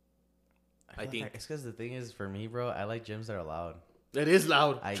 I feel think. like it's because the thing is, for me, bro, I like gyms that are loud. It is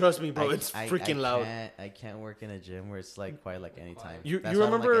loud. Trust me, bro. It's freaking loud. I can't work in a gym where it's like quite like anytime. You That's why I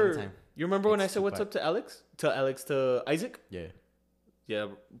don't like remember? anytime. You remember when I It's said too what's quiet. up to Alex? To Isaac? Yeah. Yeah,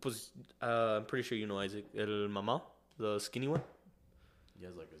 I'm pretty sure you know Isaac. El Mama, the skinny one. He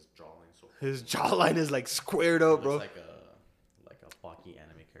has like his jawline so. His jawline is like squared up, bro. Looks like a Baki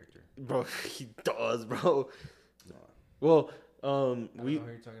anime character. Bro, he does, bro. No. Well, I don't know who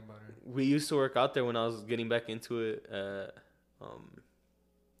you're talking about. we used to work out there when I was getting back into it.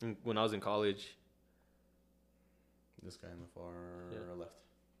 When I was in college. This guy in the far left.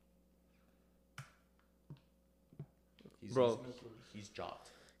 Bro. He's jocked.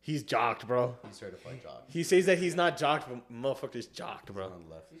 He's jocked, bro. He's certified jocked. He says that he's not jocked, but motherfucker's jocked, bro. On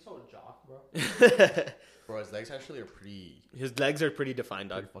the left. He's so jock, bro. Bro, his legs actually are pretty His legs are pretty defined,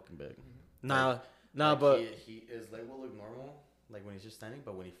 dog. fucking big. Nah, Like, but his leg will look normal, like when he's just standing,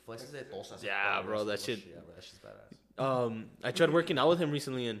 but when he flexes it, also has Yeah, bro, that shit- Yeah, bro, that shit's badass. I tried working out with him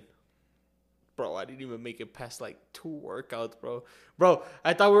recently, and bro, I didn't even make it past like 2 workouts, bro. Bro,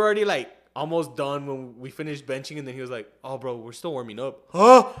 I thought we were already like almost done when we finished benching, and then he was like, "Oh, bro, we're still warming up."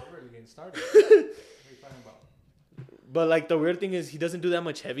 Huh? We're already getting started. What are you talking about? But like the weird thing is, he doesn't do that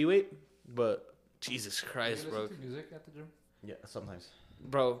much heavyweight. But Jesus Do Christ, you bro, listen to music at the gym? Yeah, sometimes.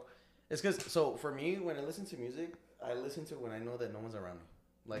 bro. It's because, so for me, when I listen to music, I listen to it when I know that no one's around me.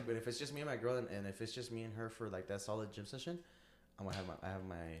 Like, but if it's just me and my girl, and if it's just me and her for like that solid gym session, I have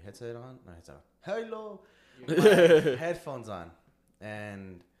my headset on. My headset on. Hello. My headphones on,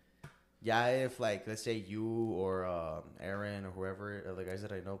 and yeah, if like let's say you or Aaron or whoever the guys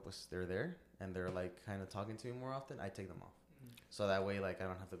that I know, pues they're there and they're like kind of talking to me more often, I take them off. So that way, like I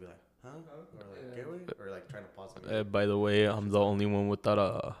don't have to be like, huh, or like get away, or like trying to pause the music. By the way, I'm the only one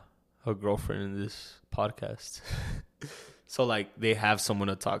without a girlfriend in this podcast. So like they have someone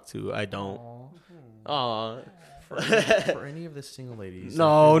to talk to. I don't. Aw, for any of the single ladies.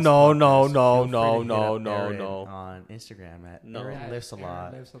 No, and no, female no, smokers, no, feel free no, to hit no, up no, Aaron no. on Instagram at No. Aaron Lifts a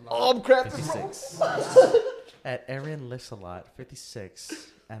Lot. Oh, I'm cramping, bro. 56 at Aaron Lifts a Lot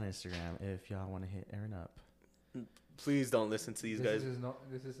 56 on Instagram if y'all want to hit Aaron up. Please don't listen to these guys.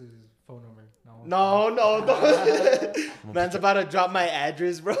 This is his phone number. No, don't. Man's about to drop my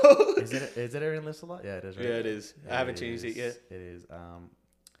address, bro. Is it Aaron Lifts a Lot? Yeah, it is. Right? Yeah, it is. I haven't changed it yet. It is.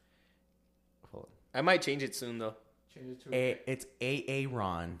 Hold I might change it soon though. Change it to on. It's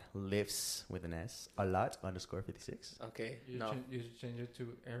Aaron Lifts with an S a lot _ 56. Okay. You should change it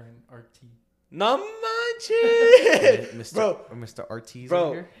to Aaron RT. No manches, Mr. bro. Mr. RT's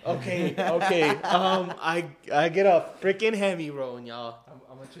Bro, over here. okay. I get a freaking Hemi rolling, y'all.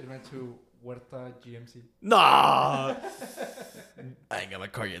 I'm gonna change mine to Huerta GMC. Nah. I ain't got my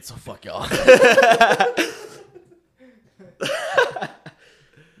car yet, so fuck y'all.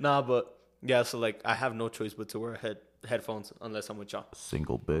 Nah, but yeah. So like, I have no choice but to wear headphones unless I'm with y'all.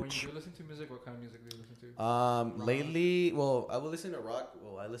 Single When bitch. you do listen to music, what kind of music do you listen to? Lately, well, I will listen to rock.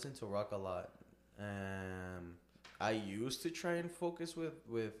 Well, I listen to rock a lot. I used to try and focus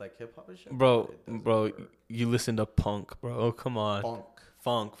with like hip hop and shit. Bro, but it doesn't bro, work. you listen to punk, bro. Oh, come on.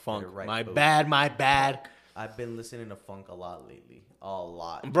 Funk. Funk. Get it right, my boo. bad. I've been listening to funk a lot lately. A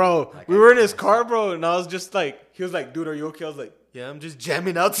lot. Bro, Like, we I were in his can't car, stop. bro, and I was just like, he was like, dude, are you okay? I was like, yeah, I'm just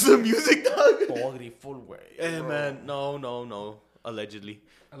jamming out to some music, dog. Boggy full way. Hey, bro. man, no. Allegedly.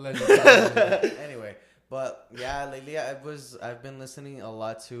 Allegedly. Anyway, but yeah, lately I've been listening a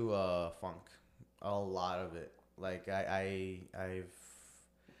lot to funk. A lot of it. Like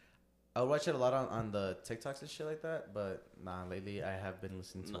I'll watch it a lot on the TikToks and shit like that, but nah, lately I have been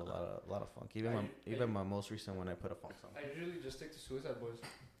listening to a lot of funk. Even my most recent one, I put a funk song. I usually just stick to Suicide Boys.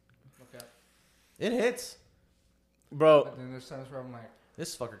 Okay. It hits. Bro, But then there's times where I'm like,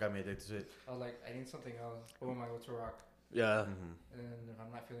 This fucker got me addicted to it. I was like, I need something else. Boom, I go to rock. yeah. Mm-hmm. And if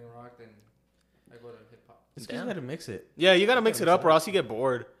I'm not feeling rock, then I go to hip hop. It's because you gotta mix it. Yeah, you gotta mix it up or else you get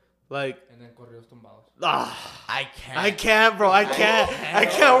bored. Like, And then corridos tumbados. I can't. I can't, bro. I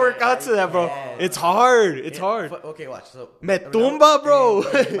can't work out to that, bro. can't. It's hard. It's hard. Okay, watch. So Me tumba, bro.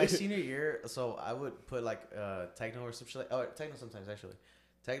 in my senior year, so I would put like techno or some shit. Techno sometimes actually,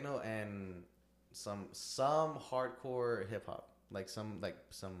 techno and some hardcore hip hop, like some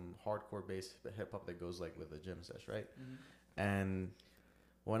hardcore bass hip hop that goes like with the gym sesh, right? Mm-hmm. And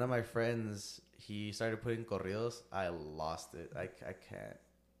one of my friends, he started putting corridos. I lost it. I can't.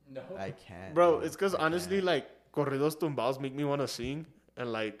 No. I can't. Bro, dude. it's because I honestly, can't. like, corridos tumbados make me want to sing.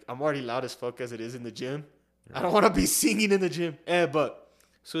 And, like, I'm already loud as fuck as it is in the gym. I don't want to be singing in the gym. But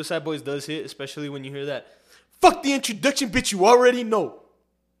Suicide Boys does hit, especially when you hear that. Fuck the introduction, bitch, you already know.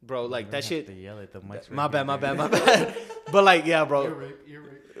 Bro, like, You that have shit. to yell at the mics My right bad. here. But, like, yeah, bro. Ear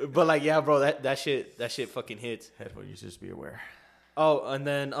rape. But, like, yeah, bro, that shit fucking hits. Headphone users, be aware. Oh, and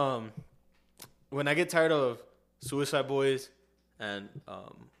then when I get tired of Suicide Boys and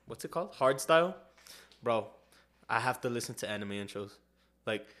what's it called? Hardstyle, bro, I have to listen to anime intros.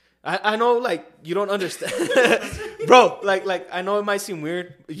 Like I know like you don't understand, bro. Like I know it might seem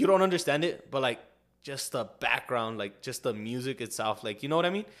weird, you don't understand it, but like just the background, like just the music itself, like you know what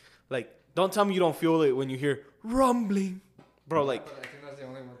I mean? Like don't tell me you don't feel it when you hear rumbling, bro. Like But I think that's the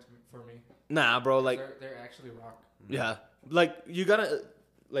only one for me. nah, bro. Like They're actually rock. yeah, like you gotta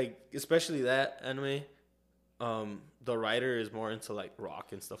like especially that anime. The writer is more into like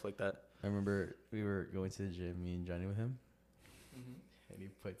rock and stuff like that. I remember we were going to the gym, me and Johnny with him, Mm-hmm. and he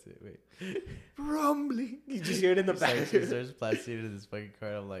puts it. Wait, Rumbling. You just hear it in the back. he starts blasting in this fucking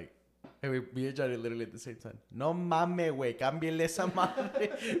car. I'm like, hey, me and Johnny literally at the same time. No mames, wey, cámbiale esa madre.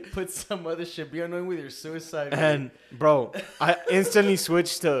 Put some other shit. Be annoying with your suicide. And bro, I instantly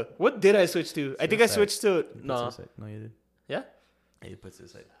switched to what did I switch to? I think I switched to no. No, you did. Yeah? He puts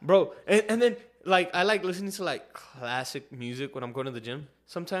suicide. Bro, and then like I like listening to like classic music when I'm going to the gym.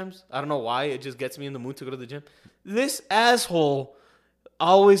 Sometimes I don't know why it just gets me in the mood to go to the gym. This asshole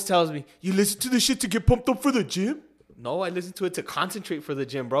always tells me, "You listen to this shit to get pumped up for the gym?" No, I listen to it to concentrate for the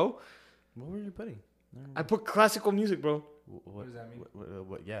gym, bro. What were you putting? I put classical music, bro. What does that mean?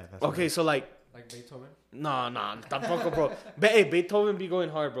 What yeah. That's Okay, so like, Like Beethoven. nah, tampoco, bro. Hey, Beethoven be going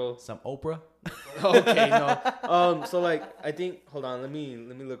hard, bro. some Oprah. Okay, no. So like, I think. Hold on, let me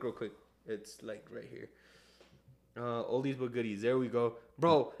look real quick. It's like right here. Oldies but goodies. There we go,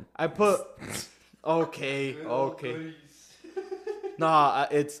 bro. I put. Okay. Nah,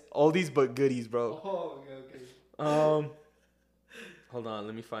 it's oldies but goodies, bro. Oh, okay. Hold on,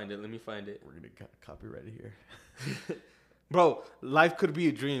 let me find it. We're gonna get copyrighted here. Bro, life could be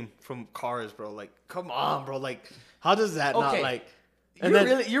a dream from Cars, bro. Like, come on, bro. Like, how does that not Okay. like? And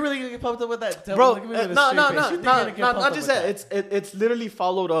You're really gonna get pumped up with that, bro. Look at me with a No, straight no, face. no, You think you're gonna no, get no. pumped Not up just with that. It's literally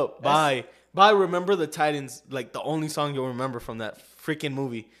followed up by Remember the Titans. Like the only song you'll remember from that freaking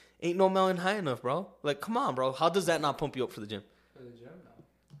movie. Ain't no mountain high enough, bro. Like, come on, bro. How does that not pump you up for the gym? For the gym, no.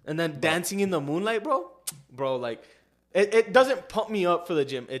 And then dancing in the moonlight, bro. Like, it doesn't pump me up for the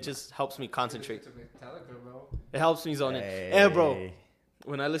gym. It just helps me concentrate. It helps me zone in. Hey, bro.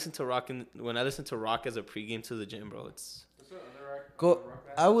 When I listen to rock as a pregame to the gym, bro, it's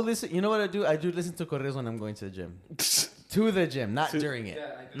I will listen. You know what I do? I do listen to corridos when I'm going to the gym. To the gym, not during it.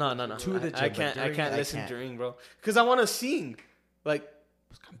 Yeah, no. To the gym. I can't listen during, bro, because I want to sing. Like,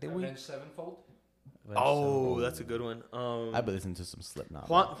 Avenged Sevenfold. oh, that's a good one. I've been listening to some Slipknot.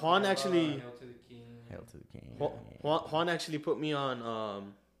 Juan actually. Hail to the King. Hail to the King. Juan actually put me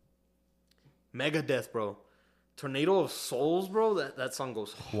on Megadeth, bro. Tornado of Souls, bro. That song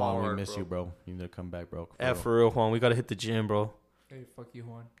goes hard. Juan, we miss you, bro. You need to come back, bro. For real, Juan. We gotta hit the gym, bro. Hey, fuck you,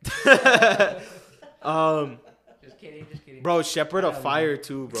 Juan. Just kidding. Bro, Shepherd of Fire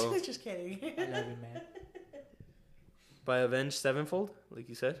too, bro. Just kidding. I love you, man. By Avenged Sevenfold, like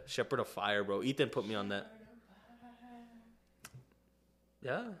you said. Shepherd of Fire, bro. Ethan put me on that.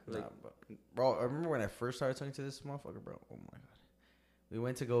 Yeah. Like, bro, I remember when I first started talking to this motherfucker, bro. Oh my god. We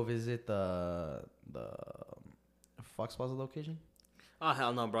went to go visit the Fox Plaza location. oh,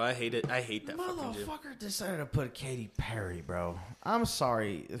 hell no, bro. I hate it. I hate that fucking gym. Motherfucker decided to put Katy Perry, bro. I'm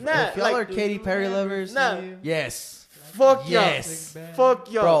sorry. If Nah, y'all are Katy Perry lovers, Nah. yes. Fuck yes. y'all.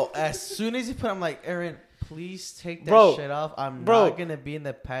 Fuck y'all. Bro, as soon as you put, I'm like, Aaron, please take that Bro. shit off. I'm Bro. not going to be in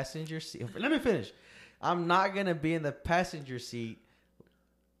the passenger seat. Let me finish. I'm not going to be in the passenger seat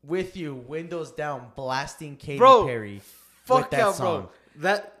with you, windows down, blasting Katy Perry. Fuck with that y'all, song.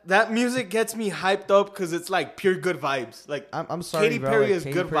 bro. That music gets me hyped up because it's like pure good vibes. Like, I'm sorry, Katy bro. Perry Like, is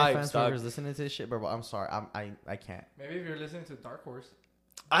Katy good Perry vibes, fans dog. whoever's listening to this shit, bro. I'm sorry. I can't. Maybe if you're listening to Dark Horse.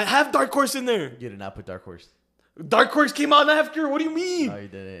 I have Dark Horse in there. You did not put Dark Horse. Dark Horse came out after. What do you mean? No, you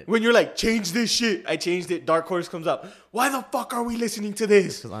didn't. When you're like, change this shit. I changed it. Dark Horse comes up. Why the fuck are we listening to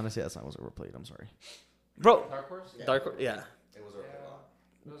this? Because honestly, that song was overplayed. I'm sorry. Bro. Dark Horse? Dark Horse, yeah. It was overplayed.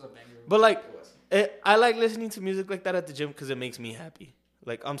 It was a banger. But like, I like listening to music like that at the gym because it makes me happy.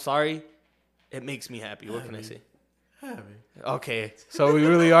 Like, I'm sorry. It makes me happy. What can I say? Happy. Okay. So we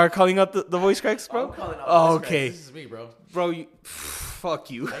really are calling out the voice cracks, bro? I'm calling out Oh, voice okay. cracks. This is me, bro. Bro, you... Fuck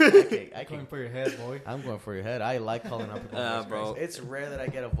you. I Going can. for your head, boy. I'm going for your head. I like calling out people voice bro. cracks. It's rare that I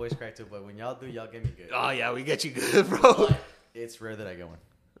get a voice crack too, but when y'all do, y'all get me good. Oh, yeah. We get you good, bro. It's rare that I get one.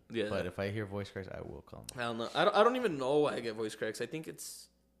 Yeah. But if I hear voice cracks, I will call them. I don't know. I don't even know why I get voice cracks. I think it's...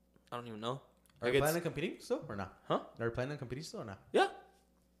 I don't even know. Are you planning on competing still or not? Huh? Are you planning on competing still or not? Yeah.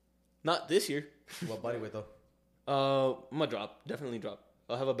 Not this year. What body weight though? I'm gonna drop. Definitely drop.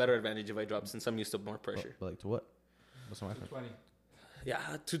 I'll have a better advantage if I drop since I'm used to more pressure. But like to what? What's the matter? 220. Yeah,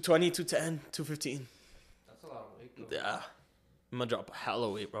 220, 210, 215. That's a lot of weight, though. Yeah. I'm gonna drop a hella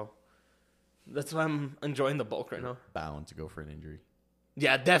weight, bro. That's why I'm enjoying the bulk right now. Bound to go for an injury.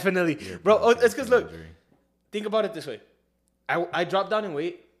 Yeah, definitely. You're Bro, bound to it's go because for an look, injury. think about it this way. I dropped down in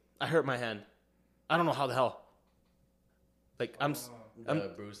weight. I hurt my hand. I don't know how the hell. Like, I'm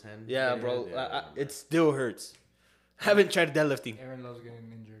The bruised hand. yeah, bro. It still hurts. Haven't tried deadlifting. Aaron loves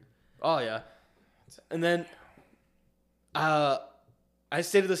getting injured. Oh yeah, and then I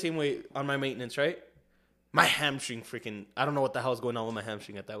stayed the same weight on my maintenance, right? My hamstring freaking, I don't know what the hell is going on with my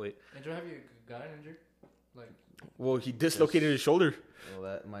hamstring at that weight. Andrew, have you gotten injured? Like, Well, he dislocated his shoulder, Well,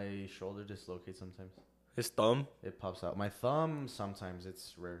 that my shoulder dislocates sometimes. his thumb. It pops out. My thumb sometimes.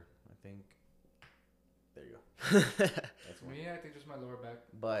 It's rare. I think. There you go. That's one. me, I think just my lower back.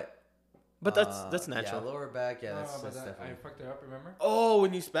 But that's natural. Yeah, lower back. Yeah, that's, but that's I definitely. fucked it up, remember? Oh,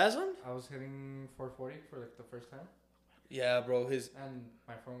 when you spasmed? I was hitting 440 for like the first time. Yeah, bro. His And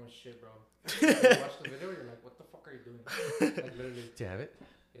my phone was shit, bro. You watch the video, you're like, what the fuck are you doing? Like, literally. Do you have it?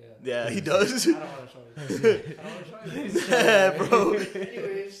 Yeah. yeah, he does. I don't want to show you. I don't want to show you. Yeah, bro.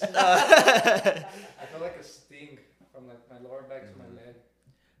 Anyways. I felt like a sting from like my lower back to my leg.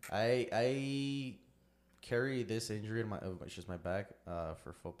 I carry this injury in my it's just my back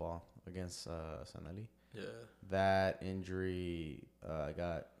for football against Sanali. Yeah. That injury I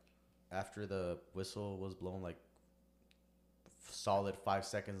got after the whistle was blown, like solid 5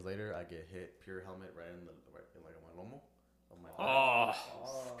 seconds later. I get hit pure helmet right in like on my lomo of my back.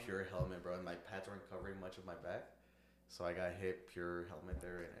 Oh. Pure helmet, bro. And my pads weren't covering much of my back, so I got hit pure helmet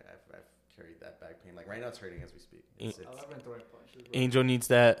there, and I've carried that back pain. Like right now, it's hurting as we speak. It's, I've been throwing punches, bro. Angel needs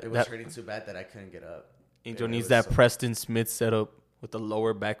that. it was hurting so bad that I couldn't get up. Angel It needs was that so- Preston Smith setup with the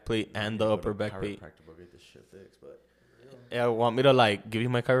lower back plate and the Go upper to back plate. chiropractor, bro, get this shit fixed, but Yeah, want me to like give you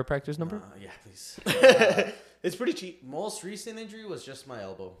my chiropractor's number? yeah, please. It's pretty cheap. Most recent injury was just my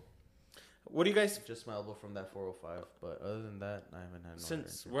elbow. What do you guys? Just my elbow from that 405. But other than that, I haven't had no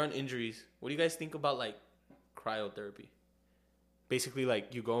Since injury. we're on injuries, what do you guys think about like cryotherapy? Basically,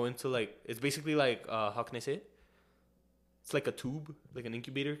 like you go into like it's basically like how can I say it? It's like a tube, like an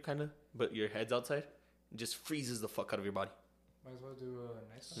incubator kind of, but your head's outside. It just freezes the fuck out of your body. Might as well do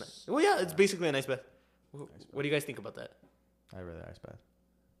a nice one. Well, yeah, it's basically a nice bath. What do you guys think about that? I'd rather ice bath.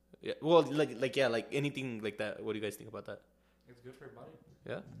 Yeah, well, like anything like that. What do you guys think about that? It's good for your body.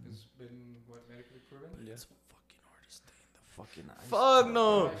 Yeah. It's been medically proven. Yeah. It's fucking hard to stay in the fucking ice. Fuck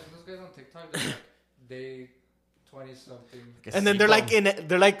no. Right, those guys on TikTok, they're like, they 20 something. And then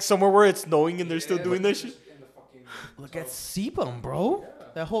they're like somewhere where it's snowing and they're still doing that shit. In the fucking Look at Sebum, bro. Yeah.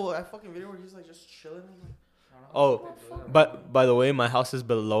 That fucking video where he's like just chilling. Oh, but by the way, my house is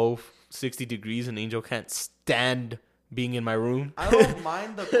below 60 degrees and Angel can't stand being in my room. I don't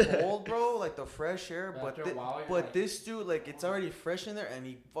mind the cold, bro, like the fresh air, but After a while, you're like- this dude, like, it's already fresh in there, and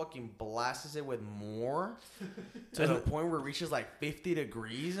he fucking blasts it with more to the point where it reaches like 50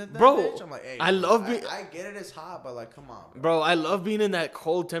 degrees at that Bro, bitch. I'm like, hey, I love being- I get it, it's hot, but like, come on, Bro, I love being in that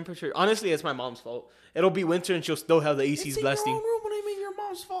cold temperature. Honestly, it's my mom's fault. It'll be winter and she'll still have the ACs It's in blasting. your own room. What do you mean your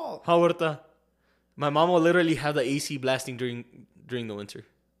mom's fault? How Horta? My mom will literally have the AC blasting during the winter.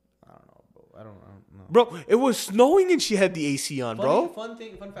 I don't know, bro. I don't know. Bro, it was snowing and she had the AC on, bro. Fun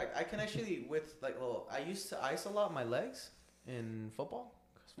fact. I can actually I used to ice a lot my legs in football.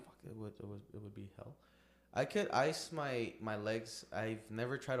 'Cause fuck, it would be hell. I could ice my legs. I've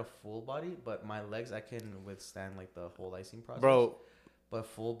never tried a full body, but my legs I can withstand like the whole icing process. Bro, But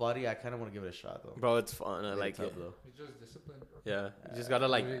full body, I kind of want to give it a shot though. bro, it's fun. I Really like tough, it. though. It's just discipline. Yeah, you just gotta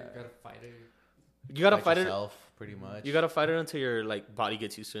like, You gotta fight it. you gotta Fight fight it. yourself, pretty much. You gotta fight it until your like body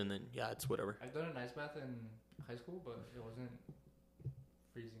gets used to it, and then yeah, it's whatever. I've done an ice bath in high school, but it wasn't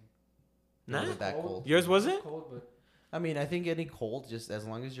freezing. It Nah, wasn't that cold. yours It wasn't? cold, but I mean, I think getting cold, just as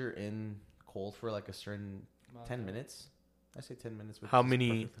long as you're in cold for like a certain not 10 that- minutes. I say 10 minutes. How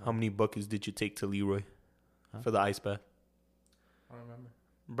many buckets did you take to Leroy for the ice bath? I don't remember.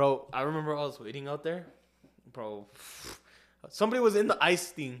 Bro, I remember I was waiting out there. Bro, somebody was in the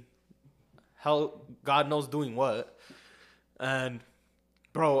ice thing. Hell, God knows doing what. And,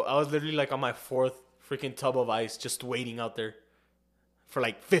 bro, I was literally like on my fourth freaking tub of ice just waiting out there. For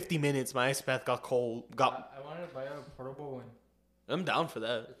like 50 minutes, my ice bath got cold. I wanted to buy a portable one. I'm down for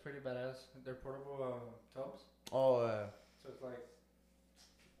that. It's pretty badass. They're portable tubs. Oh, So it's like,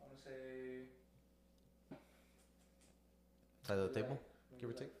 I want to say... side of the table? maybe Give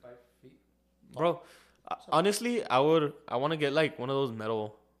or like take? 5 feet. Bro, honestly, I want to get like one of those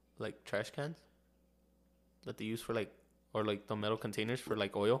metal like trash cans that they use for like, or like the metal containers for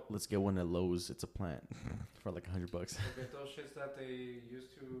like oil. Let's get one at Lowe's. It's a plant for like $100. Like get those shits that they use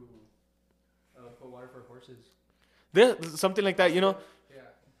to put water for horses. There, something like that, you know.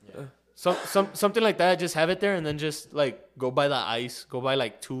 Yeah. Something like that. Just have it there, and then just like go buy the ice. Go buy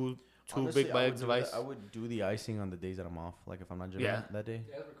like two Honestly, big I would bags do of that- ice. I would do the icing on the days that I'm off. Like if I'm not gymming Yeah. that day.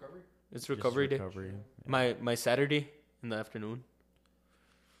 Yeah, recovery. It's Just recovery day. recovery. Yeah. My Saturday in the afternoon.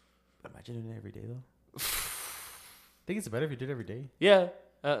 Imagine doing it every day though. I think it's better if you do it every day. Yeah.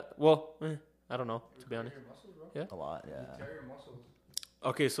 Well, I don't know, to be Recover honest. your muscles, bro. Yeah. A lot, You yeah. tear your muscles.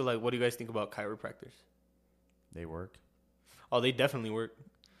 Okay, so like, what do you guys think about chiropractors? They work. Oh, they definitely work.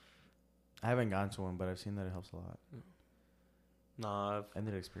 I haven't gone to one, but I've seen that it helps a lot. Nah, I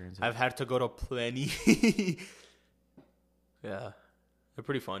need to experience it. I've had to go to plenty. Yeah, they're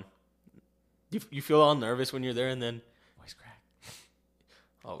pretty fun. You feel all nervous when you're there, and then voice crack.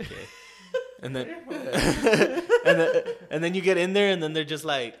 okay, and then and then you get in there, and then they're just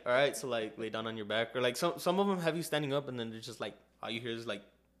like, all right, so like lay down on your back, or like some of them have you standing up, and then they're just like all you hear is like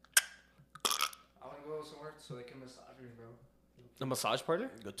I want to go somewhere so they can massage me, bro. a massage parlor,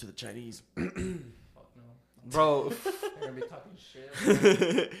 Go to the Chinese. Fuck no. bro. They're gonna be talking shit. Bro.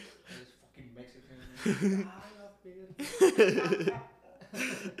 This fucking Mexican.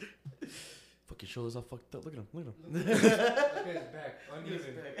 Fucking shoulders all fucked up. Look at him. Look at him. Look at his back.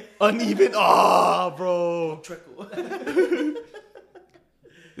 Uneven. Uneven. Ah, bro. Trickle.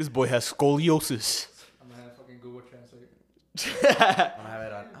 This boy has scoliosis. I'm gonna have fucking Google Translate. I'm gonna have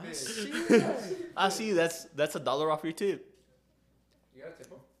it on. Bitch. I see. That's $1 off your tip. You got a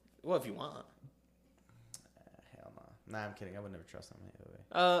tip off? Well, if you want. Hell no. Nah, I'm kidding. I would never trust them either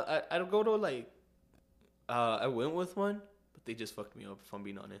way. I'd go to like, I went with one, but they just fucked me up. If I'm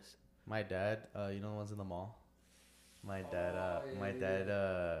being honest. My dad, you know the ones in the mall? My dad,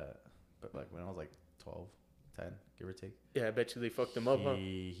 but like when I was like 12, 10, give or take. Yeah, I bet you they fucked him up, huh?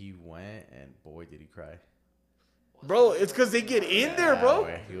 He went and boy did he cry. Bro, it's because they get in there, bro.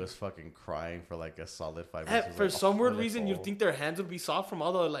 Way. He was fucking crying for like a solid 5 minutes. For like, some weird reason, you'd think their hands would be soft from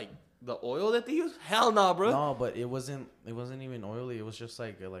all the like the oil that they use. Hell nah, bro. No, but it wasn't even oily. It was just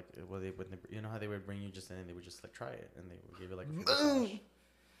like well, they would, you know how they would bring you just in and they would just like try it and they would give you like a massage.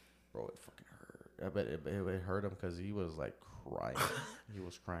 Bro, it fucking hurt. I bet it hurt him because he was like crying. He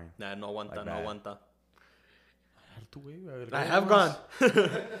was crying. Nah, no aguanta, Like no that. aguanta. I I have gone.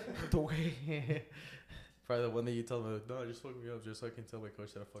 Probably the one that you told me, no, just fuck me up just so I can tell my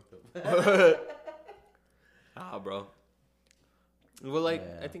coach that I fucked up. Bro. Well, like,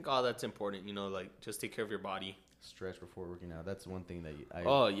 Yeah. I think all that's important, you know, like, just take care of your body. Stretch before working out. That's one thing that I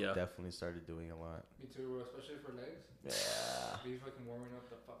definitely started doing a lot. Me too, bro. Especially for legs. Yeah. Be fucking warming up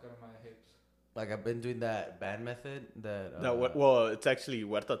the fuck out of my hips. Like, I've been doing that band method that... Well, it's actually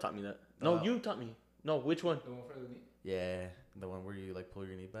Huerta taught me that. No, Uh, you taught me. No, which one? The one for the knee? Yeah, the one where you, like, pull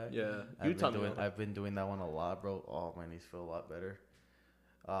your knee back. Yeah, you taught me that one. I've been doing that one a lot, bro. Oh, my knees feel a lot better.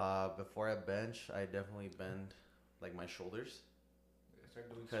 Before I bench, I definitely bend, like, my shoulders.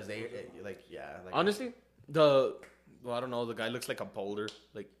 Because Honestly, I don't know, the guy looks like a boulder.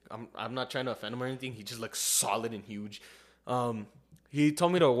 Like, I'm not trying to offend him or anything. He just looks solid and huge. He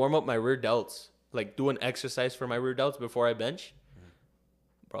told me to warm up my rear delts, like do an exercise for my rear delts before I bench.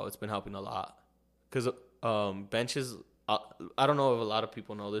 Bro, it's been helping a lot. Because bench is, I don't know if a lot of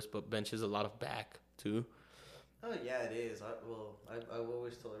people know this, but bench is a lot of back too. Oh, yeah, it is. I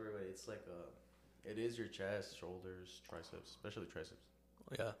always tell everybody, it's like it is your chest, shoulders, triceps, especially triceps.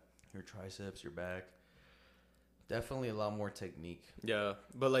 Yeah. Your triceps, your back. Definitely a lot more technique. Yeah,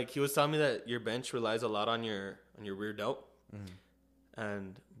 but like he was telling me that your bench relies a lot on your rear delt,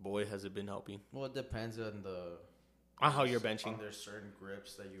 and boy, has it been helping. Well, it depends on How you're benching. There's certain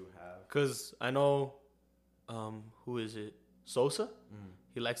grips that you have. Cause I know, who is it? Sosa.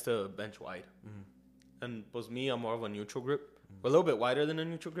 He likes to bench wide, and was me. I'm more of a neutral grip, a little bit wider than a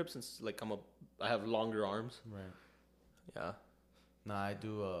neutral grip since like I have longer arms. Right. Yeah. No, I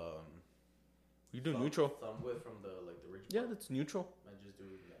do. You do neutral. Thumb width from the ridge. Yeah, that's neutral. I just do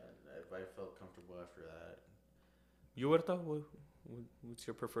that. If I felt comfortable after that. You, Huerta, what's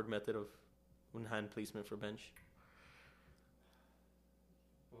your preferred method of hand placement for bench?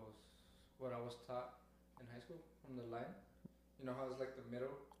 Was what I was taught in high school from the line. You know how it's like the middle?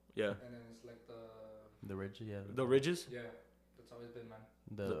 Yeah. And then it's like The ridge, yeah. The ridges? Yeah, that's always been mine.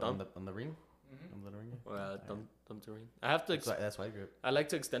 The thumb? on the ring? Mm-hmm. On the ring? Thumb to ring. I have to. That's wide grip. I like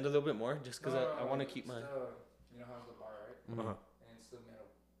to extend a little bit more just because I want to keep my. You know how it's the bar, right? Uh-huh. And it's the middle.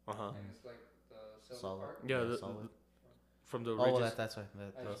 Uh-huh. And it's like the silver Solid. part. Yeah, solid. From the Oh, ridges. that's why. I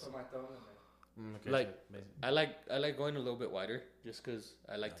just put my thumb in there. Okay, Like, so amazing. I like going a little bit wider just because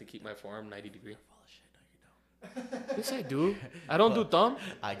I like to keep my forearm 90 degree. Yes, I do. I don't do thumb.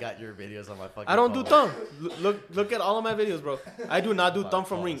 I got your videos on my fucking I don't do phone. thumb. Look at all of my videos, bro. I do not do thumb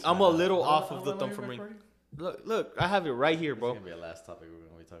from ring. I'm a little off of the thumb from ring. Look, I have it right here, bro. This is gonna be the last topic we're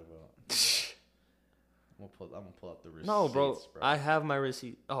gonna be talking about. I'm gonna pull up the receipts. No, bro. I have my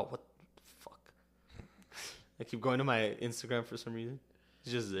receipt. Oh, what the fuck? I keep going to my Instagram for some reason.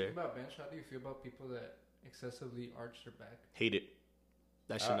 It's just there. About bench, how do you feel about people that excessively arch their back? Hate it.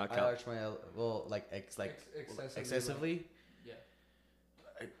 That should not I count. arch my excessively. Yeah.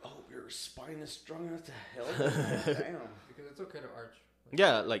 I hope your spine is strong enough to help. Damn. Because it's okay to arch.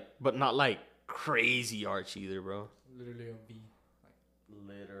 Yeah, like, but not like crazy arch either, bro. Literally a V.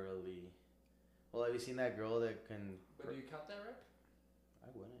 Literally. Well, have you seen that girl that can? But do you count that rep? I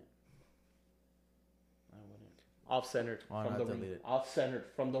wouldn't. Off centered Oh, from not the ring. deleted. Off centered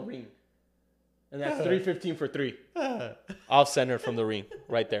from the ring. And that's 315 for 3. Off centered from the ring,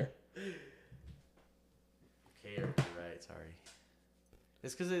 right there. Okay, you're right. Sorry.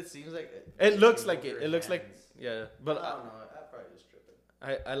 It's because it seems like It looks like your it. It looks like hands. yeah, but I don't know. I probably just tripping.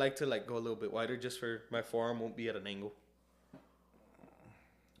 I like to like go a little bit wider just for my forearm won't be at an angle.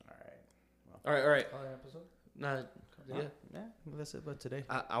 All right. Call an episode? Nah, yeah. Yeah, that's it about today.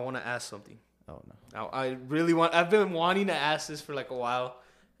 I want to ask something. Oh no. I really want. I've been wanting to ask this for like a while,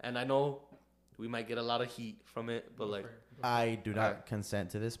 and I know we might get a lot of heat from it, but like, I do not Alright.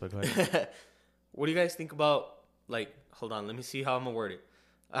 consent to this, but go ahead. what do you guys think about like? Hold on, let me see how I'm gonna word it.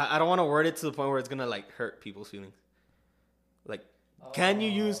 I don't want to word it to the point where it's gonna like hurt people's feelings. Like, can you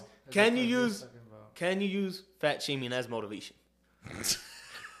use fat shaming as motivation?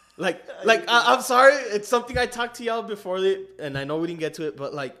 like I'm sorry, it's something I talked to y'all before it, and I know we didn't get to it,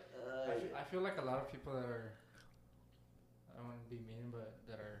 but like, I feel like a lot of people that are, I don't want to be mean, but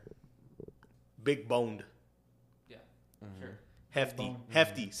that are, big boned, yeah, Mm-hmm. sure. hefty, Boned.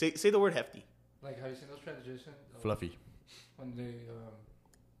 hefty. Say the word hefty. Like, have you seen those transitions? Fluffy. When they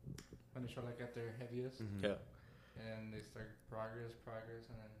show like at their heaviest, Mm-hmm. Yeah. and they start progress,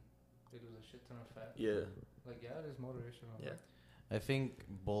 and then they lose a shit ton of fat. Yeah. Like, yeah, it is motivational. Yeah. I think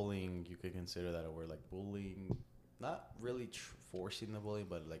bullying, you could consider that a word. Like bullying, not really forcing the bully,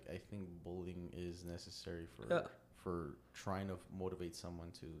 but like I think bullying is necessary for trying to motivate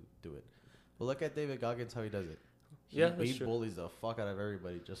someone to do it. But look at David Goggins, how he does it. He bullies the fuck out of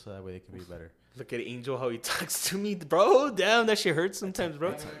everybody just so that way they can be better. Look at Angel, how he talks to me, bro. Damn, that shit hurts sometimes, bro.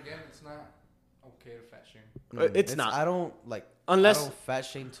 Again, it's not okay to fat shame. It's not. I don't unless I don't fat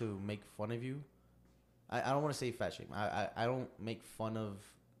shame to make fun of you. I don't want to say fat shame. I don't make fun of,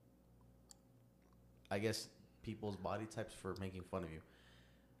 I guess, people's body types for making fun of you.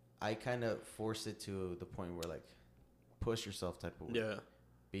 I kind of force it to the point where, like, push yourself type of way. Yeah.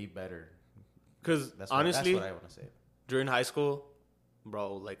 Be better. Because honestly, that's what I want to say. During high school,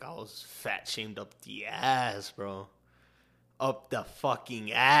 bro, like, I was fat shamed up the ass, bro. Up the fucking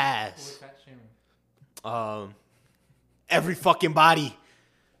Who ass. was fat shaming? Every fucking body.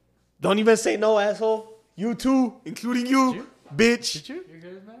 Don't even say no, asshole. You too, including you, bitch. Did you? You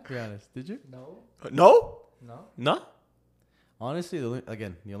guys, man? Be honest. Did you? No. No? No. No? Honestly, the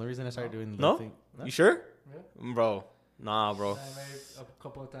only reason I started doing the No? thing. No? You sure? Yeah. Bro. Nah, bro. I made a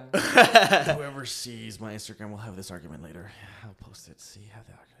couple of times. Whoever sees my Instagram will have this argument later. I'll post it. See how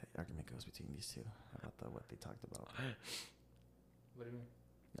the argument goes between these two about what they talked about. What do you mean?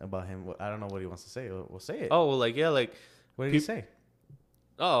 About him. I don't know what he wants to say. We'll say it. Oh, well, like, yeah, like, What did he say?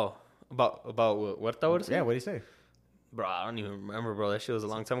 oh, about what that would say? Yeah, what did he say? Bro, I don't even remember, bro. That shit was a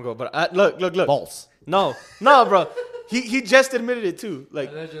long time ago. But look. False. No, bro. He just admitted it too.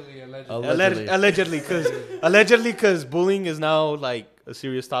 Like allegedly, because bullying is now like a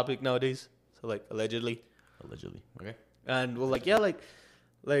serious topic nowadays. So like allegedly. Okay. And well, like yeah, like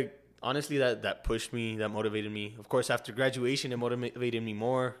honestly, that pushed me, that motivated me. Of course, after graduation, it motivated me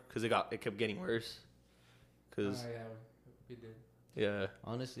more because it kept getting worse. Cause yeah, we did. yeah.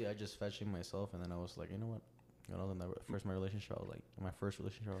 Honestly, I just fat shamed myself, and then I was like, you know what? In my relationship, I was like, you know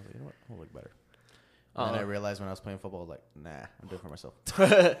what? I'll look better. And then I realized when I was playing football, I was like, nah, I'm doing it for myself.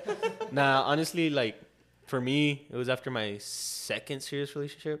 Nah, honestly, like, for me, it was after my second serious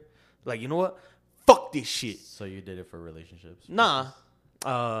relationship. Like, you know what? Fuck this shit. So you did it for relationships? Nah.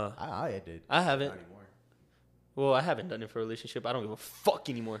 I did. I haven't. Not anymore. Well, I haven't done it for a relationship. I don't give a fuck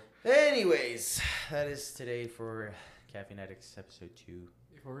anymore. Anyways, that is today for Caffeine Addicts episode 2.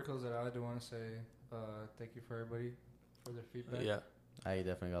 Before we close it out, I do want to say thank you for everybody for their feedback. Yeah. I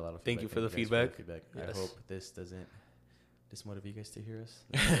definitely got a lot of feedback. Thank you for the guys feedback. I Yes. hope this doesn't dismotivate you guys to hear us.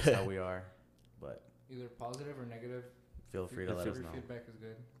 That's how we are. But Either positive or negative. feel free to let us know Feedback is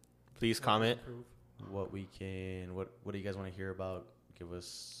good. Please comment. what we can. What do you guys want to hear about? Give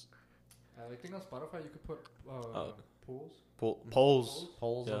us. I think on Spotify you could put polls. Polls.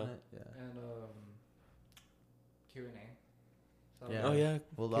 On it. Yeah. And Q&A. So Yeah. Oh yeah.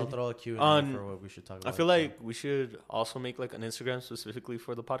 Well, I'll throw a Q&A for what we should talk about. I feel like we should also make like an Instagram specifically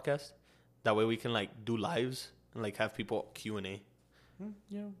for the podcast. That way we can like do lives and like have people Q&A.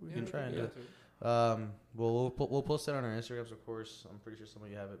 Yeah, we can we try and do do it. We'll post it on our Instagrams, of course. I'm pretty sure some of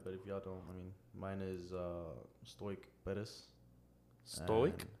you have it, but if y'all don't, I mean, mine is Stoic Bettis.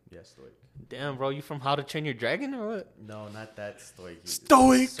 Stoic? Yeah, Stoic. Damn, bro, you from How to Train Your Dragon or what? No, not that Stoic.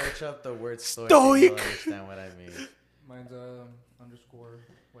 Stoic. Search up the word Stoic. Stoic. You'll understand what I mean. Mine's _Huerta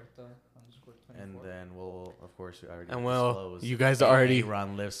 _24. And then we'll, of course, we already And well, disclose. you guys already.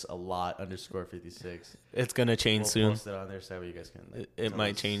 Ron lifts a lot _56. It's gonna change We'll soon. post it on there so that way you guys can. Like, It tell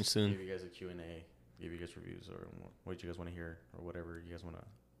might us, change soon. Give you guys a Q&A. Give you guys reviews or what you guys want to hear or whatever you guys want to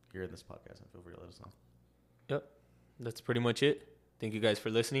hear in this podcast. And feel free to let us know. Yep, that's pretty much it. Thank you guys for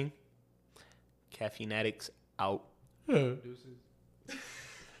listening. Caffeine Addicts out. Deuces.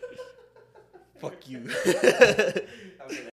 Fuck you.